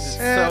good. It's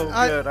so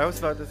good. I was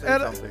about to say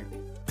something.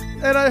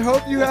 And I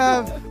hope you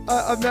have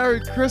a Merry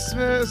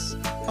Christmas,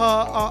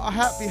 a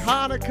Happy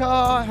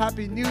Hanukkah,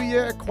 Happy New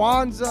Year,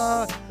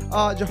 Kwanzaa,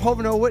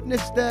 Jehovah's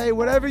Witness Day,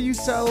 whatever you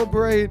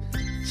celebrate.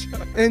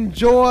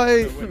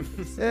 Enjoy.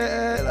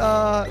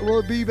 And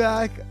we'll be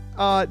back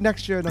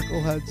next year,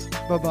 Knuckleheads.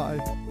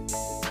 Bye-bye.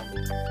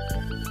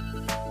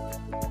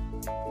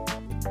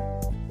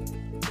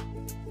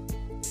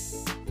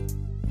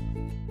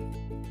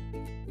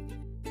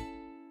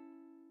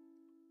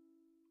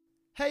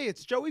 Hey,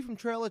 it's Joey from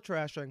Trailer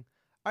Trashing.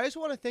 I just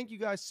want to thank you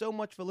guys so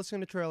much for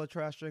listening to Trailer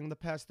Trashing the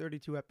past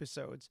 32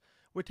 episodes.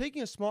 We're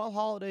taking a small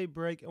holiday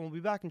break and we'll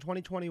be back in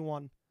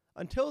 2021.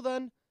 Until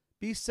then,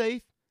 be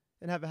safe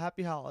and have a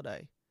happy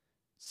holiday.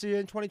 See you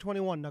in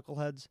 2021,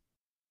 Knuckleheads.